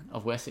Batman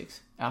of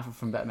Wessex. Alfred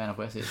from Batman of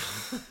Wessex,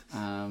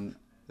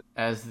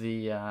 as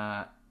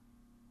the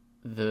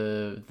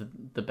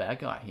bad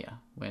guy here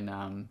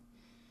when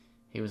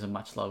he was a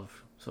much loved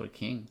sort of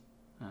king.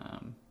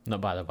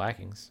 Not by the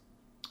Vikings.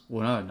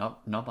 Well, no,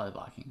 not by the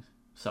Vikings.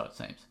 So it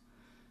seems.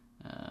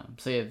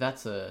 So yeah,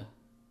 that's a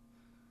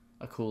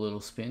cool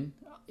little spin.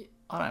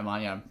 I don't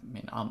mind. I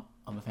mean, I'm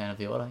a fan of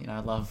the Order. I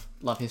love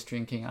history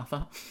and King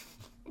Arthur.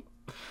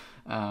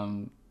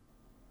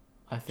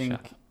 I think.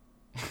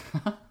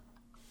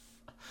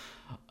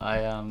 I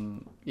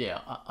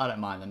don't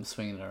mind them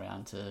swinging it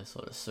around to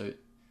sort of suit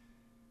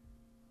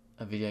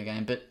a video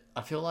game, but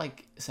I feel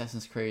like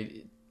Assassin's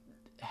Creed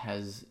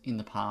has in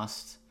the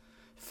past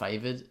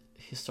favoured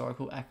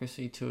historical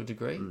accuracy to a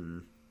degree.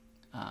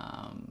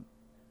 And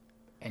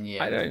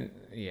yeah, I don't.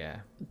 Yeah.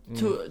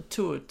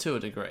 to a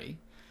degree.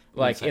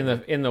 Like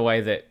in the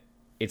way that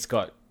it's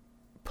got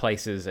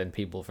places and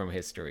people from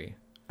history.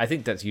 I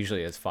think that's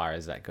usually as far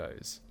as that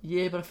goes.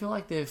 Yeah, but I feel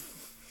like they're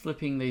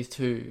flipping these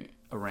two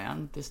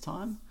around this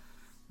time.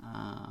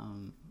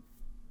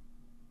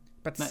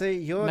 But Ma- see,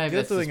 you're maybe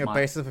that's doing just a my-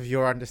 basis of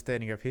your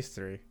understanding of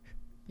history,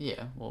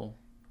 Yeah, well,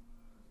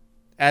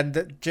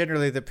 and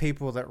generally the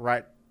people that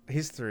write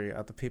history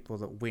are the people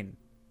that win.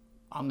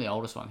 I'm the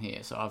oldest one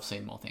here, so I've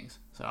seen more things.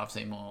 So I've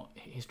seen more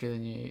history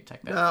than you.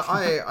 Take that. No,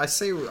 I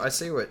see what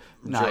Jordan's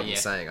yeah.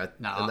 saying, and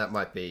that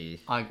might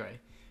be. I agree.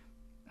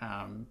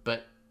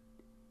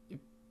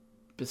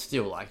 But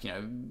still, like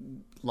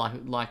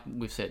like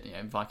we've said,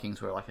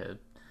 Vikings were like a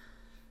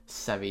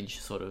savage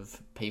sort of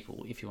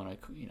people. If you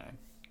want to,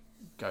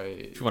 go.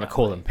 If you want to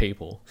call them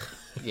people.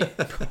 yeah,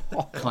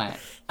 clan.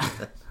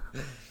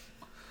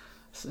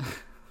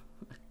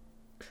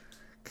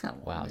 Come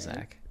on, Wow, man.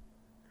 Zach.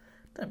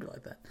 Don't be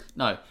like that.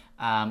 No,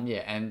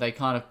 and they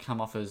kind of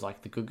come off as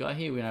like the good guy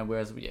here.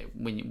 Whereas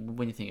when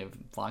you think of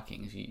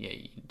Vikings,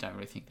 you don't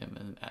really think of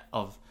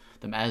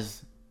them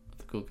as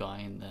the good guy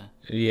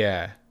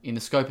in the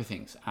scope of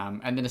things.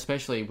 And then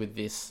especially with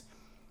this,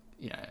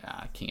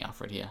 King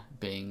Alfred here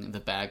being the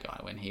bad guy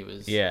when he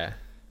was. Yeah.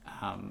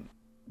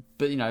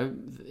 But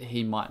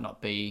he might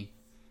not be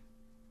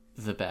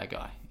the bad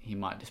guy. He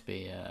might just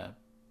be a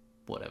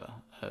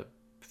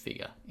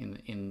figure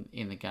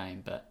in the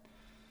game, but.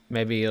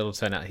 Maybe it'll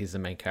turn out he's the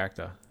main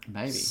character.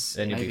 Maybe.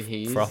 Then you'll Maybe be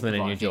he is frothing a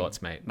in your Viking.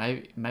 jorts, mate.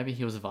 Maybe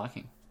he was a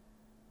Viking.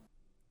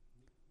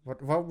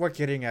 What we're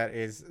getting at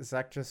is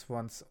Zach just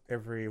wants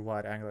every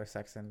white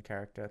Anglo-Saxon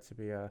character to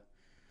be a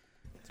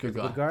Good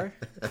guy. good guy.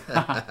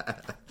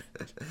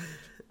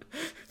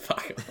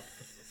 Fuck.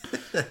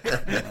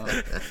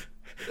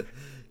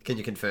 Can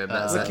you confirm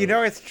that? Look, Zach?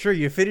 it's true.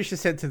 You finish the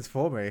sentence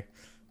for me.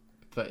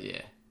 But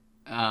yeah.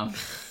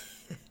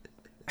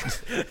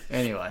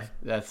 Anyway,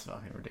 that's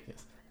fucking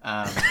ridiculous.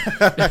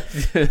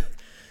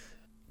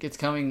 It's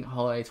coming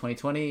holiday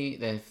 2020.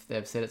 They've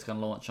said it's going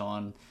to launch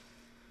on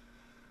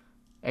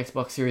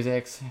Xbox Series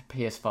X,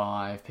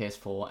 PS5,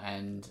 PS4,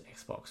 and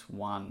Xbox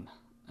One.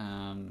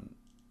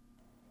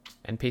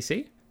 and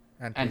PC.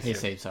 And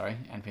PC, sorry,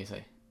 and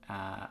PC.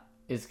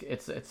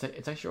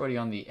 It's actually already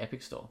on the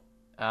Epic Store.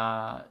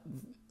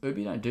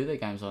 Ubi don't do their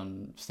games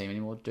on Steam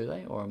anymore, do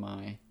they? Or am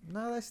I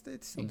No,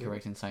 it's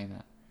incorrect in saying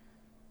that?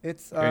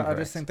 It's You're I incorrect.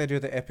 just think they do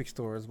the Epic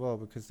Store as well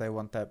because they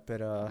want that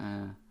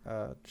better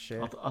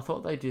share. I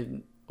thought they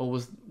did, or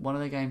was one of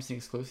their games an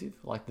exclusive,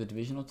 like The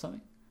Division or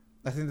something?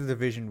 I think the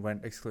Division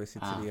went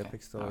exclusive to the Okay.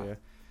 Epic Store. Alright.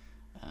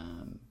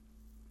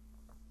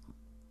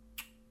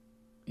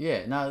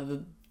 Yeah.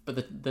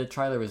 But the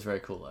trailer is very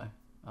cool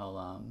though.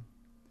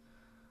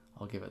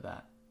 I'll give it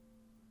that.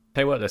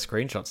 Tell you what, the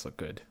screenshots look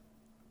good.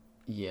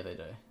 Yeah, they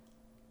do.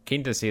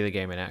 Keen to see the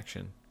game in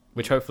action,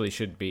 which hopefully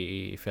should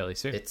be fairly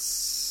soon.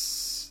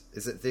 Is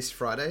it this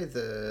Friday?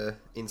 The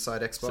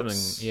Inside Xbox.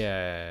 Something,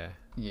 yeah.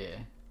 Yeah,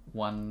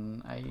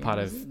 1 a.m. Part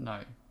is of- it? No,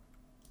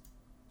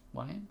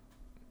 1 a.m.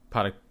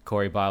 Part of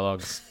Corey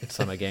Bylog's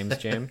Summer Games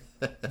Jam.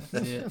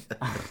 Yeah.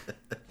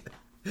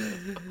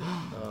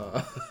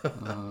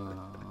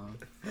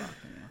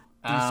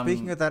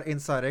 Speaking of that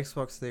Inside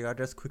Xbox thing, I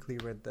just quickly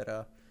read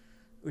that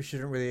we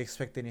shouldn't really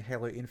expect any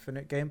Halo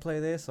Infinite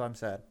gameplay there, so I'm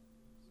sad.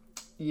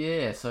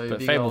 Yeah, so But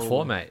big Fable old,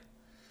 4, mate.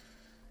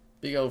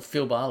 big old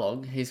Phil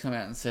Barlog, he's come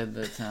out and said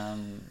that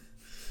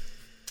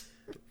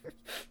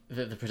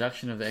that the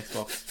production of the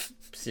Xbox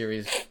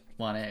Series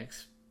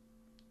 1X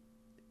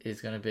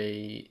is going to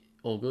be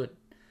all good.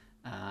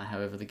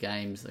 However, the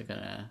games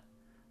are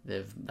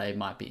they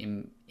might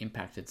be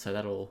impacted, so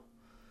that'll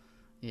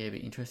be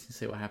interesting to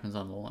see what happens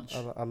on launch.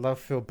 I love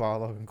Phil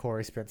Barlog and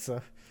Corey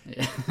Spencer.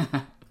 Yeah.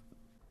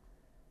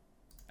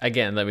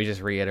 Again, let me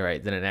just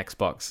reiterate that an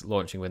Xbox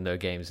launching with no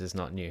games is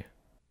not new.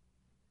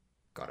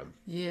 Got him.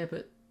 Yeah,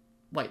 but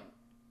wait,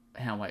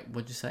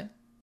 what'd you say?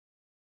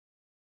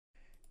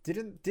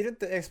 Didn't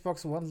the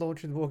Xbox One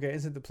launch with more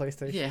games than the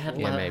PlayStation? Yeah, had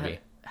 4? Yeah, like, maybe.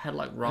 had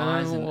like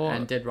Rise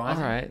and Dead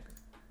Rising. All right.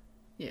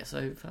 Yeah,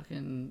 so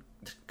fucking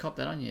cop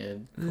that on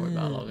you, Corey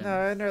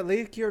Barlog. No,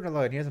 leave Kieran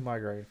alone. He has a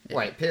migraine. Yeah.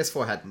 Wait,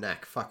 PS4 had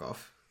Knack. Fuck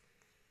off.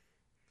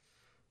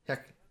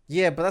 Heck.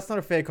 Yeah, but that's not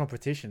a fair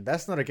competition.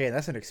 That's not a game.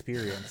 That's an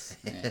experience.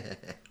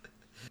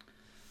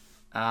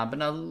 But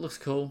no, it looks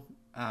cool.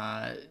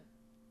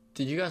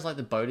 Did you guys like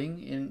the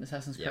boating in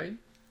Assassin's Yep. Creed?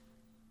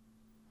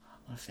 I'm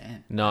not a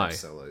fan. No.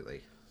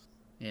 Absolutely.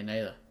 Yeah,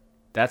 neither.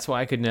 That's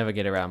why I could never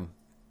get around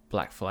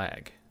Black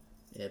Flag.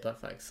 Yeah, Black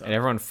Flag sucks. And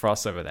everyone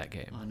frosts over that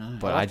game. I know.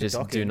 But I like I the just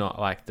do docking. not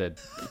like the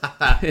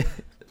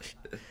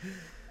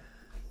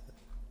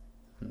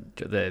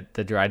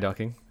the dry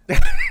docking.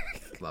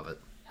 Love it.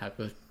 How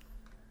good.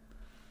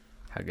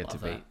 How good to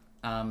Love beat.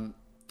 that.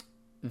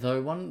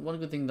 Though one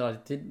good thing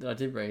that I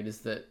did read is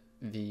that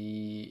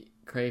the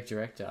creative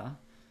director,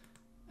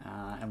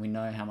 and we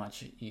know how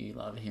much you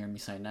love hearing me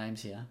say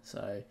names here.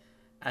 So,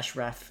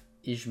 Ashraf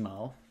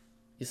Ismail,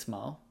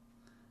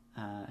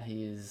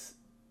 he is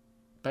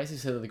basically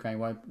said that the game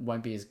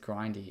won't be as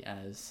grindy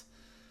as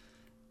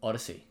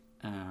Odyssey.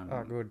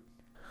 Oh, good.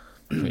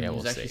 Yeah, He we'll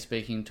was actually see.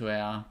 speaking to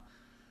our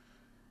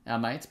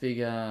mates, big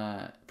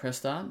Press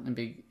Start and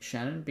big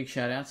Shannon. Big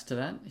shout outs to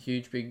that.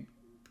 Huge big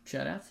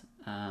shout out.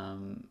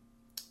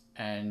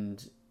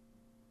 And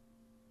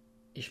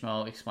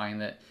Ishmael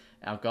explained that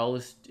our goal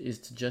is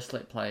to just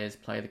let players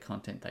play the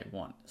content they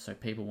want. So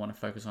people want to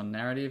focus on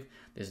narrative,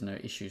 there's no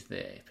issues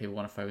there. If people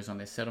want to focus on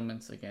their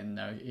settlements, again,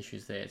 no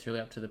issues there. It's really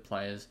up to the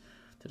players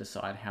to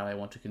decide how they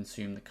want to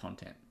consume the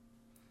content.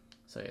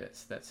 So yeah,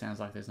 that sounds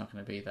like there's not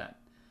going to be that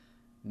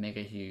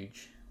mega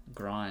huge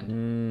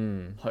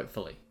grind,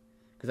 hopefully.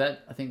 Because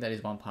I think that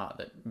is one part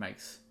that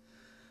makes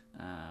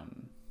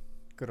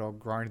Good old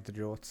grind the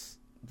jorts.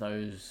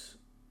 those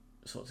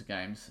sorts of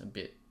games a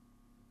bit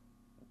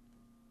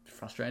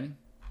frustrating.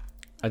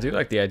 I do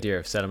like the idea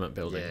of settlement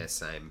building. Yeah,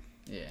 same.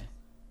 Yeah.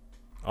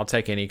 I'll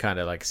take any kind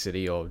of like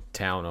city or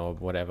town or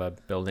whatever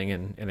building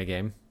in a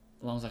game.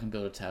 As long as I can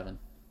build a tavern,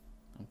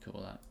 I'm cool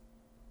with that.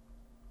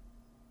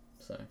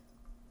 So,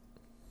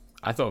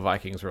 I thought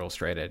Vikings were all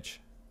straight edge.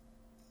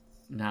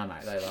 nah,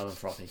 mate, they love a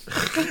frothy.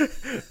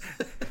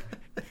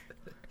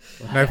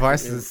 No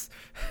vices.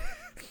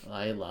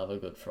 They love a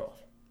good froth.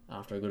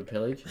 After a good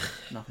pillage,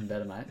 nothing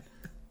better, mate.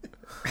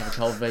 Have a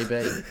cold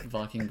VB,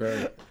 Viking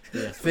Brewery.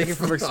 Yeah. Speaking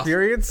from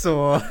experience,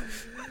 or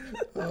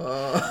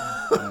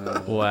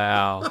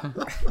Wow.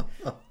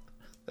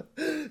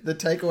 The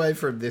takeaway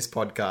from this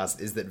podcast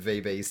is that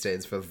VB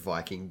stands for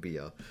Viking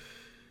beer.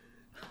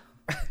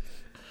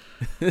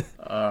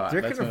 Alright, do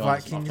you let's reckon the move on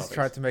to some Vikings off-topics.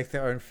 tried to make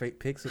their own feet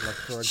picks with like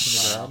throwing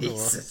things around? Or...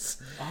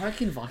 Jesus. I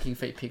reckon Viking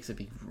feet picks would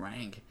be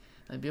rank.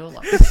 They'd be all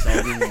like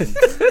soggy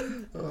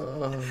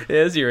and...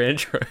 Here's your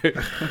intro.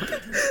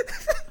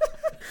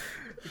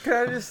 Can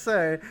I just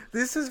say,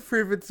 this has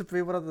proven to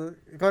be going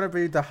to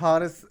be the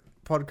hardest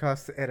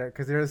podcast to edit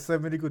because there are so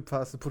many good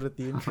parts to put at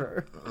the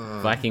intro.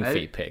 Viking Hey.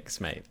 feet picks,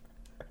 mate.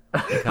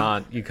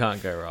 You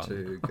can't go wrong.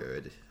 Too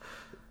good.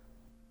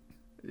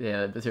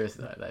 Yeah, but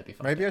seriously though, they'd be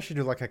fun. Maybe I should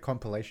do like a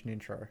compilation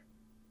intro.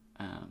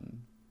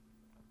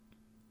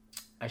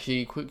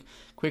 Actually,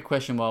 quick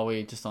question while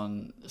we just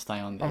stay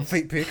on this. On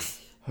feet picks.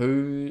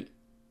 Who?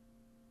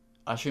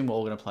 I assume we're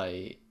all going to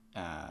play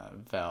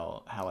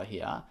Valhalla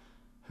here.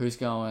 Who's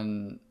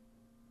going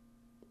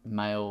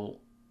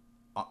male?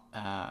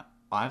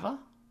 Ivor?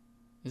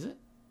 Is it?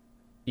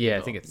 Yeah,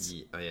 I think it's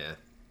Oh yeah.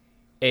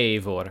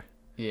 Eivor.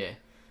 Yeah.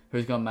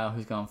 Who's going male?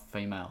 Who's going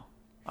female?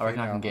 I reckon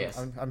I can Female.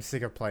 guess. I'm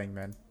sick of playing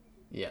men.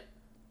 Yeah.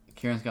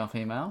 Kieran's going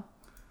female.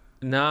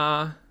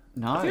 Nah,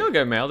 No. I think I'll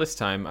go male this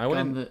time. I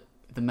Going went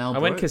the male. I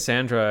went brute?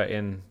 Cassandra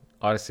in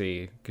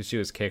Odyssey because she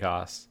was kick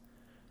ass,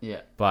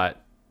 Yeah.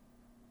 but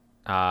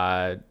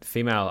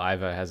female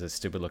Ivor has a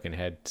stupid looking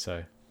head,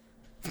 so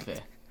Fair.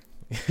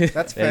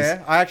 That's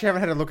fair. I actually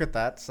haven't had a look at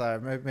that, so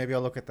maybe I'll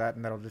look at that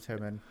and that'll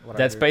determine what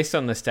that's I do. based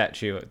on the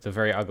statue, the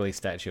very ugly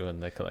statue in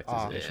the collector's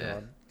Oh, edition. yeah.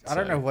 God. I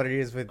don't So- know what it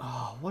is with.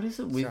 Oh, what is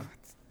it with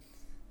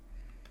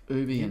So-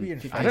 Ubi Ubi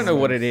and and I don't know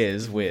what it different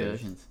is with.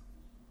 versions?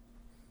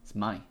 It's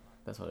money.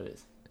 That's what it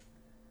is.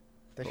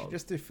 They should Well-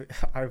 just do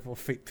Ivor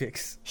feet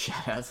pics.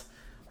 Shoutouts.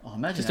 Oh,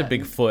 imagine Just a that.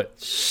 big foot.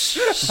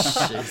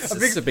 Jesus.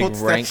 Just a big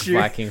foot rank statue.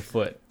 Viking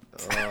foot.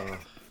 Oh.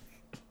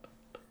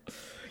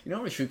 You know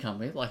what it should come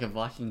with? Like a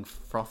Viking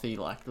frothy,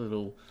 like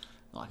little,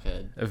 like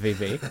a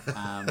VV.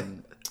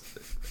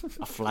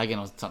 a flagon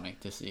or something,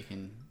 just so you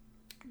can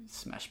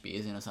smash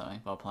beers in or something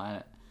while playing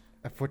it.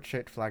 A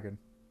foot-shaped flagon.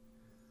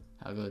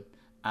 How good.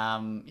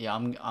 Yeah,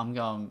 I'm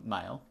going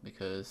male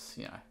because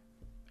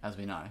as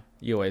we know,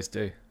 You always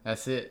do.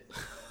 that's it.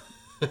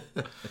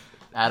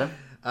 Adam.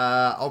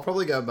 I'll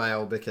probably go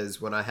male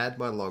because when I had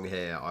my long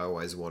hair, I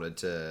always wanted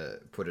to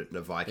put it in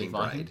a Viking Big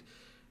Viking? braid,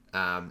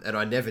 and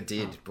I never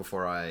did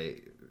before I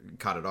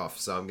cut it off.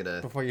 So I'm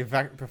gonna. Before you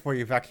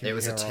vacuum. It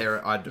was a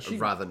hair off. I'd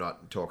rather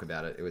not talk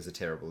about it. It was a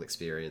terrible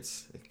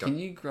experience. Can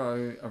you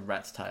grow a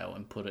rat's tail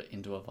and put it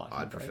into a Viking?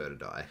 I'd braid? prefer to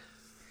die.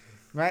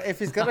 Mate, if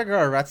he's gonna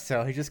grow a rat's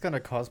tail, he's just gonna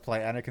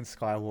cosplay Anakin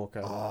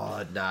Skywalker.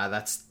 Oh nah,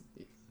 that's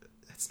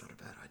not a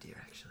bad idea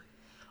actually.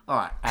 All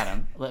right,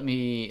 Adam. let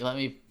me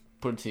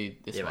put it to you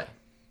this Yeah, way: mate.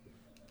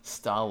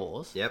 Star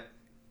Wars, Yep.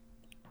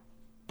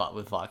 but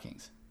with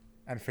Vikings.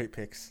 And feet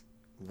pics.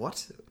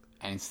 What?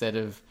 And instead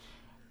of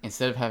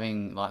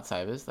having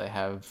lightsabers,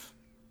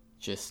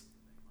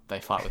 they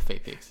fight with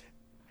feet picks.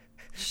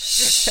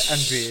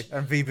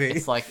 And VB.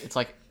 It's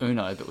like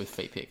Uno but with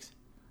feet picks.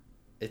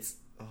 It's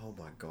oh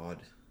my god.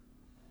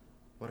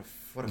 What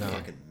a No.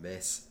 fucking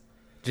mess.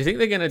 Do you think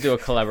they're going to do a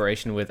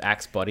collaboration with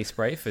Axe Body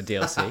Spray for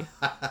DLC?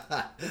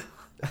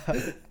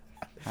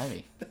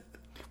 Maybe.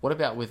 What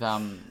about with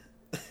who's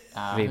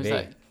VB.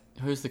 that?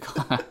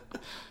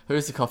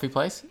 Who's the coffee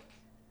place?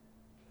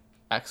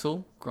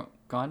 Axel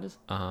Grinders.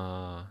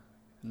 I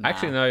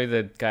actually know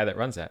the guy that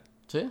runs that.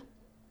 Do you?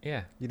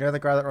 Yeah. You know the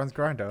guy that runs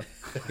Grinder?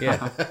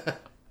 Yeah.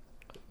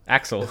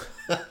 Axel.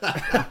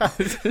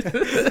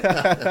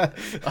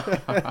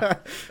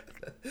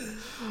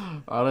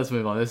 All right, let's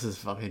move on. This is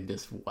fucking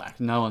just whack.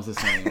 No one's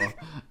listening anymore.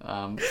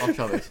 Off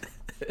topic.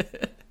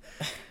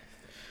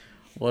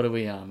 What have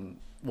we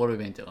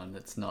been doing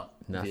that's not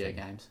video Nothing.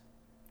 games?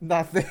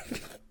 Nothing.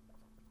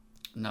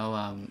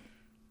 No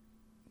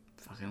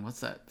fucking what's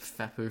that?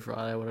 Fapu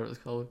Friday, whatever it's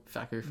called.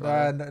 Faku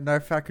Friday. No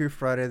Faku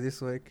Friday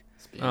this week.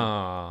 It's been-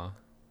 Aww.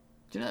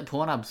 Do you know that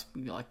Pornhub's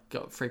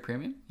got free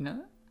premium? You know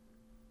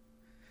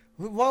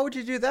that? Why would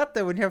you do that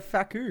though when you have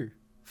Faku?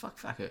 Fuck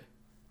Faku.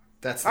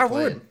 That's the I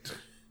plan. would.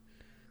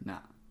 Nah.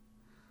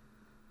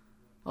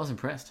 I was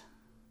impressed.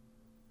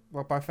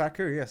 Well, by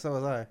Faku, yeah, so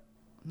was I.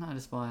 No,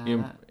 just by You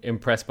that.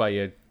 impressed by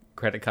your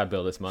credit card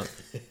bill this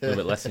month? A little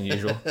bit less than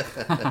usual.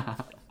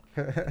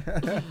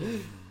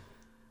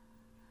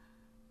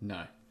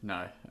 No.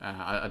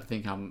 I don't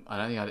think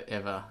I'd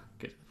ever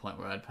get to the point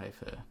where I'd pay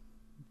for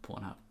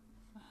Pornhub.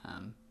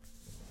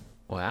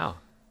 Wow.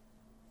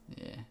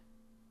 Yeah.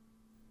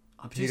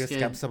 I'm You just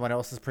scam someone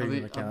else's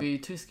premium I'd account. be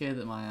too scared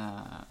that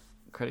my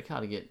credit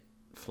card would get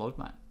flogged,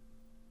 mate.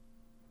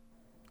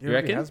 You You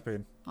reckon? reckon? Has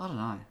been. I don't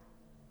know.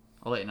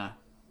 I'll let you know.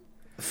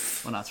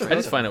 Well, no, it's I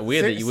just find it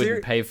weird that you wouldn't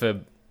Seri- pay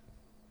for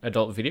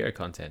adult video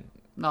content.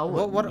 No,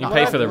 What- You what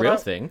pay I- for the what real I-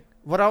 thing.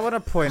 What I want to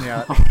point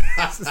out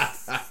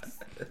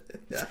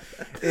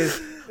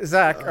is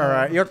Zach. All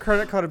right, your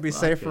credit card would be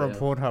safer on yeah.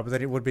 Pornhub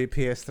than it would be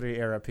PS3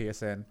 era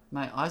PSN.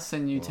 Mate, I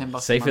send you $10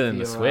 a Safer month than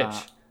the for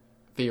Switch.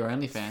 for your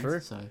OnlyFans. True.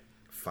 So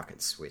Fucking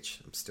Switch.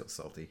 I'm still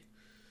salty.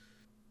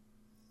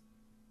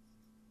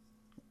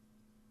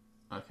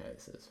 okay,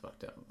 this is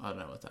fucked up. I don't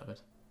know what's happened.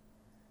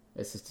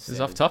 It's just This is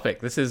off topic.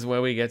 This is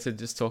where we get to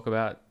just talk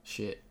about.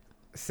 shit.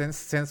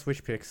 Since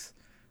Wish Pics.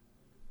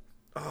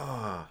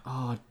 Oh,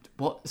 Oh,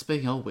 what?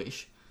 Speaking of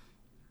Wish,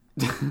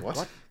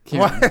 what?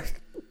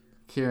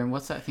 Kieran,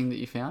 what's that thing that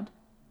you found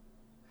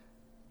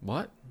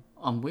What?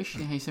 on Wish?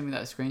 You know how you sent me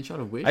that screenshot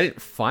of Wish? I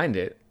didn't find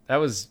it. That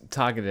was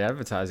targeted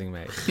advertising,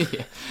 mate.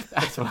 Yeah,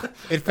 that's what.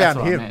 It that's found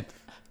what I him. meant.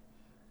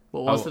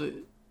 What was Oh. it?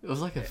 It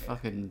was like a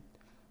fucking.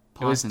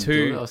 It was Python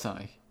two- dildo or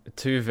something.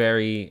 Two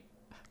very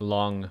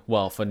long,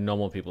 well, for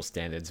normal people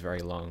standards, very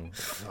long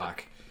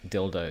Fuck.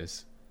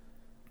 dildos.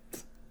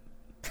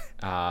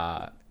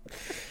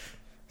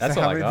 That's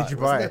So all how I many got. did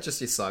you Wasn't buy? that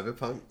just your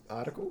Cyberpunk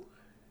article?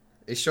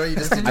 Are you sure you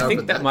just didn't I open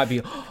think that might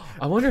be.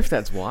 I wonder if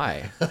that's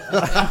why.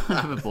 I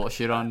never bought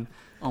shit on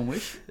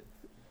Wish.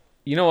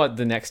 You know what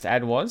the next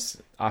ad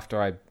was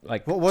after I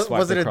like What, swiped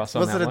was it? across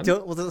on Was that it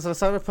one? was it a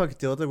cyberpunk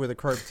dildo with a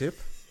chrome tip?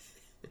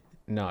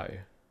 No,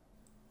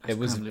 it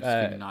was Chrome lips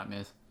give me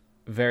nightmares.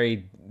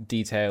 very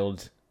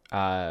detailed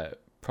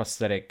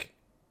prosthetic,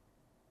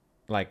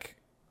 like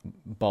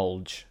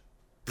bulge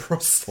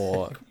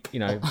for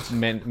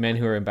men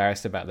who are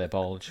embarrassed about their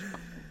bulge.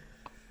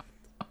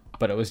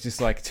 But it was just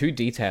like too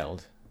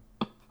detailed.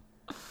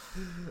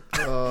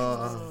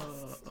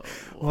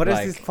 What is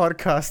Like- this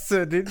podcast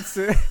turned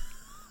into?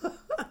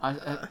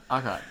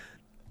 Okay.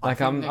 Like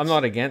think I'm next-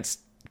 not against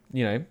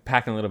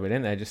packing a little bit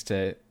in there just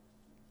to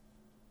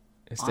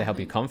I help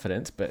your think-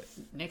 confidence, but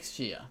Next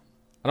year.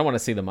 I don't want to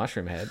see the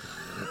mushroom head.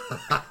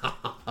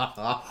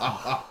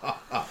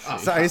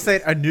 So are you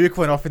saying a nuke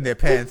went off in their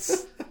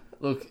pants?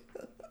 Look,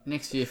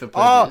 next year for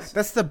Oh, pledges.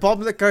 that's the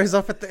bomb that goes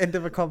off at the end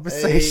of a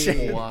conversation.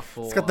 Hey.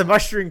 It's got the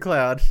mushroom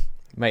cloud.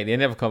 Mate, the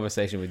end of a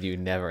conversation with you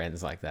never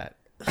ends like that.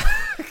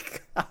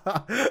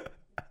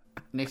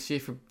 Next year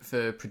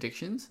for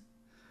predictions,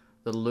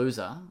 the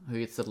loser who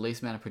gets the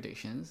least amount of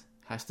predictions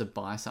has to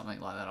buy something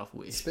like that off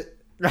Wish.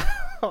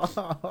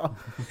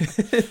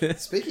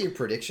 Speaking of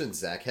predictions,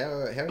 Zach, how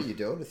are you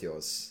doing with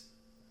yours?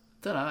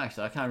 Don't know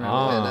actually. I can't remember.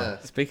 Oh, no.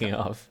 speaking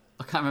of,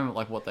 I can't remember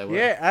like what they were.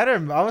 Yeah,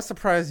 Adam, I was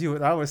surprised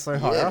I was so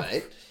high Yeah, up.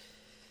 mate.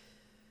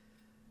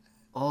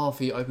 Oh,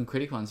 for your open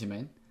critic ones, you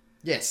mean?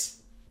 Yes.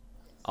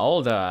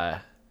 old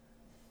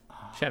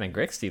Shannon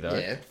Grexty though.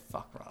 Yeah.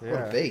 Fuck right. Yeah.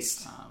 What a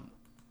beast.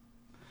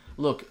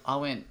 Look, I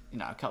went,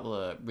 a couple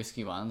of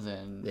risky ones,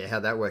 and Yeah,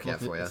 how'd that work look, out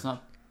for you? it's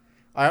not.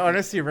 I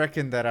honestly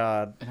reckon that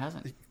It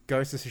hasn't.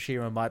 Ghost of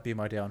Tsushima might be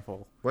my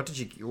downfall. What did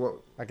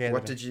you? Again,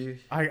 What did you?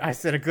 I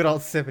said a good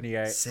old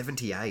 78.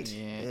 78.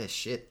 Yeah. Yeah,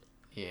 shit.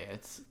 Yeah,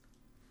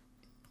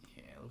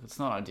 look, it's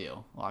not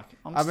ideal. Like,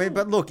 I mean,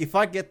 but look, if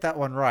I get that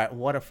one right,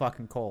 what a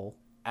fucking call.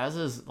 as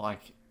is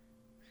like,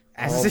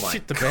 As Oh a my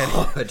shit the bed.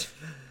 God.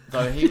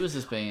 though he was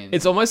just being.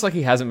 It's almost like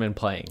he hasn't been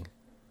playing.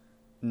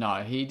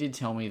 No, he did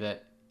tell me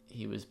that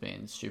he was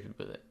being stupid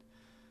with it.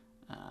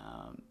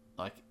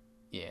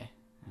 Yeah.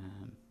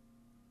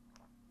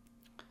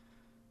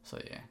 So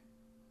yeah.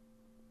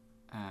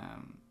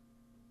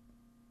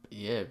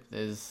 Yeah,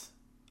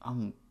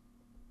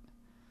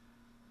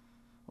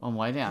 I'm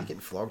way You're down. getting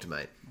flogged,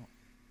 mate.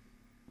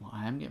 Well,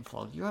 I am getting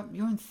flogged. You're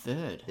in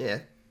third. Yeah.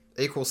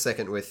 Equal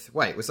second with.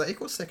 Wait, was that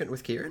equal second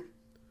with Kieran?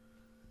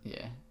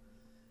 Yeah.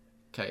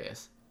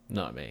 KS.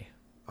 Not me.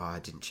 Oh, I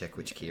didn't check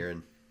which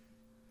Kieran.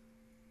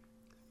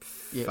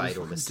 Yeah,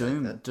 Fatal it was mistake.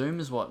 Doom. That. Doom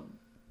is what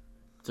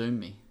doomed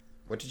me.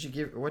 What did you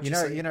give? What You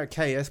you know,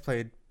 say? KS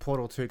played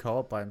Portal 2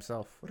 co-op by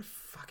himself. What a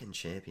fucking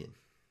champion!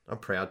 I'm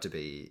proud to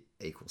be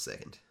equal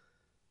second.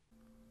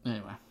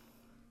 Anyway.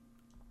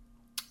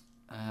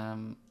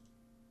 I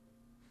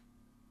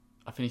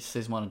finished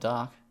season 1 of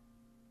Dark.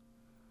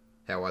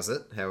 How was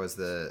it? How was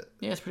the?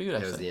 Yeah, it's pretty good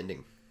How was actually. the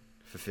ending?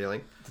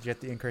 Fulfilling. Did you have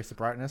to increase the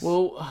brightness?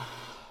 Well,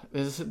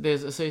 there's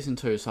a season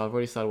 2, so I've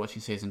already started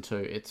watching season 2.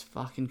 It's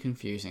fucking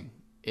confusing.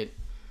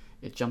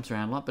 It jumps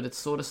around a lot, but it's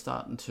sort of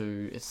starting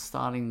to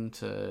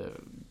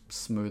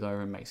smooth over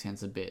and make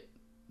sense a bit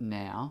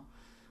now.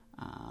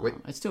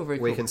 It's still very.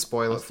 We cool. can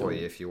spoil I it for still-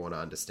 you if you want to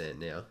understand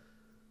now.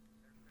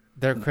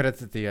 there are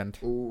credits at the end.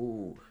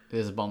 Ooh.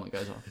 There's a bomb that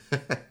goes off.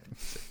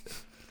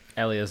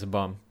 Elia's a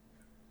bomb.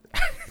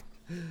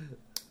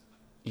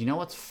 You know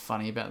what's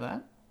funny about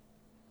that?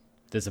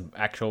 There's an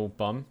actual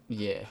bomb.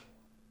 Yeah.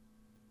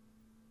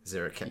 Is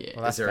there a Yeah.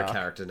 Well, is there a that's dark.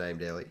 character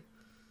named Ellie?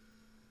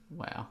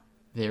 Wow.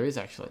 There is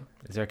actually.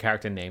 Is there a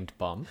character named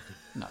Bomb?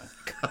 No.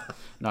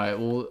 No.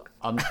 Well,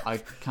 I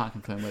can't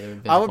confirm whether.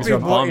 There's I would Is be there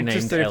a more bomb named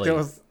interested if there Ellie?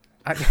 was...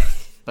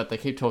 But they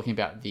keep talking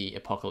about the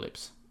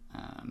apocalypse.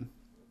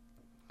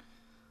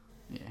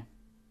 Yeah.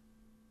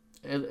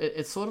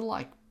 It's sort of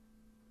like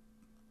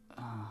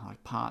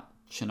part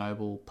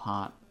Chernobyl,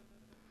 part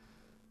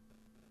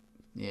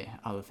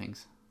other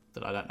things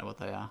that I don't know what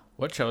they are.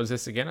 What show is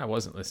this again? I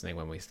wasn't listening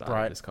when we started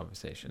Right. this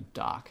conversation.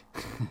 Dark.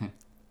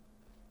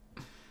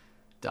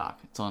 Dark.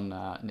 It's on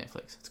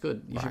Netflix. It's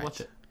good. You should Right.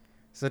 watch it.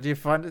 So do you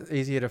find it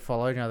easier to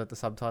follow now that the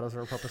subtitles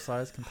are a proper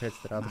size compared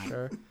to the other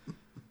show?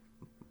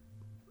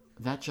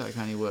 That joke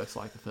only works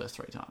like the first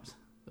 3 times.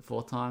 The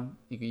 4th time,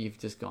 you've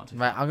just gone too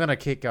Mate, far. I'm going to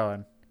keep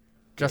going.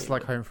 Just you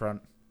like will. Homefront.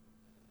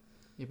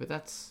 Yeah, but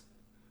that's...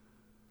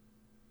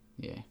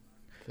 Yeah.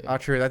 Fair. Oh,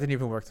 true. That didn't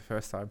even work the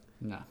first time.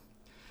 No.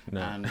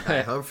 No.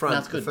 Hey, Homefront.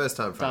 That's The good. first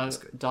time front was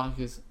good. Dark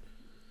is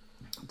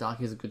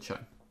a good show.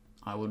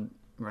 I would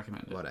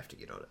recommend it. Might have to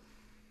get on it.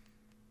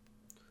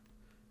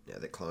 Now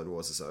that Clone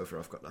Wars is over,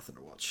 I've got nothing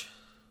to watch.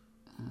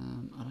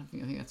 I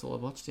think that's all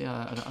I've watched.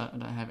 Yeah, I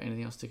don't have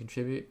anything else to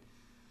contribute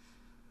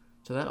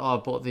to that. Oh, I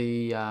bought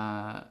the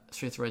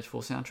Streets of Rage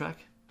 4 soundtrack.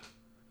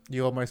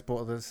 You almost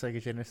bought the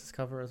Sega Genesis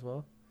cover as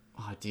well.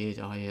 Oh, I did.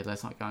 Oh yeah,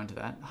 let's not go into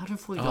that.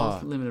 $140 Oh.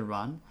 limited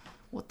run.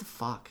 What the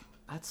fuck?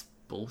 That's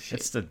bullshit.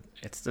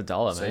 It's the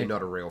dollar, So mate. you're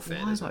not a real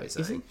fan, Why is what though? you're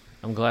Is saying.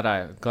 it? I'm glad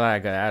I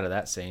got out of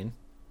that scene.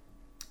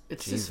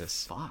 It's Jesus.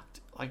 just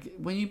fucked. Like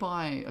when you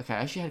buy. Okay, I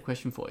actually had a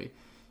question for you.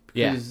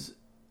 Yeah. Because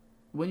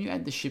when you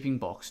add the shipping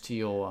box to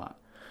your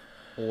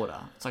order.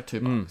 It's like $2.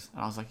 And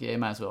I was like, yeah,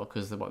 may as well,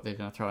 because they're going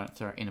to throw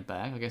it in a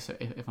bag. I guess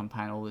if I'm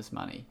paying all this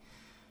money,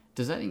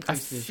 does that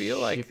increase the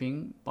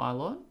shipping by a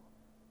lot?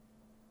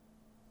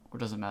 Or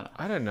does it matter?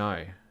 I don't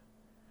know.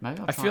 Maybe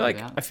I'll I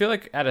try feel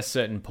like at a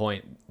certain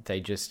point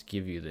they just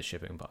give you the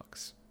shipping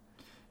box.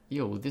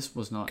 Yeah, well, this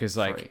was not because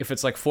like free. if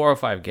it's like 4 or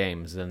 5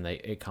 games, then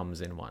it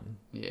comes in one.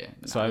 Yeah.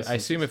 So I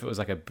assume if it was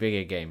like a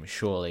bigger game,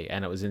 surely,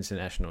 and it was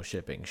international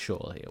shipping,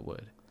 surely it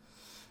would.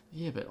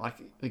 Yeah, but like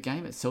the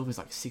game itself is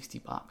like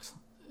 $60.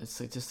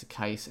 It's like just a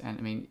case, and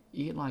I mean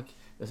you get like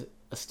a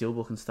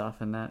steelbook and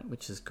stuff and that,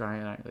 which is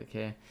great. I don't really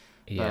care.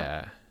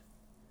 Yeah.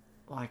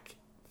 But, like,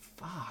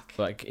 fuck.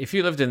 Like if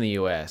you lived in the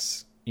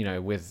US,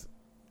 with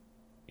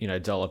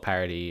dollar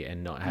parity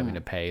and not having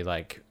to pay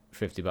like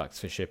 $50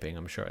 for shipping,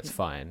 I'm sure it's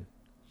fine.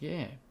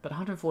 Yeah, but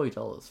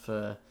 $140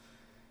 for,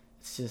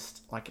 it's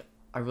just like,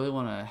 I really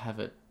want to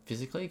have it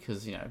physically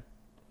because,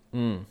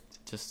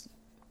 just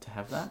to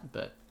have that,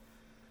 but.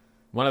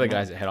 One of the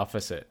guys at head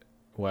office at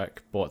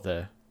work bought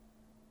the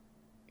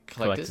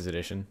collector's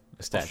edition,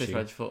 a statue.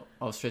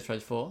 Streets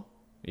Rage 4?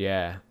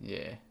 Yeah.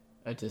 Yeah.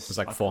 It was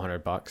like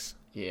 $400.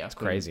 Yeah, it's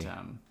crazy.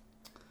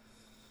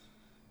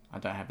 I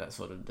don't have that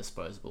sort of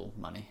disposable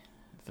money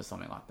for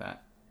something like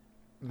that.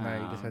 No,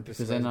 you just have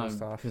disposable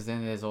stuff. Because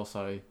then there's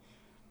also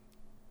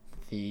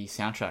the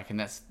soundtrack, and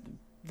that's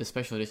the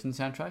special edition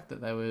soundtrack that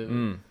they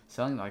were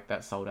selling. Like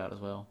that sold out as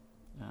well.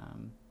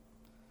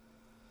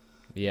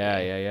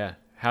 Yeah.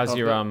 How's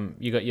your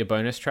you got your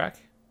bonus track?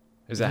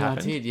 Has that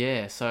happened? I did,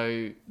 yeah.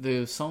 So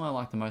the song I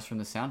liked the most from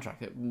the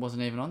soundtrack, it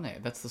wasn't even on there.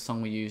 That's the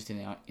song we used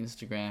in our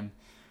Instagram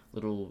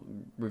little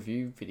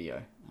review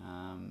video.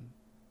 And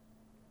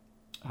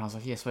I was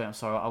like, yeah, sweet. I'm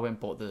sorry. I went and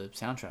bought the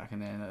soundtrack,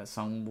 and then that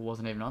song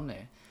wasn't even on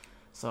there.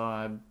 So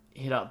I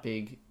hit up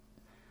big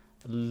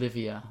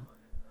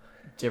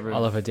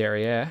Oliver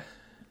Derriere,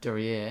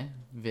 yeah,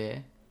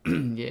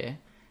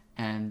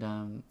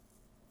 and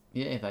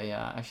they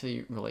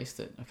actually released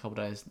it a couple of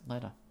days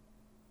later.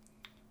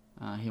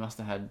 He must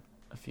have had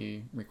a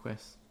few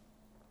requests.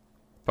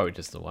 Probably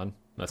just the one.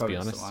 Let's be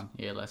honest.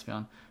 Yeah, let's be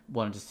honest.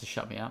 Wanted just to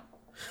shut me up.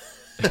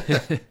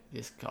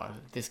 This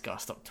guy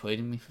stopped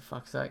tweeting me, for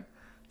fuck's sake.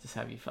 Just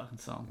have your fucking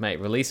song, mate.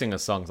 Releasing a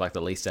song's like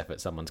the least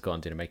effort someone's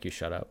gone to make you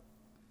shut up.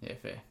 Yeah,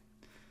 fair.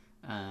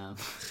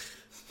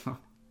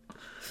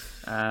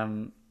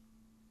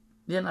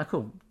 Yeah, no,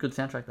 cool. Good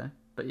soundtrack though.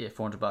 But yeah,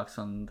 $400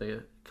 on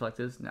the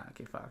collectors. Nah,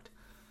 get fucked.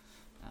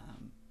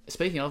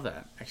 Speaking of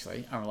that,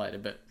 actually,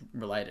 unrelated but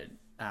related.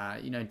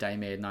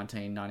 Daymare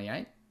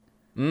 1998.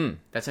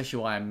 That's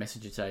actually why I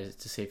messaged you today,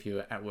 to see if you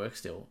were at work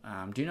still.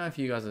 Do you know if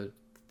you guys are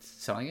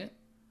selling it?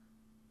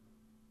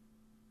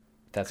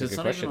 That's a good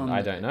question.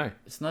 I don't know.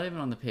 It's not even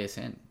on the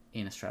PSN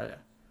in Australia.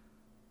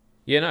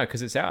 Yeah, no,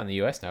 because it's out in the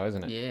US now,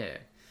 isn't it? Yeah.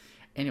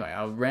 Anyway,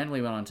 I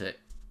randomly went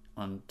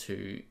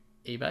onto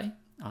eBay.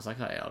 I was like,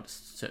 hey, I'll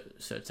just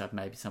search up,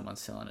 maybe someone's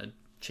selling a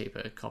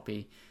cheaper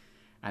copy.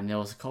 And there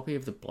was a copy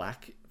of the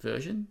black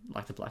version,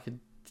 like the black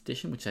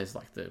edition, which has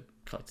like the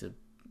collector,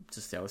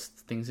 just the other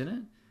things in it.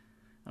 And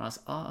I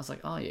was like,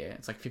 oh yeah,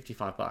 it's like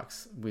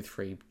 $55 with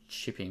free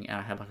shipping, and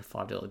I had like a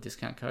 $5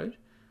 discount code.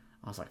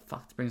 I was like,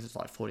 fuck, it brings it to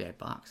like $48. And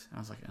I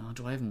was like, oh,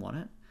 do I even want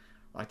it?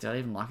 Like, did I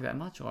even like it that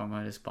much, or am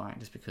I just buying it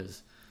just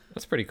because?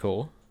 That's pretty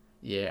cool.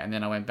 Yeah, and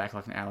then I went back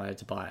like an hour later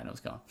to buy it, and it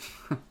was gone.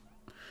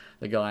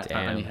 The guy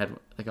I only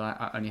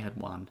had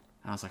one,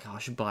 and I was like, oh, I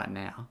should buy it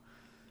now.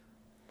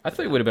 I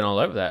thought you would have been all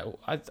over that.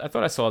 I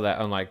thought I saw that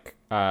on like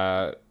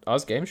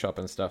Oz Game Shop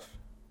and stuff.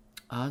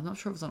 I'm not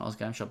sure if it's on Oz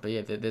Game Shop, but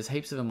yeah, there's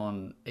heaps of them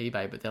on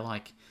eBay, but they're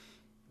like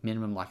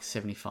minimum like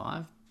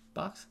 $75.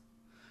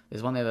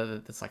 There's one there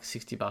that's like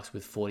 $60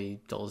 with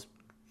 $40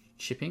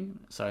 shipping.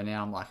 So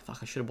now I'm like, fuck,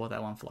 I should have bought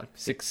that one for like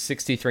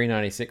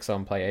 $63.96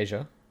 on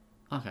PlayAsia.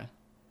 Okay,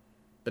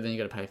 but then you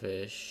got to pay for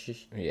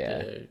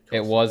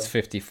it was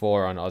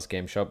 $54 on Oz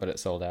Game Shop, but it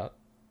sold out.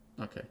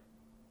 Okay,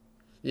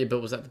 yeah, but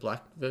was that the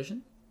black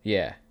version?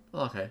 Yeah.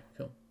 Oh, okay,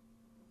 cool.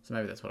 So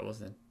maybe that's what it was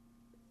then.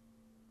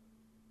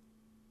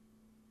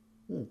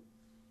 Ooh.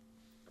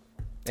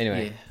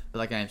 Anyway, yeah, but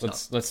that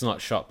game's let's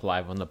not shop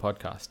live on the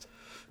podcast.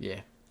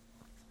 Yeah.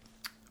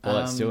 Well,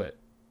 let's do it.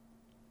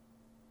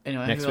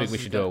 Anyway, next week we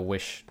should do a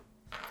wish.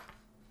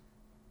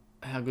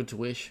 How good to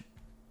wish.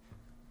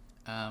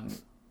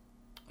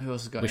 Who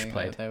else has got anything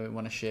that they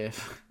want to share?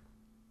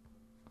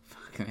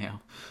 Fucking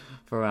hell.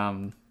 For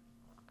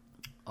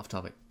off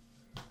topic.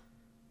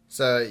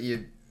 So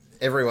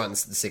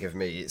everyone's sick of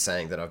me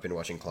saying that I've been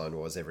watching Clone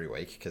Wars every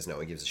week because no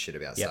one gives a shit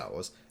about Star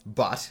Wars.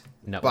 But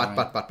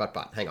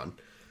hang on.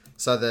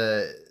 So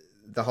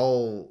the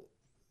whole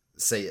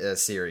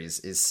series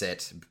is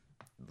set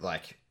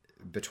like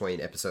between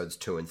episodes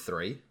 2 and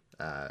 3,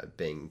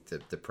 being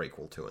the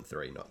prequel 2 and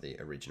 3, not the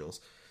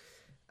originals.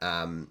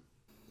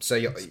 So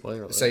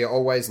you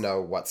always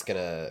know what's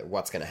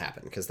gonna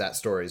happen because that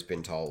story's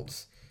been told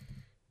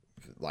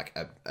like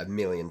a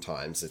million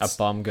times. A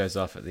bomb goes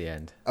off at the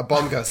end. A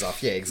bomb goes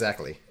off, yeah,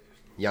 exactly.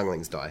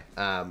 Younglings die.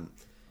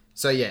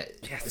 So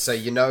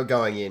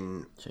going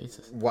in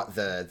what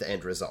the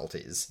end result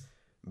is,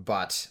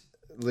 but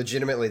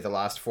legitimately the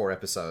last 4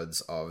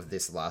 episodes of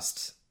this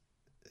last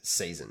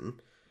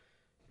season,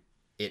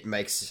 it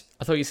makes...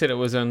 I thought you said it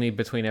was only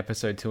between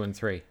episode 2 and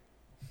 3.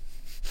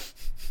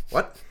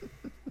 What?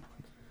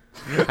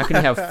 How can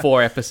you have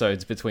 4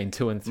 episodes between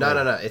 2 and 3?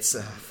 No.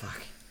 It's...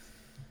 fuck.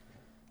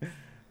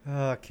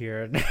 Oh,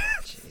 Kieran.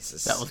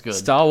 Jesus. That was good.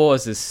 Star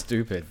Wars is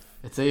stupid.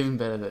 It's even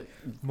better that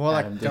More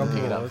Adam like didn't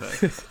pick it Dumb up Wars.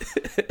 first.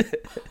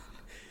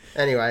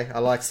 Anyway, I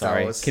like Star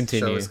Sorry, Wars.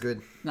 continue. Show was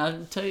good.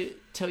 No,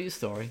 tell your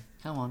story.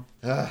 Come on.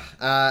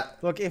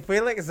 Look, if we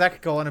let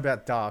Zach go on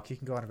about Dark, you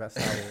can go on about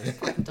Star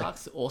Wars.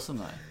 Dark's awesome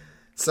though,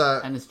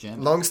 So, and it's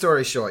German. long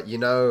story short, you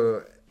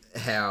know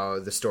how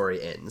the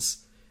story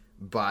ends,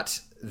 but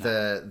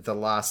the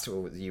last...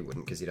 Well, you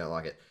wouldn't because you don't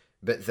like it.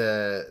 But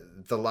the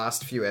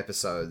last few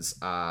episodes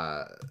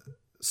are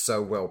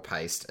so well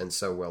paced and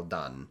so well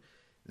done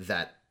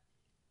that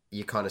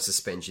you kind of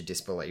suspend your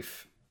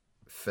disbelief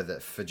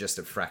for just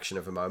a fraction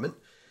of a moment.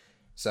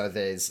 So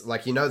there's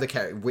like, you know,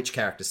 which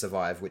characters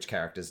survive, which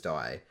characters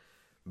die,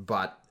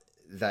 but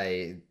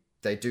they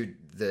do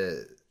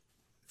the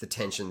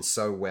tension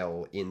so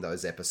well in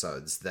those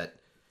episodes that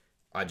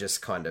I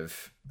just kind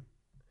of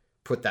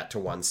put that to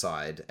one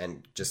side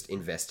and just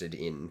invested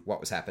in what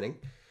was happening.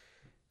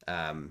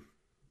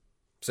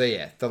 So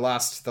yeah, the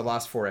last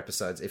 4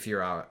 episodes, if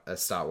you're a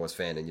Star Wars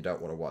fan and you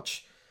don't want to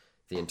watch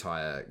the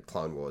entire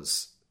Clone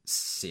Wars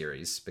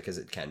series, because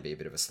it can be a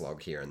bit of a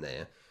slog here and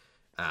there,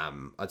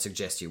 I'd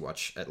suggest you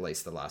watch at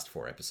least the last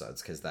 4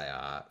 episodes because they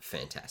are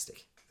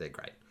fantastic. They're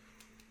great.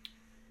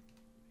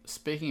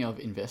 Speaking of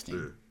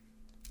investing,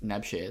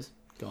 NAB shares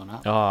gone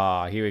up.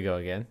 Oh, here we go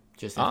again.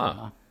 Just Ah.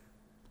 FYI.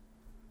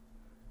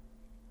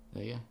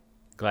 There you go.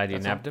 Glad you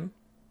That's nabbed him.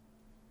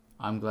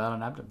 I'm glad I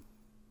nabbed him.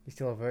 You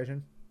still a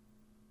virgin?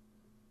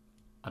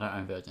 I don't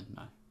own Virgin,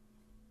 no.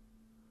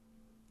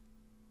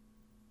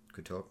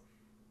 Good talk.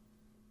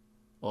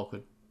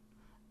 Awkward.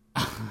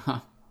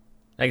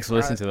 Thanks for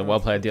listening to the Well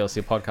Played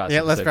DLC podcast.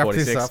 Yeah, let's episode wrap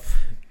 46. this up.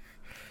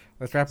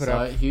 Let's wrap it So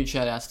up. huge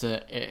shout outs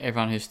to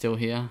everyone who's still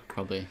here.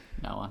 Probably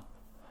no one,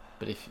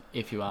 but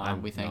if you are,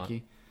 I'm we thank not.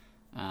 you.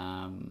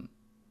 I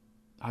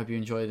hope you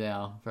enjoyed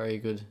our very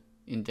good,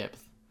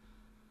 in-depth,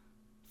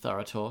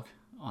 thorough talk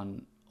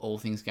on all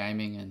things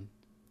gaming and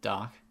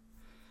Dark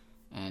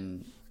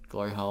and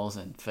glory holes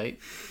and feet.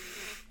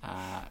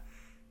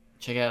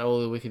 Check out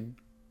all the wicked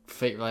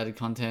feet related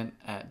content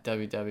at